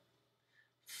we go.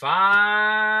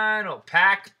 Final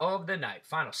pack of the night.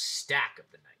 Final stack of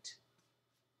the night.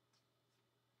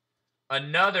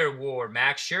 Another war.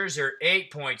 Max Scherzer,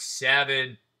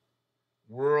 8.7.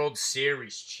 World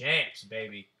Series champs,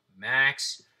 baby.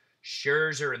 Max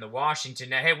Scherzer in the Washington.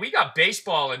 Now, hey, we got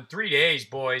baseball in 3 days,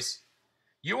 boys.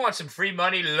 You want some free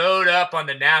money? Load up on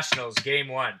the Nationals, game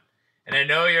 1. And I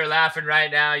know you're laughing right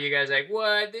now. You guys are like,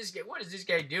 what? What is this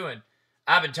guy doing?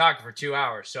 I've been talking for 2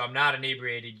 hours, so I'm not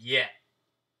inebriated yet.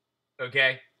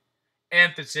 Okay?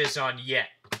 Emphasis on yet.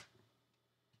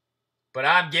 But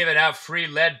I'm giving out free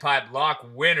lead pipe lock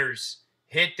winners.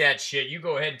 Hit that shit. You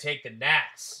go ahead and take the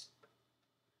Nats.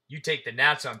 You take the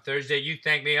Nats on Thursday. You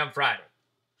thank me on Friday.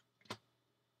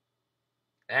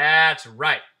 That's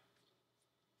right.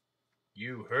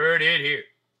 You heard it here.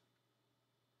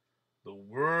 The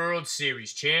World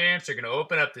Series champs are going to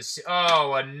open up the...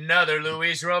 Oh, another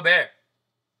Luis Robert.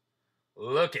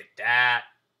 Look at that.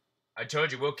 I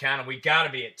told you we'll count them. We got to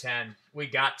be at 10. We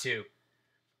got to.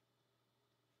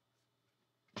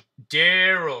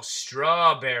 Darryl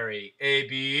Strawberry. A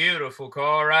beautiful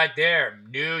call right there.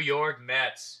 New York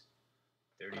Mets.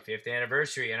 35th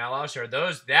anniversary. NL All-Star.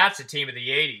 That's a team of the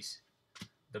 80s.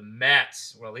 The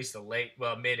Mets. Well, at least the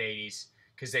mid-80s.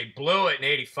 Because they blew it in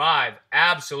 85.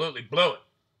 Absolutely blew it.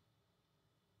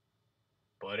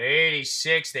 But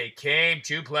 86, they came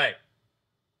to play.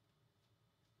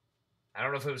 I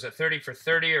don't know if it was a 30 for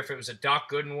 30 or if it was a Doc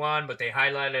Gooden one, but they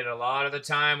highlighted a lot of the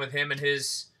time with him and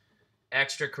his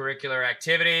extracurricular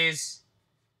activities.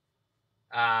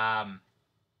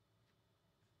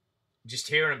 Just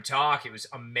hearing him talk, it was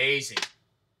amazing.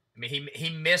 I mean, he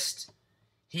missed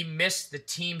the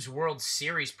team's World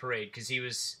Series parade because he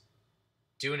was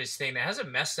doing his thing. That has a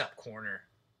messed up corner.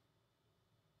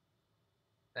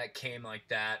 That came like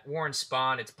that. Warren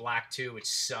Spahn, it's black too, which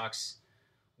sucks.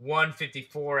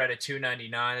 154 out of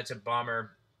 299. That's a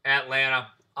bummer. Atlanta,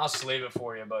 I'll sleeve it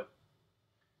for you, but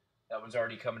that one's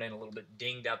already coming in a little bit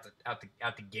dinged out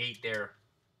the gate there.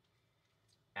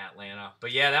 Atlanta.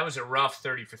 But yeah, that was a rough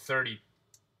 30 for 30.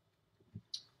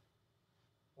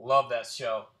 Love that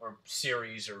show or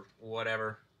series or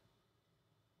whatever.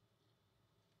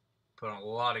 Put on a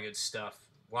lot of good stuff.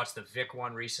 Watched the Vic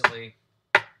one recently.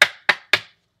 A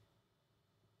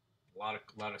lot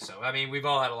of stuff. I mean, we've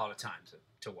all had a lot of time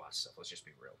to watch stuff. Let's just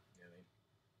be real. You know what I mean?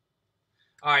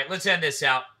 All right, let's end this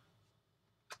out.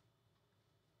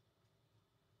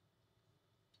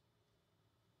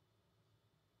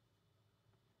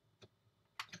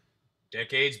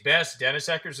 Decade's best, Dennis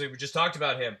Eckersley. We just talked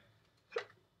about him. I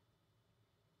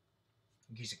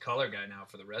think he's a color guy now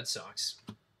for the Red Sox.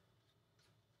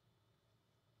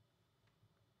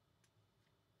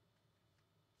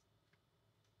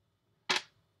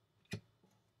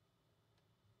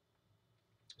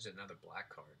 There's another black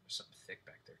card. There's something thick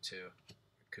back there, too. It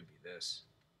could be this.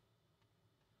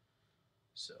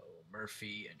 So,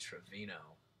 Murphy and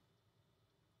Trevino.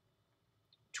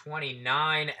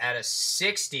 29 out of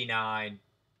 69.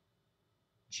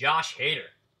 Josh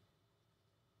Hader.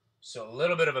 So a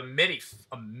little bit of a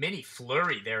mini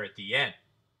flurry there at the end.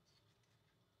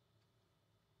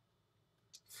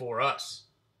 For us.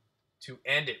 To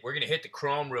end it. We're going to hit the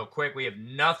chrome real quick. We have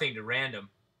nothing to random.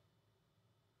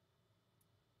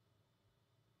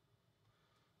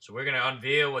 So we're going to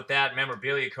unveil what that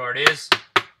memorabilia card is.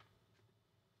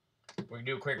 We're going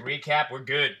to do a quick recap. We're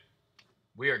good.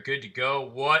 We are good to go.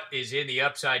 What is in the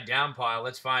upside down pile?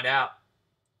 Let's find out.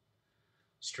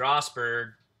 Strasburg.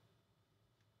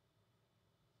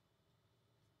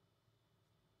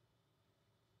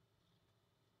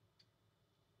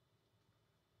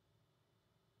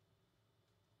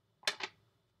 I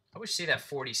always see that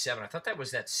 47. I thought that was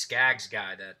that Skaggs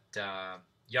guy, that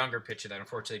younger pitcher that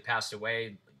unfortunately passed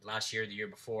away last year, the year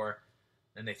before.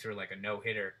 Then they threw like a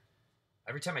no-hitter.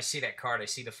 Every time I see that card, I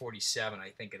see the 47. I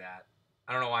think of that.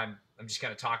 I don't know why I'm just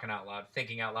kind of talking out loud,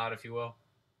 thinking out loud, if you will.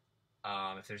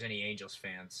 If there's any Angels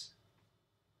fans,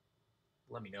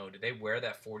 let me know. Did they wear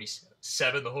that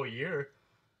 47 the whole year?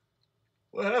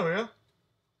 Well,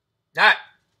 yeah.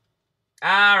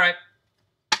 All right.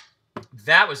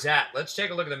 That was that. Let's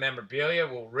take a look at the memorabilia.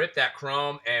 We'll rip that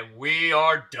chrome, and we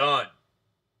are done.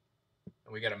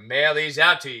 And we got to mail these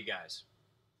out to you guys.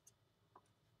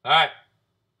 All right.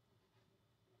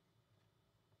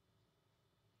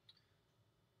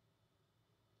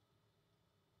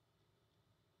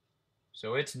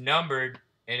 So it's numbered,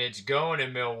 and it's going to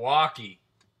Milwaukee.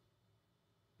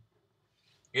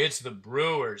 It's the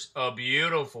Brewers. A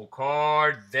beautiful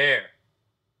card there.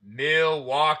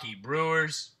 Milwaukee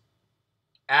Brewers.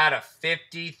 Out of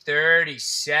 50,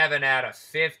 37 out of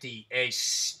 50. A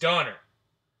stunner.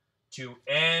 to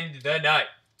end the night.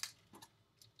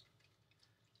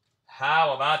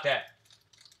 How about that?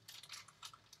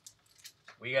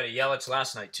 We got a Yelich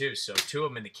last night, too, so 2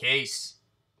 of them in the case.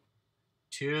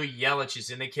 2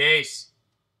 Yeliches in the case.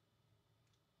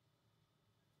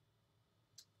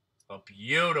 A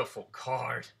beautiful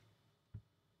card.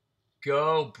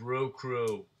 Go, Brew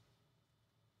Crew.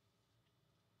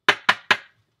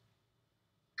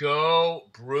 Go,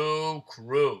 Brew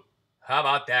Crew. How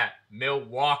about that?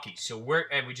 Milwaukee. So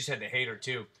we just had the hater,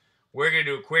 too. We're going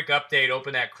to do a quick update,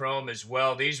 open that Chrome as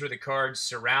well. These were the cards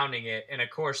surrounding it. And, of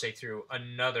course, they threw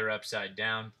another upside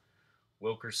down.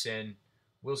 Wilson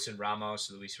Ramos,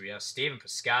 Luis Rios, Steven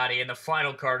Piscotty. And the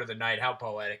final card of the night, how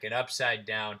poetic, an upside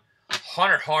down.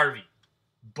 Hunter Harvey,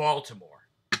 Baltimore.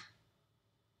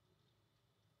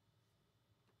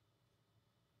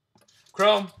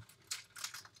 Chrome.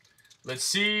 Let's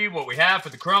see what we have for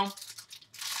the Chrome.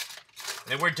 And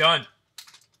then we're done.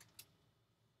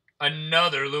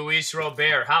 Another Luis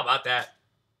Robert. How about that?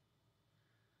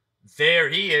 There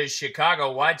he is,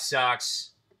 Chicago White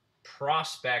Sox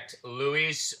prospect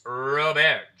Luis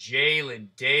Robert. Jalen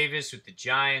Davis with the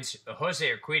Giants. Jose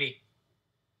Urquidy,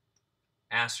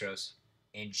 Astros.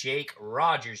 And Jake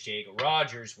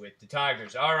Rogers with the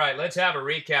Tigers. All right, let's have a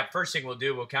recap. First thing we'll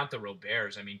do, we'll count the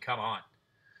Roberts. I mean, come on.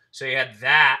 So you had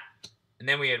that. And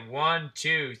then we had 1,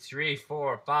 2, 3,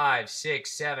 4, 5,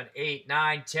 6, 7, 8,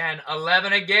 9, 10,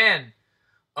 11 again.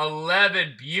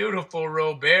 11 beautiful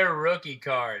Robert rookie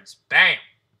cards. Bam.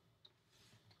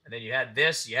 And then you had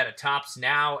this. You had a Topps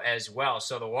Now as well.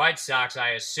 So the White Sox, I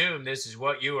assume this is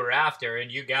what you were after,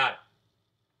 and you got it.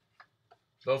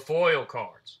 The foil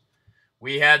cards.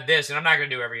 We had this, and I'm not going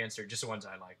to do every insert, just the ones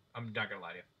I like. I'm not going to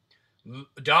lie to you.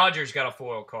 Dodgers got a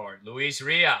foil card.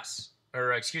 Urias.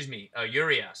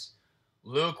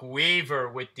 Luke Weaver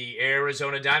with the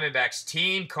Arizona Diamondbacks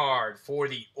team card for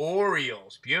the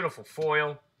Orioles. Beautiful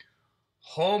foil.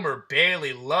 Homer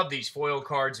Bailey, love these foil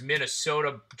cards.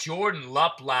 Minnesota. Jordan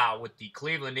Luplow with the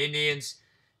Cleveland Indians.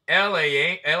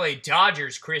 LA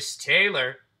Dodgers, Chris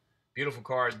Taylor. Beautiful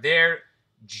card there.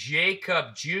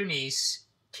 Jacob Junis,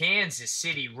 Kansas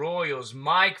City Royals.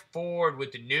 Mike Ford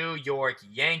with the New York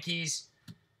Yankees.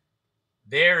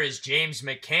 There is James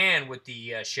McCann with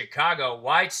the Chicago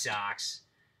White Sox.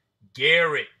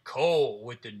 Garrett Cole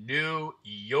with the New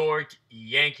York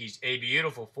Yankees. A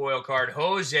beautiful foil card.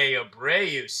 Jose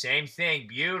Abreu, same thing.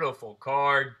 Beautiful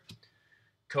card.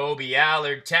 Kobe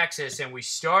Allard, Texas. And we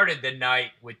started the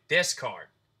night with this card.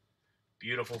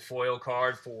 Beautiful foil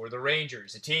card for the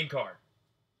Rangers. A team card.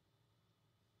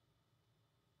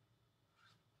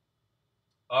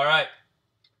 All right.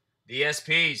 The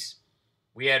SPs.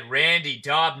 We had Randy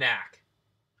Dobnak.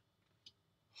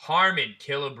 Harmon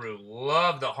Killebrew.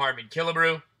 Love the Harmon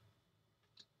Killebrew.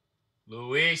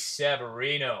 Luis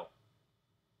Severino.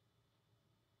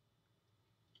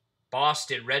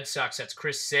 Boston Red Sox. That's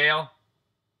Chris Sale.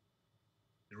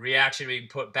 The reaction being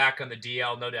put back on the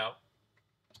DL, no doubt.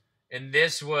 And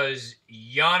this was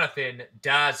Jonathan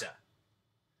Daza.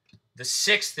 The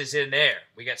 6th is in there.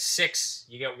 We got 6.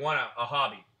 You get 1 a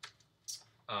hobby.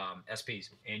 SPs.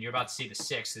 And you're about to see the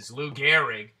 6th. It's Lou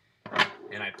Gehrig.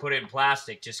 And I put it in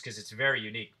plastic just because it's very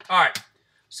unique. All right.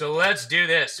 So let's do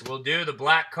this. We'll do the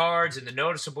black cards and the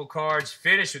noticeable cards.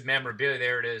 Finish with memorabilia.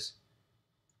 There it is.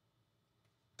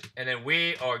 And then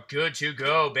we are good to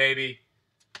go, baby.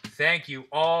 Thank you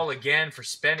all again for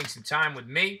spending some time with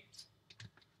me.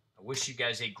 I wish you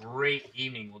guys a great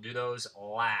evening. We'll do those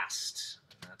last.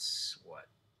 That's what?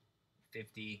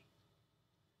 50.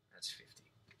 That's 50.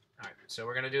 All right, so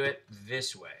we're going to do it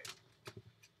this way.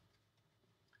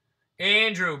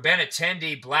 Andrew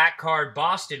Benintendi, black card,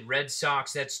 Boston Red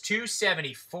Sox. That's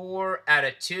 274 out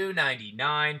of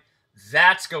 299.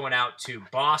 That's going out to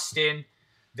Boston.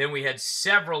 Then we had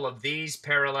several of these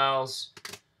parallels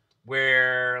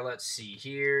where, let's see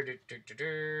here. And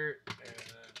there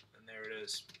it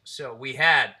is. So we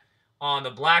had on the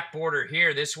black border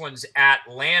here, this one's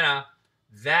Atlanta.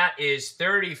 That is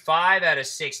 35 out of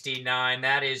 69.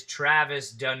 That is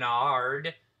Travis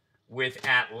Denard with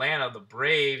Atlanta, the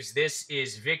Braves. This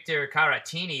is Victor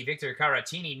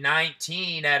Caratini,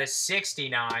 19 out of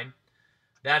 69.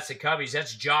 That's the Cubbies.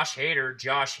 That's Josh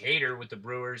Hader with the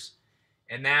Brewers.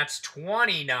 And that's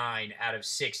 29 out of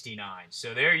 69.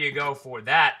 So there you go for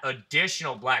that.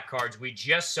 Additional black cards. We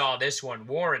just saw this one.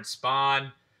 Warren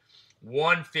Spahn,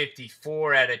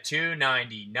 154 out of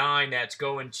 299. That's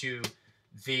going to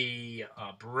the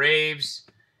Braves.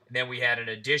 And then we had an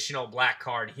additional black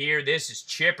card here. This is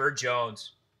Chipper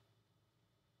Jones.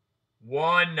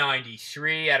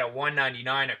 193 out of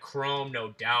 199. A chrome,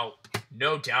 no doubt.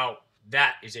 No doubt.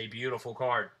 That is a beautiful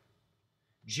card.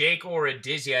 Jake or a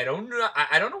Dizzy. I don't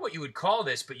know what you would call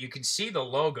this, but you can see the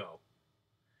logo.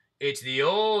 It's the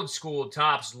old school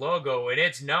Topps logo, and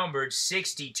it's numbered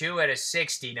 62 out of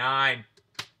 69.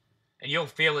 And you'll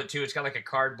feel it, too. It's got like a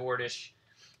cardboardish.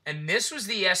 And this was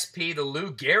the SP, the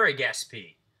Lou Gehrig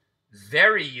SP.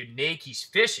 Very unique. He's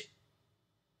fishing.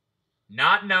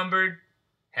 Not numbered.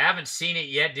 Haven't seen it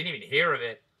yet. Didn't even hear of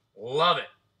it. Love it.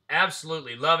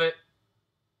 Absolutely love it.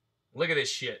 Look at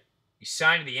this shit. He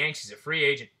signed to the Yanks. He's a free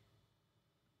agent.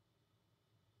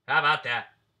 How about that?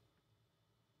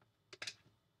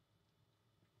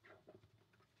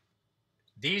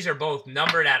 These are both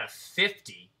numbered out of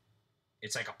 50.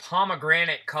 It's like a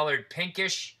pomegranate colored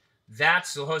pinkish.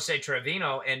 That's the Jose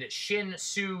Trevino. And Shin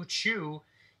Soo Choo,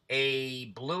 a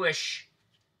bluish,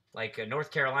 like a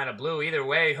North Carolina blue. Either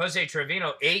way, Jose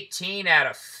Trevino, 18 out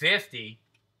of 50.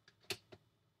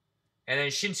 And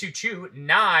then Shin Soo Choo,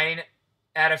 9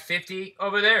 out of 50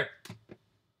 over there.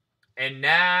 And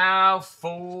now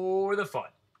for the fun.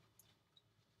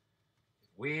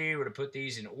 If we were to put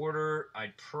these in order,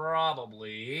 I'd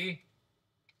probably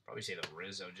say the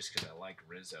Rizzo, just because I like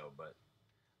Rizzo, but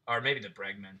or maybe the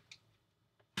Bregman.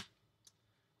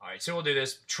 All right, so we'll do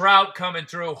this. Trout coming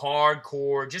through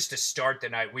hardcore just to start the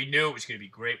night. We knew it was going to be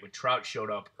great when Trout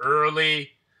showed up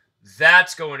early.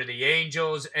 That's going to the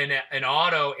Angels. And an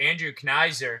auto, Andrew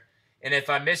Kneiser. And if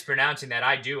I'm mispronouncing that,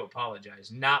 I do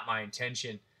apologize. Not my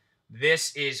intention.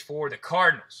 This is for the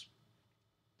Cardinals.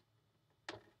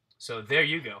 So there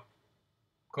you go.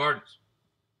 Cardinals.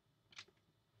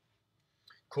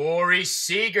 Corey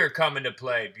Seager coming to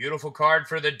play. Beautiful card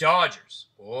for the Dodgers.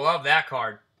 Love that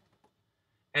card.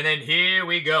 And then here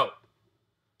we go.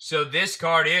 So this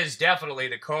card is definitely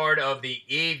the card of the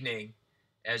evening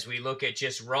as we look at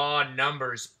just raw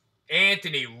numbers.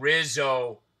 Anthony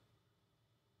Rizzo,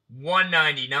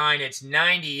 199. It's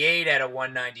 98 out of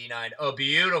 199. A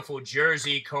beautiful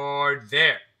jersey card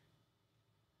there.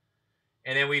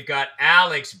 And then we've got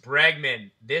Alex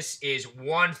Bregman. This is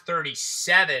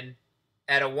 137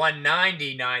 out of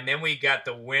 199. Then we got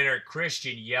the winner,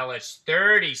 Christian Yelich,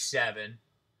 37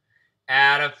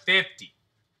 out of 50.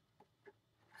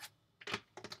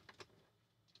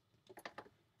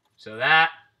 So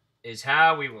that is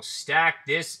how we will stack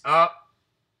this up.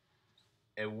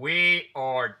 And we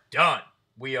are done.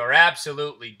 We are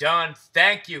absolutely done.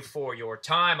 Thank you for your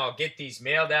time. I'll get these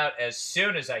mailed out as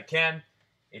soon as I can.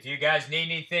 If you guys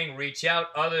need anything, reach out.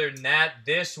 Other than that,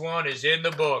 this one is in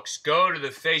the books. Go to the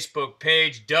Facebook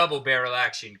page, Double Barrel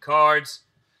Action Cards.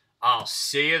 I'll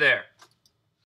see you there.